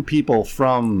two people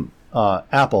from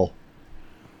Apple,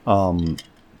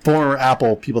 former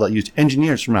Apple people that used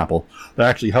engineers from Apple that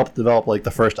actually helped develop like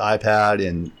the first iPad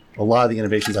and a lot of the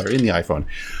innovations that are in the iPhone,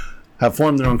 have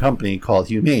formed their own company called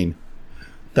Humane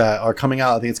that are coming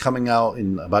out. I think it's coming out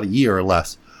in about a year or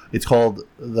less. It's called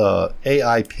the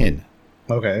AI pin.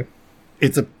 Okay.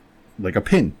 It's like a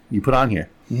pin you put on here.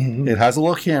 Mm-hmm. It has a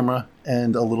little camera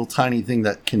and a little tiny thing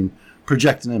that can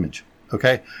project an image.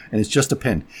 Okay. And it's just a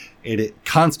pin. It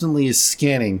constantly is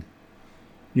scanning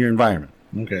your environment.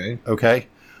 Okay. Okay.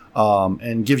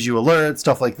 And gives you alerts,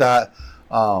 stuff like that.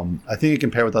 I think you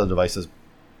can pair with other devices.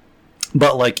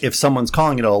 But like if someone's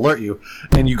calling, it'll alert you.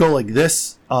 And you go like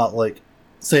this, like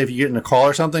say if you get in a call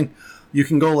or something, you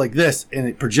can go like this and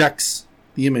it projects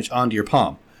the image onto your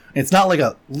palm. And it's not like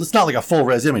a full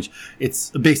res image.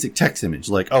 It's a basic text image,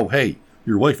 like, oh hey,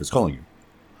 your wife is calling you.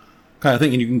 Kind of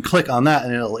thing. And you can click on that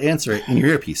and it'll answer it in your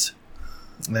earpiece.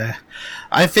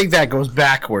 I think that goes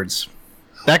backwards.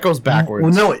 Well,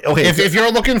 no. Okay. If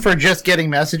you're looking for just getting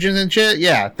messages and shit,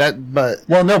 yeah, but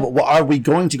are we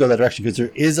going to go that direction? Because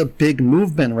there is a big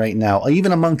movement right now,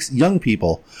 even amongst young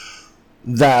people,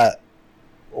 that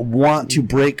want to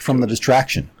break from the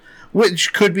distraction.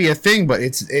 Which could be a thing, but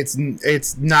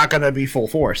it's not going to be full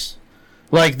force.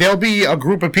 Like there'll be a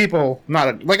group of people,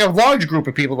 not like a large group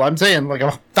of people. I'm saying like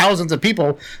thousands of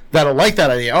people that'll like that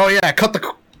idea. Oh yeah,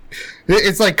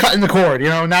 it's like cutting the cord, you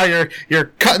know. Now you're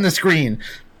cutting the screen.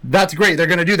 That's great. They're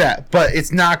gonna do that, but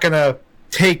it's not gonna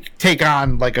take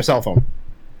on like a cell phone,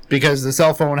 because the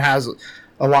cell phone has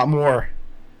a lot more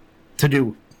to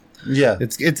do. Yeah,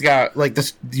 it's got like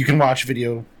this. You can watch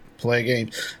video, play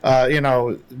games,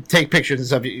 take pictures and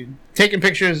stuff. Taking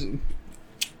pictures,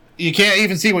 you can't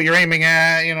even see what you're aiming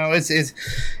at. You know,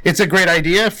 it's a great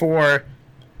idea for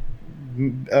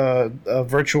a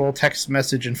virtual text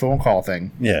message and phone call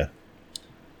thing. Yeah.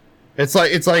 It's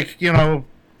like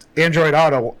Android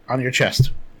Auto on your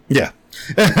chest. Yeah.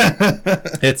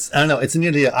 I don't know. It's an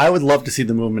idea. I would love to see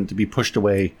the movement to be pushed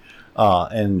away,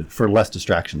 and for less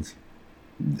distractions.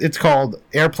 It's called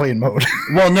airplane mode.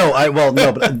 But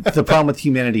the problem with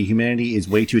humanity is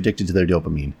way too addicted to their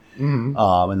dopamine. Mm-hmm.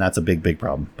 And that's a big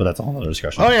problem, but that's a whole other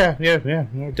discussion. Oh yeah,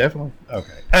 definitely.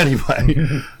 Okay.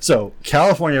 Anyway, so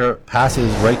California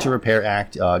passes Right to Repair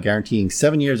Act, guaranteeing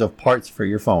 7 years of parts for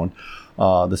your phone.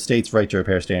 The state's Right to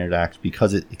Repair Standard Act,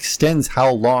 because it extends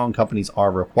how long companies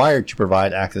are required to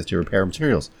provide access to repair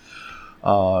materials.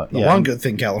 One good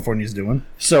thing California's doing.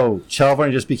 So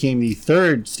California just became the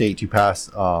third state to pass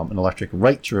an electric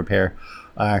Right to Repair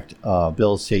Act.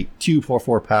 Bill State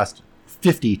 244 passed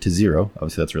 50-0.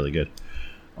 Obviously, that's really good.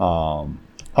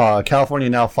 California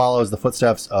now follows the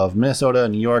footsteps of Minnesota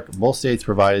and New York. Both states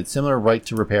provided similar right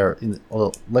to repair in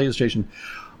legislation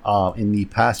in the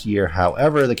past year.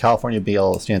 However, the California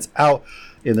bill stands out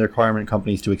in the requirement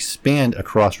companies to expand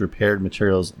across repaired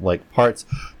materials like parts,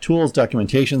 tools,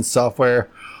 documentation, software,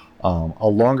 a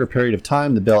longer period of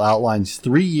time. The bill outlines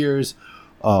 3 years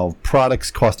of products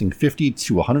costing $50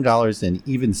 to $100 and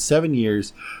even 7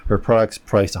 years for products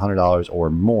priced $100 or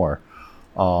more.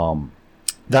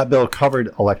 That bill covered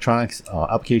electronics,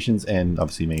 applications, and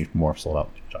obviously many more sold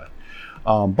out.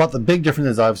 But the big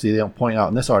difference is, obviously, they don't point out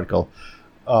in this article,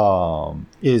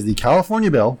 is the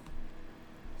California bill,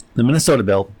 the Minnesota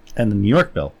bill, and the New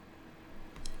York bill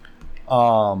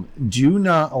do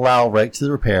not allow right to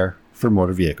the repair for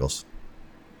motor vehicles.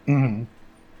 Mm-hmm.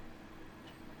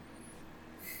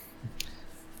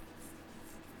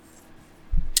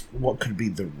 What could be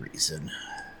the reason?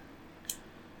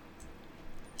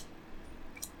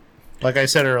 Like I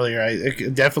said earlier,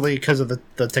 definitely because of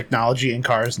the technology in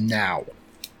cars now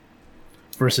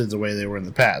versus the way they were in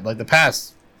the past. Like the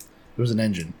past, it was an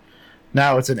engine.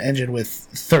 Now it's an engine with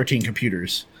 13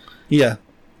 computers. Yeah.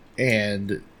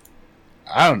 And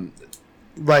I don't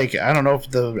know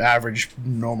if the average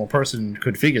normal person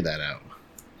could figure that out.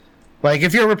 Like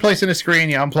if you're replacing a screen,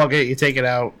 you unplug it, you take it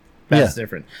out, that's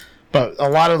different. But a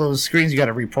lot of those screens you got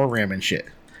to reprogram and shit.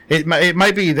 It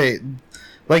might be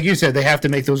like you said, they have to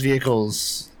make those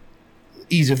vehicles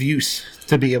ease of use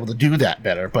to be able to do that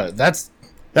better. But that's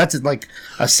like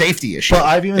a safety issue.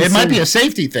 But it might be a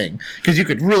safety thing because you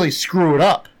could really screw it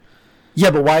up.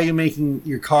 Yeah, but why are you making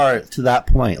your car to that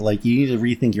point? Like, you need to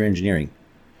rethink your engineering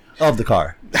of the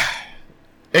car.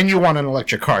 And you want an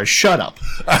electric car? Shut up.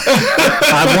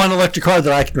 I want an electric car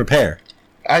that I can repair.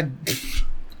 Yeah,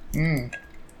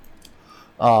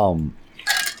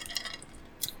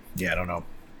 I don't know.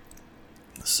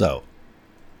 So,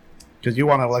 because you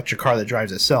want an electric car that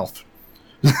drives itself.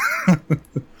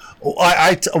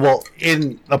 Well,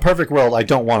 in a perfect world, I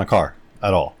don't want a car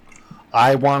at all.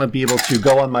 I want to be able to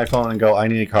go on my phone and go, I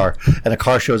need a car, and a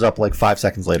car shows up like 5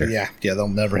 seconds later. Yeah, they'll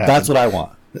never happen. That's what I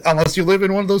want. Unless you live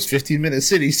in one of those 15-minute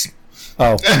cities.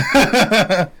 Oh.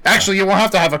 Actually, you won't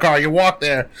have to have a car. You walk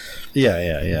there.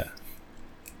 Yeah.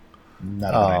 Not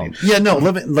a bad idea. Yeah, no,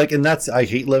 living like, and that's, I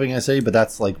hate living in a city, but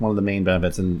that's like one of the main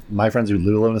benefits. And my friends who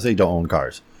live in a city don't own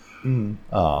cars, because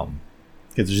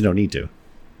there's no need to.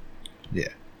 Yeah.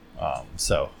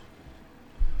 So,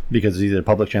 because it's either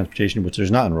public transportation, which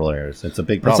there's not in rural areas, it's a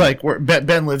big problem. It's like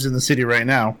Ben lives in the city right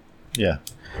now. Yeah.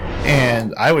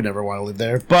 And I would never want to live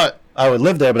there, but I would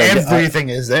live there, but everything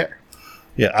is there.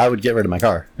 Yeah, I would get rid of my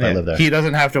car if I live there. He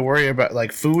doesn't have to worry about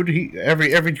like food.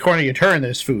 Every corner you turn,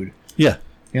 there's food. Yeah.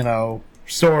 You know,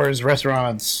 stores,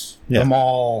 restaurants, the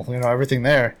mall. You know, everything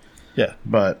there. Yeah.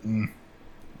 But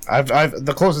I've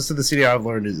the closest to the city I've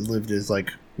lived is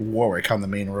like Warwick on the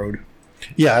main road.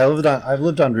 Yeah, I've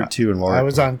lived on Route 2 in Warwick. I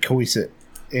was on Cohasset,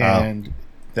 and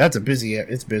that's it's busy.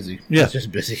 Yeah. It's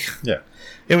just busy. Yeah.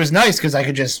 It was nice because I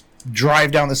could just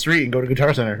drive down the street and go to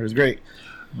Guitar Center. It was great.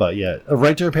 But yeah, a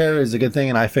right to repair is a good thing,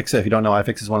 and iFixit, if you don't know,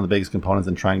 iFixit is one of the biggest components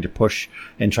in trying to push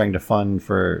and trying to fund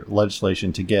for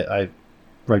legislation to get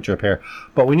right to repair.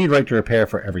 But we need right to repair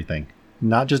for everything,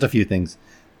 not just a few things.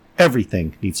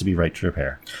 Everything needs to be right to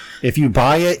repair. If you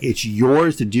buy it, it's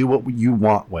yours to do what you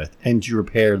want with and to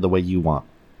repair the way you want.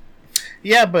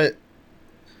 Yeah, but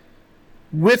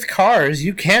with cars,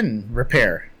 you can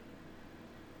repair.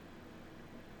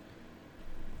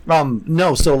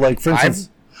 No, so like for instance,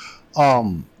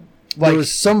 there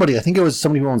was somebody, I think it was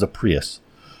somebody who owns a Prius.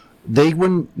 They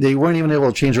weren't even able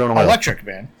to change their own oil. Electric,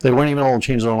 man. They weren't even able to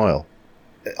change their own oil.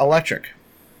 Electric.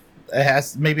 It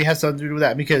has something to do with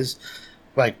that because,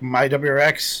 like my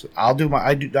WRX, I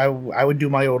would do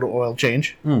my own oil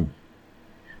change.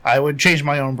 I would change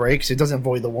my own brakes. It doesn't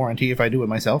void the warranty if I do it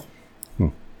myself.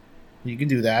 You can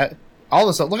do that. All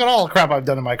this stuff. Look at all the crap I've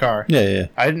done in my car. Yeah.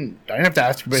 I didn't have to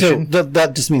ask permission. So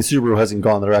that just means Subaru hasn't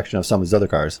gone the direction of some of these other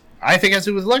cars. I think it has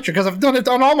to do with electric because I've done it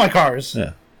on all my cars.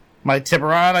 Yeah. My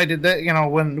Tiburon, I did that. You know,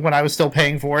 when I was still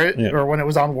paying for it or when it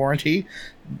was on warranty.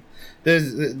 I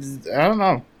don't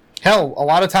know. Hell, a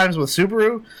lot of times with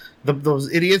Subaru,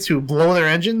 those idiots who blow their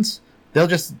engines, they'll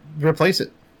just replace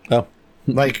it. Oh.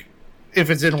 Like, if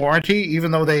it's in warranty,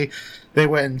 even though they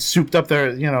went and souped up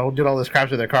their, did all this crap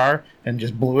to their car and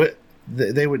just blew it,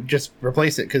 they would just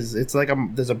replace it because it's like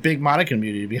there's a big modding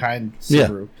community behind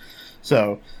Subaru. Yeah.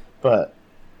 So, but,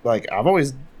 like, I've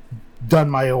always done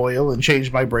my oil and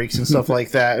changed my brakes and stuff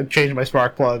like that, changed my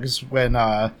spark plugs when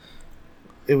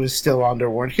it was still under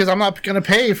warranty because I'm not going to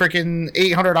pay freaking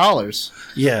 $800.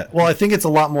 Yeah, well, I think it's a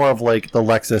lot more of like the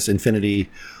Lexus, Infiniti,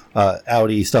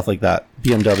 Audi, stuff like that.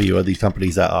 BMW are these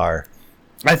companies that are.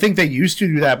 I think they used to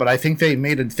do that, but I think they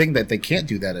made a thing that they can't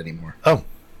do that anymore. Oh,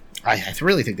 I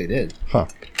really think they did. Huh.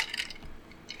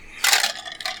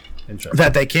 Interesting.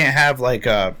 That they can't have like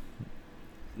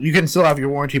you can still have your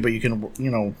warranty, but you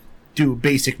can do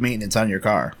basic maintenance on your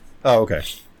car. Oh, okay.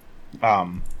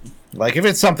 Like if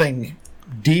it's something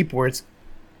deep where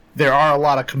there are a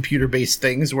lot of computer-based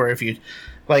things where if you,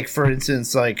 like for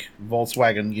instance, like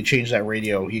Volkswagen, you change that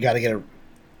radio, you got to get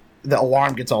the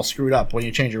alarm gets all screwed up. When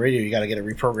you change your radio, you got to get it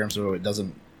reprogrammed so it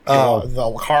doesn't.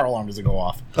 The car alarm doesn't go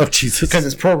off. Oh, Jesus! Because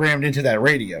it's programmed into that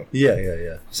radio.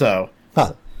 Yeah. So,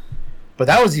 but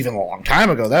that was even a long time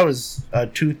ago. That was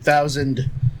 2000.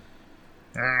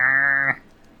 That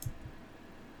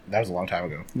was a long time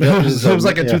ago. It was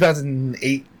like a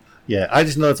 2008. Yeah, I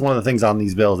just know it's one of the things on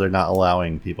these bills they're not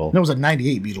allowing people. It was a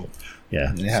 98 Beetle.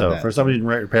 Yeah, so for somebody to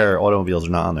repair automobiles,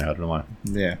 are not on there. I don't know why.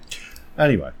 Yeah.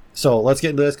 Anyway, so let's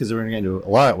get into this because we're going to get into a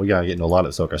lot. We got to get into a lot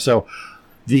of Ahsoka. So,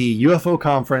 the UFO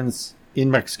conference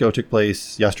in Mexico took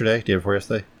place yesterday, day before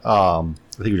yesterday. I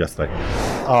think it was yesterday.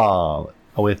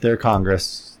 With their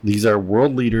Congress, these are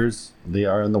world leaders. They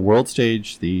are on the world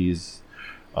stage. These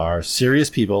are serious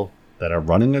people that are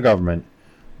running a government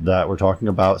that we're talking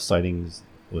about sightings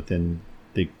within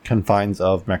the confines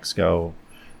of Mexico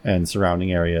and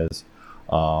surrounding areas.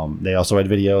 They also had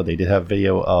video. They did have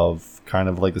video of kind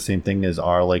of like the same thing as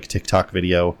our like TikTok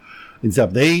video.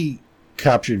 Except they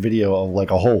captured video of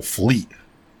like a whole fleet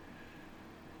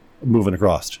moving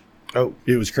across. Oh,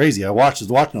 it was crazy. I was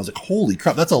watching. I was like, holy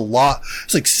crap, that's a lot.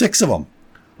 It's like 6 of them.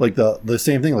 Like the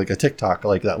same thing, like a TikTok,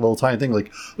 like that little tiny thing. Like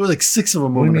there was like 6 of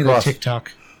them moving across.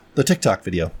 TikTok? The TikTok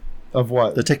video. Of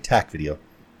what? The Tic Tac video.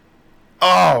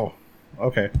 Oh,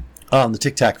 okay. The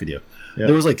Tic Tac video. Yeah.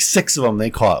 There was like 6 of them they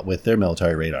caught with their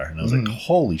military radar, and I was like,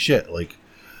 holy shit! Like,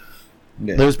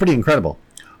 it was pretty incredible.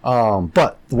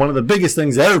 But one of the biggest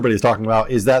things that everybody's talking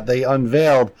about is that they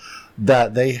unveiled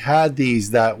that they had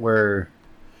these that were,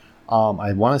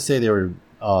 I want to say they were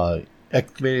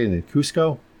excavated in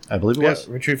Cusco, I believe it was.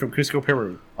 Retrieved from Cusco,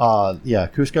 Peru. Yeah,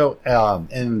 Cusco.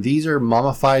 And these are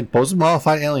supposed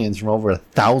mummified aliens from over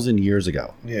 1,000 years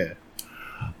ago. Yeah.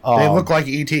 They look like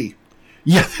E.T.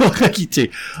 Yeah, they look like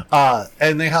E.T.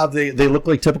 And they look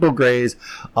like typical grays.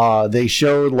 They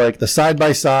showed like the side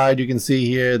by side you can see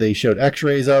here. They showed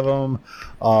X-rays of them.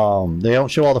 They don't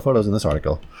show all the photos in this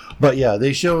article, but yeah,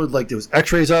 they showed like there was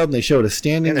X-rays of them. They showed a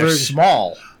standing version.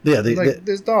 Small. Yeah,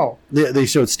 this doll. They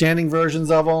showed standing versions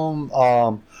of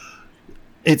them.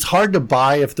 It's hard to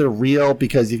buy if they're real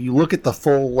because if you look at the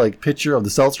full like picture of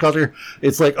the cell structure,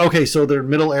 it's like, okay, so their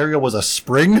middle area was a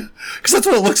spring, because that's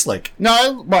what it looks like.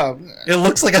 No, well, it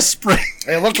looks like a spring.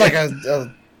 It looks like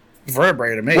a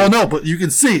vertebrae to me. Well, no, but you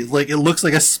can see like it looks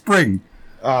like a spring.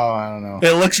 Oh, I don't know.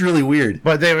 It looks really weird.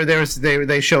 But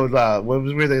they showed what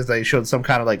was weird is they showed some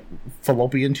kind of like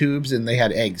fallopian tubes and they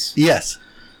had eggs. Yes,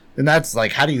 and that's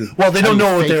like how do you? Well, they don't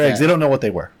know what they're eggs. They don't know what they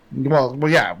were. Well,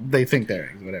 yeah, they think they're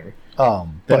eggs, whatever.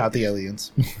 They're not the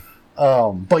aliens.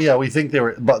 But yeah, we think they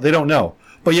were, but they don't know.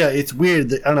 But yeah, it's weird.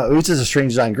 That, I don't know. It's just a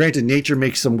strange design. Granted, nature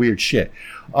makes some weird shit.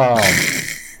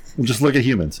 Just look at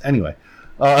humans. Anyway.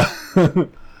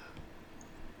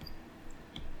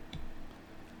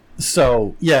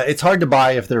 So yeah, it's hard to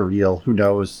buy if they're real. Who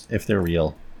knows if they're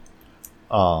real?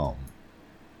 But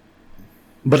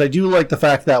I do like the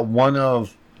fact that one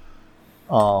of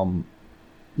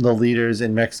the leaders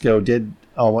in Mexico did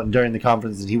during the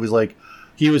conference, and he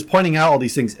was pointing out all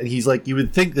these things, and he's like, you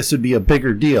would think this would be a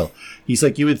bigger deal. He's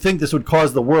like, you would think this would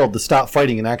cause the world to stop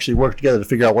fighting and actually work together to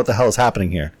figure out what the hell is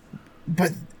happening here.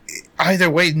 But either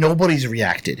way, nobody's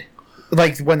reacted.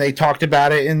 Like when they talked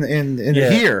about it in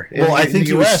here. Well, I think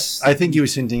the US. I think he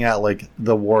was hinting at like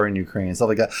the war in Ukraine and stuff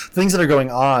like that. Things that are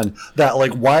going on that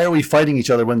like, why are we fighting each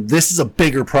other when this is a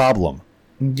bigger problem?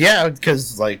 Yeah,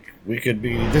 because like this could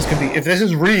be if this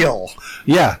is real.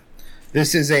 Yeah,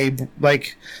 this is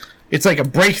it's like a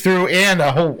breakthrough and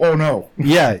a whole oh no.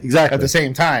 Yeah, exactly. At the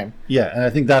same time. Yeah, and I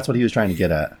think that's what he was trying to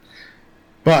get at.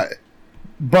 But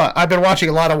I've been watching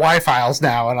a lot of Y-Files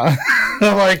now, and I'm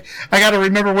like, I got to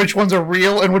remember which ones are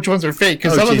real and which ones are fake,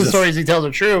 because some of the stories he tells are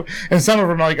true, and some of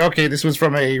them are like, okay, this was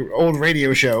from a old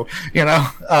radio show, you know?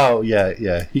 Oh,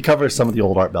 yeah. He covers some of the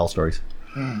old Art Bell stories.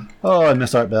 Oh, I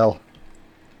miss Art Bell.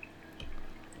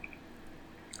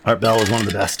 Art Bell was one of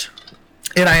the best.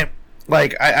 And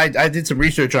I did some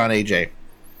research on AJ.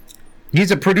 He's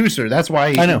a producer. That's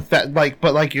why I know.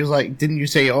 But he was like, didn't you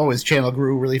say, his channel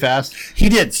grew really fast? He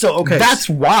did. So okay, that's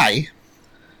why.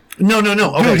 No.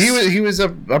 Okay. Dude, he was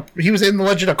in The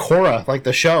Legend of Korra, like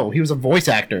the show. He was a voice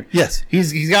actor. Yes,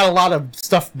 he's got a lot of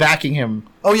stuff backing him.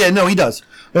 Oh yeah, no, he does.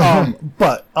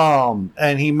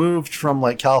 And he moved from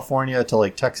like California to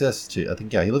like Texas to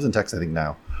he lives in Texas I think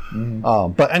now.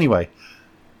 Mm-hmm. But anyway,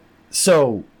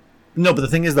 so No, but the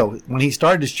thing is, though, when he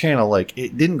started his channel, like,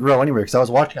 it didn't grow anywhere because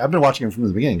I've been watching him from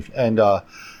the beginning, and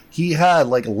he had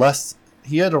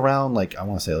around, like, I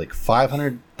want to say, like,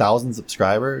 500,000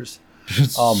 subscribers.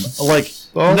 That's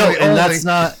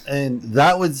not, and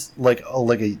that was like a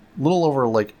little over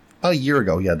like a year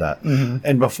ago he had that.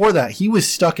 And before that he was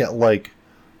stuck at like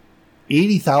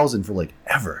 80,000 for like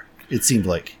ever, it seemed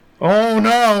like. Oh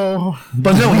no.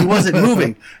 But no, he wasn't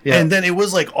moving. And then it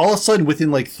was like all of a sudden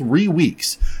within like 3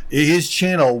 weeks his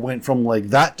channel went from like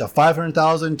that to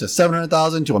 500,000 to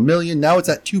 700,000 to 1 million. Now it's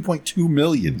at 2.2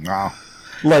 million. Wow.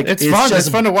 Like it's fun. It's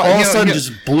fun to watch. All of a sudden,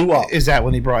 just blew up. Is that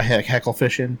when he brought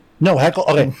Hecklefish in? No,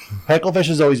 Hecklefish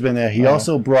has always been there. He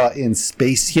also brought in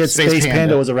Space. He had Space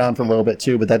Panda was around for a little bit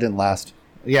too, but that didn't last.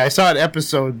 Yeah, I saw an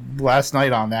episode last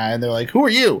night on that, and they're like, "Who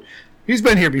are you? He's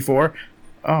been here before."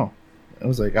 Oh, I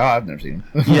was like, "Oh, I've never seen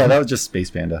him." Yeah, that was just Space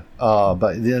Panda.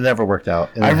 But it never worked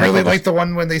out. And I really like the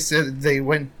one when they said they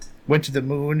went to the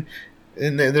moon,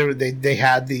 and they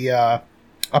had the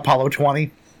Apollo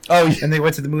 20. Oh, yeah. And they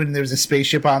went to the moon, and there was a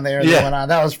spaceship on there. And they went on.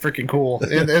 That was freaking cool.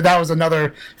 And that was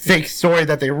another fake story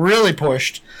that they really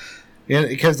pushed,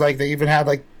 because like they even had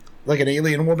like an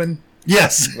alien woman.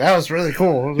 Yes, that was really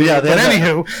cool. Yeah, but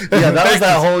anywho, that was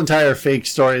that whole entire fake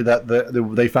story that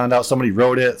they found out somebody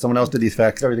wrote it, someone else did the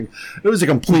effects, everything. It was a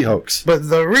complete hoax. But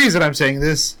the reason I'm saying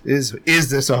this is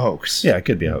this a hoax? Yeah, it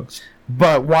could be a hoax.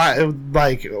 But why?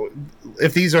 Like,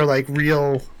 if these are like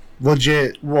real,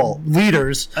 legit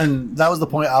leaders, and that was the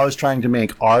point I was trying to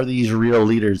make. Are these real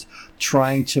leaders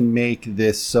trying to make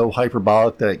this so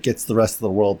hyperbolic that it gets the rest of the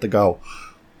world to go,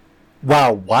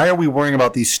 wow, why are we worrying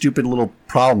about these stupid little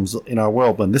problems in our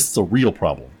world when this is a real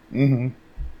problem? I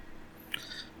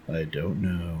don't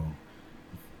know,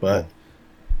 but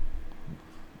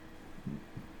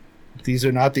these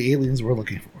are not the aliens we're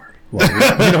looking for. Well,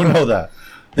 we don't know that.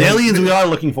 The aliens we are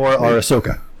looking for are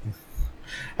Ahsoka.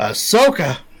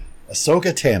 Ahsoka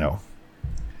Tano.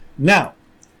 Now,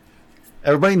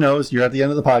 everybody knows you're at the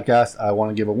end of the podcast. I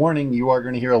want to give a warning. You are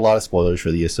going to hear a lot of spoilers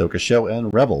for the Ahsoka show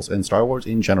and Rebels and Star Wars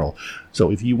in general.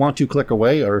 So if you want to click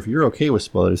away, or if you're okay with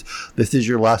spoilers, this is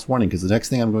your last warning, because the next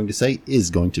thing I'm going to say is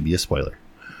going to be a spoiler.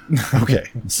 Okay,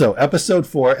 so episode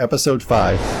 4, episode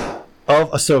 5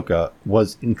 of Ahsoka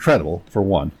was incredible, for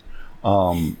one.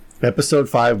 Episode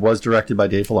 5 was directed by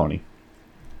Dave Filoni.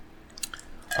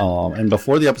 And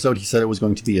before the episode, he said it was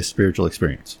going to be a spiritual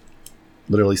experience.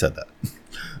 Literally said that.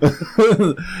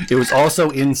 It was also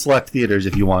in select theaters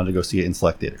if you wanted to go see it in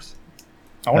select theaters.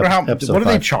 I wonder what do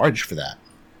they charge for that?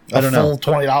 I don't know.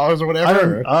 $20 or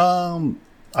whatever?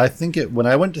 I think when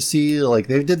I went to see, like,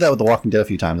 they did that with The Walking Dead a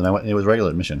few times, and I went, it was regular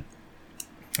admission.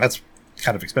 That's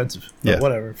kind of expensive. Yeah. But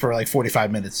whatever, for like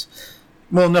 45 minutes.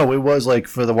 Well, no, it was like,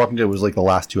 for The Walking Dead, it was like the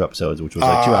last 2 episodes, which was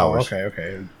like 2 hours.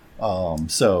 Okay.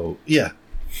 So, yeah.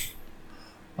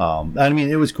 I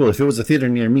mean, it was cool. If it was a theater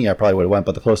near me, I probably would have went,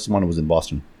 but the closest one was in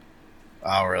Boston.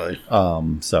 Oh, really?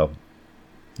 So,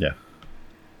 yeah.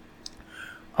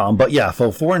 But yeah,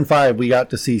 for 4 and 5, we got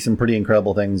to see some pretty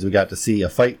incredible things. We got to see a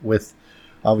fight with,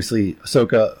 obviously,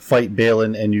 Ahsoka fight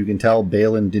Baylan, and you can tell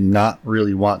Baylan did not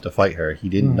really want to fight her. He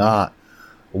did not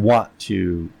want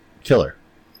to kill her.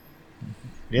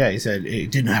 Yeah, he said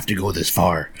it didn't have to go this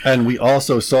far. And we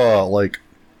also saw, like,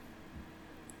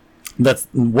 that's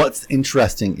what's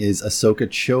interesting is Ahsoka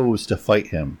chose to fight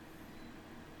him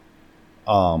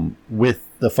with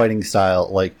the fighting style.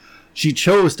 Like, she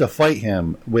chose to fight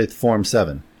him with Form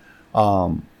 7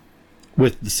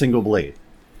 with the single blade,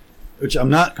 which I'm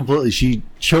not completely, she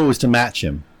chose to match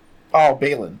him. Oh,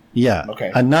 Baylan. Yeah.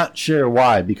 Okay. I'm not sure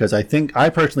why, because I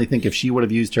personally think if she would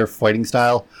have used her fighting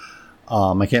style,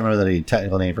 I can't remember the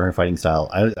technical name for her fighting style,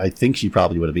 I think she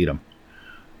probably would have beat him.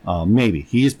 Maybe.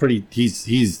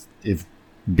 He's if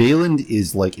Baylan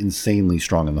is like insanely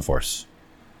strong in the Force,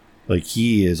 like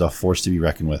he is a force to be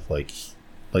reckoned with. Like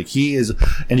he is,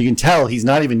 and you can tell he's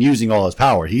not even using all his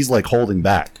power. He's like holding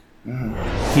back.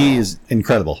 He is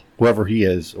incredible. Whoever he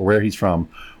is, or where he's from,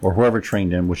 or whoever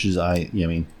trained him, which is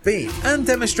be and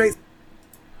demonstrate.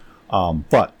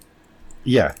 But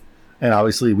yeah, and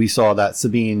obviously we saw that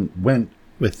Sabine went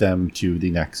with them to the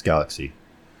next galaxy,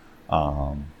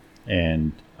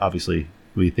 and obviously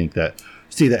we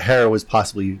see that Hera was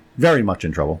possibly very much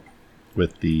in trouble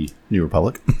with the New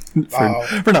Republic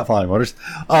for not following orders.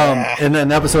 And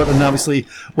then obviously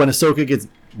when Ahsoka gets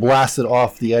blasted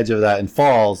off the edge of that and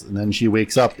falls, and then she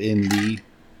wakes up and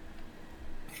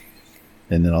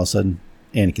then all of a sudden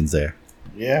Anakin's there.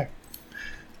 Yeah.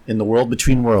 In the world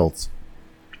between worlds.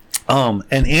 And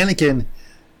Anakin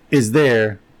is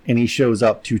there, and he shows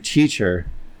up to teach her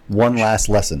one last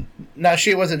lesson. No,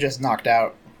 she wasn't just knocked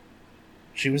out.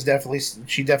 She definitely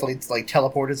like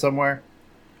teleported somewhere.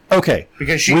 Okay,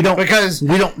 because we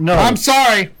don't know. I'm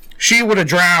sorry, she would have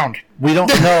drowned. We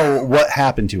don't know what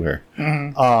happened to her.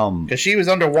 Because she was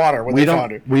underwater when they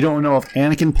found her. We don't know if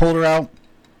Anakin pulled her out.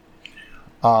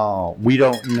 We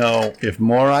don't know if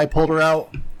Morai pulled her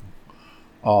out.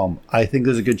 I think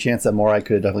there's a good chance that Morai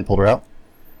could have definitely pulled her out.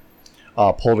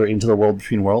 Pulled her into the world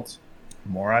between worlds.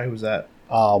 Morai, who's that?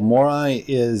 Morai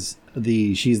is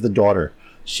she's the daughter.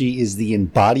 She is the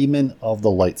embodiment of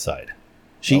the light side.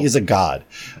 She is a god.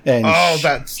 And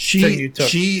that's thing you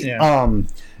took.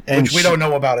 And which we don't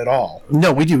know about at all.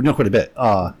 No, we do know quite a bit.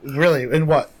 Really? In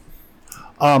what?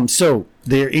 So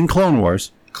they're in Clone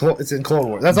Wars. It's in Clone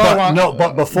Wars. That's all I want. No,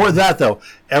 but before that, though,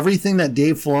 everything that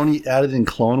Dave Filoni added in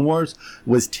Clone Wars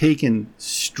was taken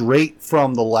straight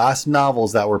from the last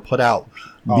novels that were put out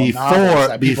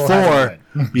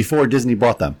before Disney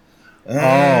bought them.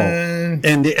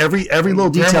 And every little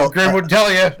detail. Grim would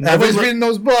tell you. Nobody's reading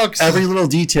those books. Every little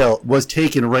detail was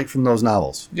taken right from those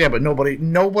novels. Yeah, but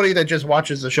nobody that just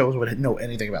watches the shows would know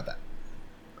anything about that.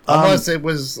 Unless it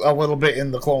was a little bit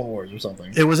in the Clone Wars or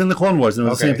something. It was in the Clone Wars, and it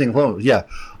was the same thing in Clone Wars. Yeah.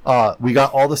 We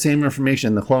got all the same information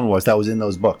in the Clone Wars that was in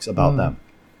those books about them.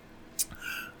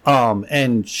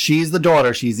 And she's the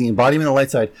daughter. She's the embodiment of the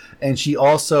light side. And she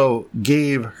also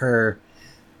gave her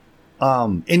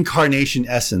incarnation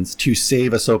essence to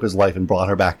save Ahsoka's life and brought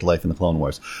her back to life in the Clone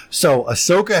Wars. So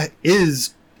Ahsoka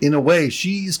is, in a way,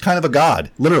 she's kind of a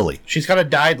god, literally. She's kind of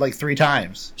died like 3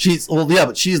 times.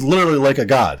 But she's literally like a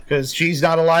god. Because she's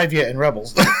not alive yet in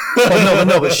Rebels.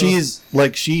 but she's,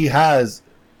 like, she has,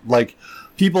 like,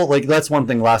 people, like, that's one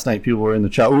thing last night, people were in the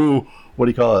chat, ooh, what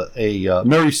do you call it, a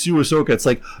Mary Sue Ahsoka. It's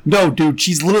like, no, dude,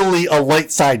 she's literally a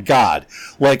light side god.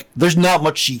 Like, there's not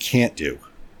much she can't do.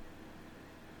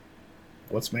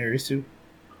 What's Mary Sue?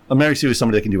 A Mary Sue is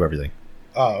somebody that can do everything.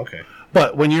 Oh, okay.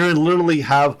 But when you literally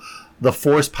have the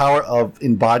force power of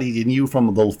embodied in you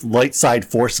from the light side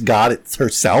force god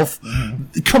herself,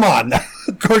 come on.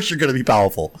 Of course you're going to be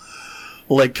powerful.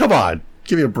 Like, come on.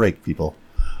 Give me a break, people.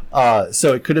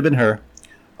 So it could have been her.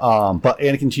 But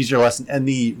Anakin teaches her a lesson. And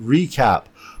the recap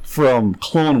from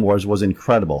Clone Wars was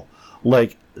incredible.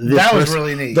 Like, that was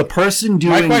really neat. The person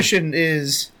doing... My question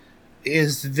is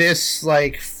this,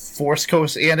 like, Force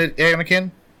Ghost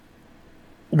Anakin?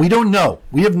 We don't know.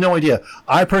 We have no idea.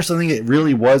 I personally think it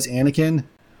really was Anakin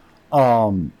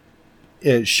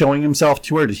showing himself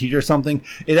to her to teach her something.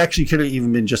 It actually could have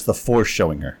even been just the Force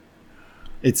showing her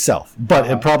itself. But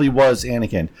it probably was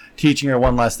Anakin teaching her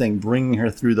one last thing, bringing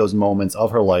her through those moments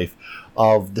of her life,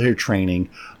 of their training.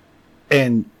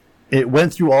 And it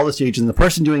went through all the stages. And the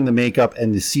person doing the makeup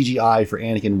and the CGI for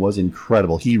Anakin was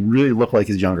incredible. He really looked like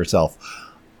his younger self.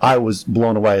 I was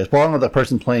blown away. Along with the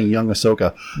person playing young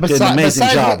Ahsoka, did an amazing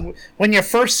job. When you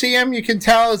first see him, you can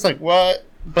tell it's like what,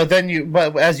 but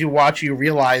as you watch, you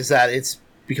realize that it's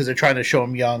because they're trying to show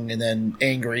him young and then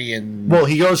angry and. Well,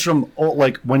 he goes from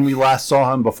like when we last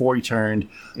saw him before he turned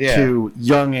to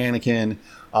young Anakin,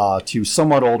 to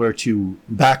somewhat older, to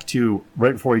back to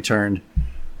right before he turned.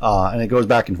 And it goes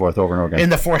back and forth over and over again.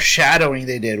 And the foreshadowing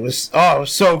they did was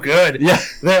so good. Yeah,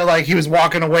 they're like he was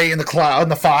walking away in the cloud, in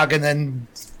the fog, and then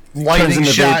lightning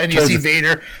shot, and you see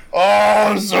Vader.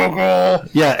 Oh, so cool!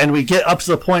 Yeah, and we get up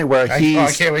to the point where I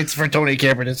can't wait for Tony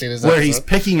Cameron to see this. Where he's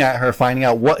picking at her, finding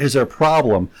out what is her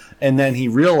problem, and then he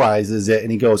realizes it,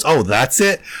 and he goes, "Oh, that's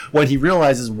it." When he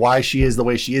realizes why she is the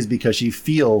way she is, because she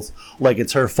feels like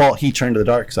it's her fault he turned to the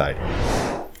dark side.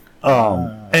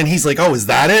 And he's like, "Oh, is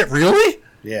that it? Really?"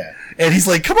 Yeah. And he's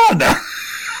like, "Come on now."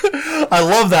 I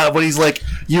love that, but he's like,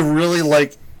 "You really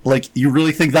like you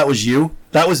really think that was you?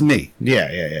 That was me."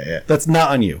 Yeah. That's not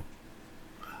on you.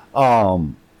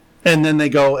 And then they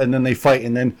go and then they fight,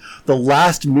 and then the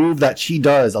last move that she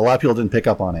does, a lot of people didn't pick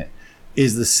up on it,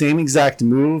 is the same exact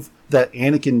move that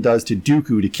Anakin does to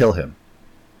Dooku to kill him.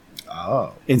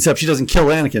 Oh. Except she doesn't kill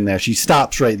Anakin there. She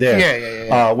stops right there.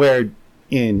 Yeah. Where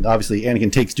obviously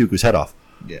Anakin takes Dooku's head off.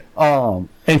 Yeah.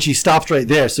 And she stopped right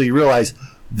there, so you realize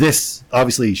this,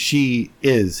 obviously, she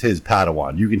is his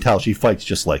Padawan. You can tell she fights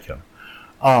just like him.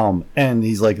 And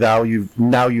he's like, now you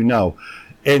know.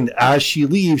 And as she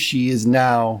leaves, she is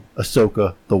now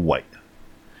Ahsoka the White.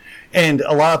 And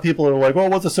a lot of people are like, well,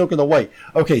 what's Ahsoka the White?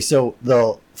 Okay, so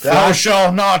Thou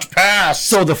shall not pass.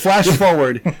 So the flash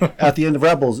forward at the end of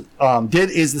Rebels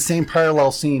is the same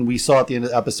parallel scene we saw at the end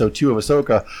of episode 2 of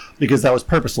Ahsoka, because that was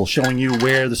purposeful, showing you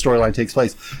where the storyline takes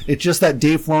place. It's just that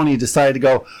Dave Filoni decided to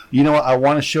go, you know what, I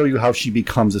want to show you how she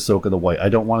becomes Ahsoka the White. I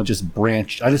don't want to just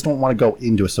branch. I just don't want to go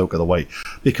into Ahsoka the White,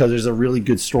 because there's a really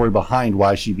good story behind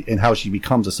why and how she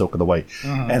becomes Ahsoka the White,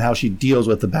 and how she deals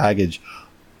with the baggage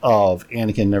of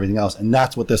Anakin and everything else, and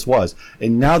that's what this was.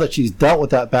 And now that she's dealt with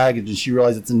that baggage and she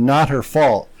realized it's not her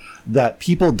fault, that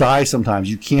people die sometimes,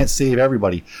 you can't save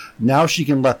everybody. Now she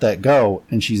can let that go,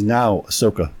 and she's now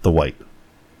Ahsoka the White.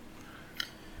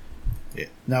 Yeah.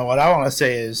 Now, what I want to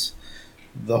say is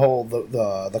the whole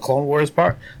the Clone Wars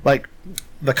part, like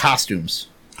the costumes.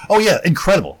 Oh yeah,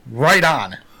 incredible! Right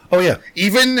on. Oh yeah,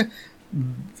 even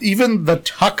the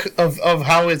tuck of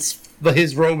how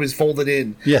his robe is folded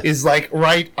in is like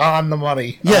right on the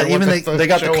money. Yeah, even they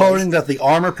got the coloring, got the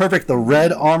armor perfect, the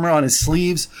red armor on his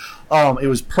sleeves. It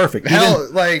was perfect. Hell,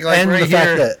 even, like and right the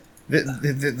here, fact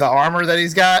the armor that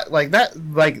he's got, like that,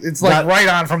 like it's like right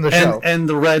on from the show. And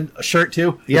the red shirt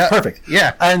too. Yeah, perfect.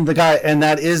 Yeah, and the guy, and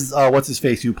that is what's his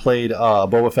face who played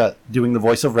Boba Fett doing the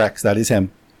voice of Rex. That is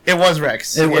him. It was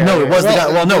Rex. It was the guy.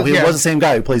 Well, no, it was the same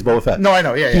guy who plays Boba Fett. No, I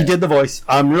know. Yeah, he did the voice.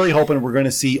 I'm really hoping we're going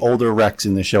to see older Rex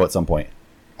in this show at some point.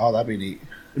 Oh, that'd be neat.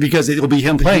 Because it'll be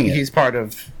him playing it. He's part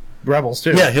of Rebels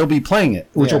too. Yeah, he'll be playing it,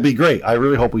 which will be great. I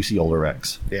really hope we see older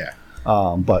Rex. Yeah.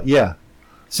 But yeah.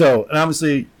 So, and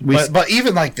obviously but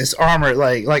even like this armor,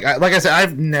 like I said,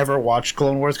 I've never watched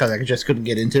Clone Wars because I just couldn't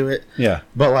get into it. Yeah.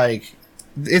 But like,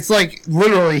 it's like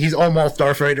literally he's almost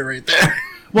Darth Vader right there.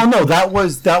 Well, no, that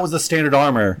was the standard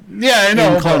armor. Yeah, I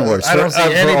know. In Clone Wars. I don't see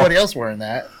anybody else wearing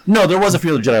that. No, there was a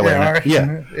few of the Jedi wearing it.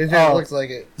 Yeah, it just looks like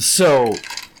it. So,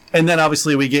 and then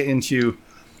obviously we get into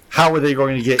how are they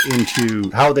going to get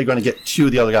to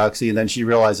the other galaxy, and then she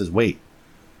realizes, wait.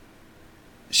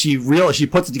 She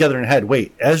puts it together in her head.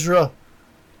 Wait, Ezra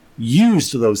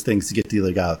used those things to get to the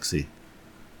other galaxy,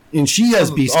 and she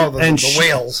has beast the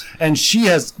whales, and she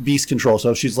has beast control.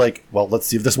 So she's like, well, let's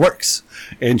see if this works,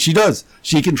 and she does.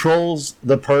 She controls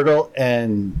the portal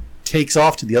and takes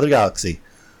off to the other galaxy.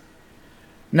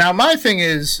 Now, my thing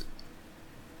is,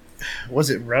 was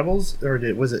it Rebels or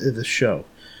was it the show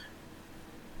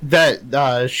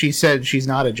that she said she's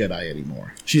not a Jedi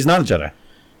anymore? She's not a Jedi.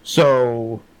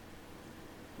 So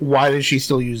why does she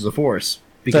still use the Force?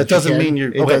 Because that doesn't mean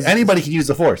you're okay. Anybody can use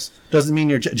the Force. Doesn't mean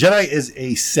you're Jedi is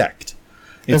a sect.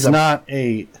 It's not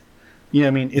a, you know what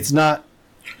I mean? It's not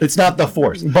the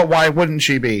Force. But why wouldn't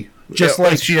she be? Just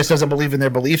like she just doesn't believe in their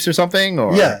beliefs or something?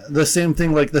 Or yeah, the same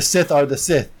thing. Like the Sith are the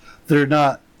Sith. They're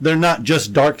not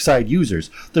just dark side users.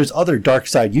 There's other dark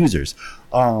side users.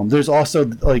 There's also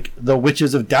like the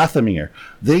witches of Dathomir.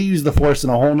 They use the Force in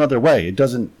a whole nother way. It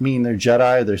doesn't mean they're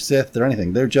Jedi, they're Sith, they're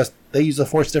anything. They use the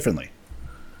Force differently.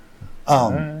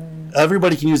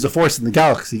 Everybody can use the Force in the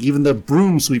galaxy. Even the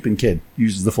broom sweeping kid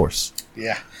uses the Force.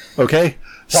 Yeah. Okay.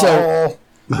 So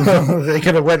they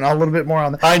could have went a little bit more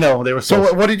on that. I know they were.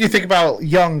 So what did you think about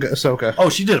young Ahsoka? Oh,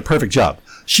 she did a perfect job.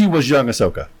 She was young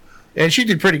Ahsoka. And she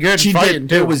did pretty good. She did.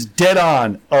 Too. It was dead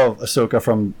on of Ahsoka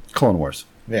from Clone Wars.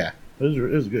 Yeah, it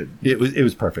was good. It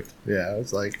was perfect. Yeah, I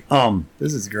was like,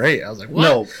 this is great. I was like, what?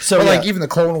 No, but like even the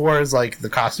Clone Wars, like the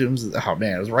costumes. Oh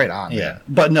man, it was right on. Yeah, man.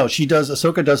 But no,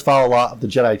 Ahsoka does follow a lot of the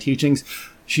Jedi teachings.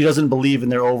 She doesn't believe in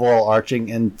their overall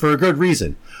arching, and for a good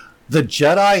reason. The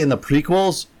Jedi in the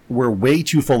prequels were way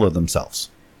too full of themselves.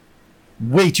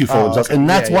 Way too full of themselves, and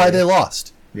that's why they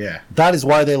lost. Yeah, that is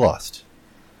why they lost.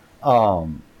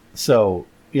 So,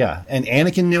 yeah. And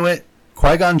Anakin knew it.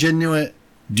 Qui-Gon Jinn knew it.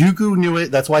 Dooku knew it.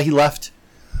 That's why he left.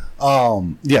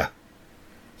 Yeah.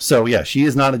 So, yeah, she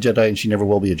is not a Jedi, and she never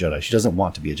will be a Jedi. She doesn't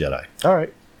want to be a Jedi. All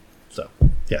right. So,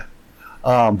 yeah.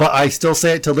 But I still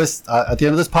say it till this, at the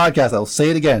end of this podcast, I'll say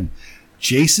it again.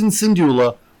 Jason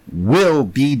Syndulla will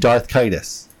be Darth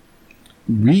Kaitis.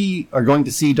 We are going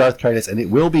to see Darth Kaitis, and it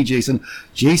will be Jason.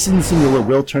 Jason Syndulla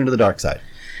will turn to the dark side.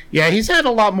 Yeah, he's had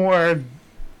a lot more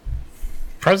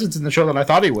presence in the show than I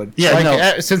thought he would.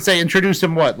 Yeah, since they introduced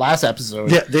him, last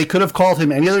episode? Yeah, they could have called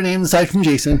him any other name aside from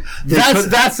Jason. It's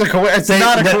not a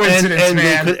coincidence,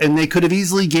 man. They could have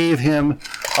easily gave him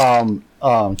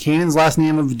Kanan's last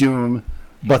name of Doom,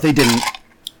 but they didn't.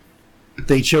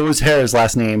 They chose Hera's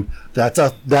last name.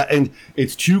 And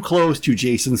it's too close to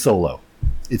Jason Solo.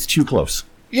 It's too close.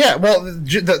 Yeah, well,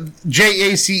 the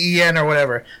JACEN or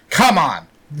whatever. Come on,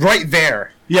 right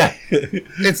there. Yeah,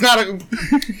 it's not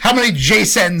how many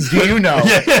Jasons do you know?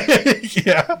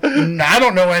 Yeah, I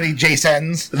don't know any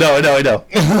Jasons. No, I know.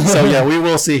 So yeah, we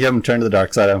will see him turn to the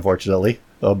dark side, unfortunately.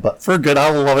 But for good,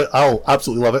 I'll love it. I'll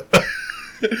absolutely love it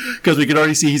because we can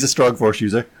already see he's a strong Force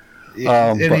user.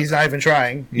 And he's not even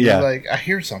trying. He's like, I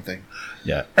hear something.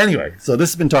 Yeah. Anyway, so this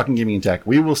has been Talking Gaming and Tech.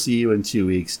 We will see you in 2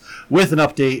 weeks with an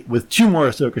update with 2 more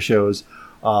Ahsoka shows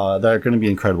that are going to be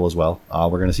incredible as well.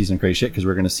 We're going to see some crazy shit because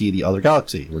we're going to see the other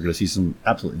galaxy. We're going to see some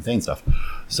absolutely insane stuff.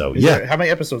 So, How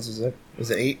many episodes is it? Is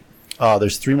it 8?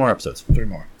 There's 3 more episodes. 3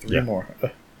 more. 3 more.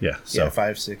 Yeah. So,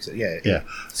 5, 6. Yeah.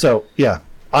 So, yeah.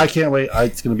 I can't wait.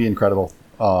 It's going to be incredible.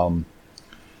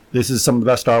 This is some of the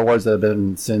best Star Wars that have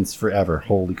been since forever.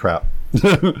 Holy crap.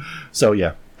 So,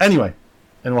 yeah. Anyway,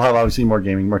 and we'll have obviously more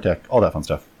gaming, more tech, all that fun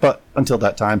stuff. But until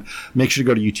that time, make sure to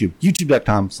go to YouTube,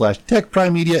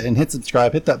 youtube.com/TechPrimeMedia, and hit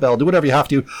subscribe, hit that bell, do whatever you have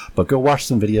to, but go watch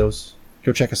some videos.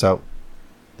 Go check us out.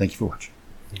 Thank you for watching.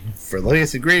 For the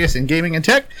latest and greatest in gaming and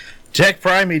tech, Tech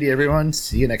Prime Media, everyone.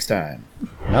 See you next time.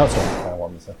 Now it's time to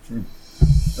warm this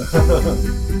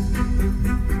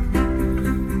up.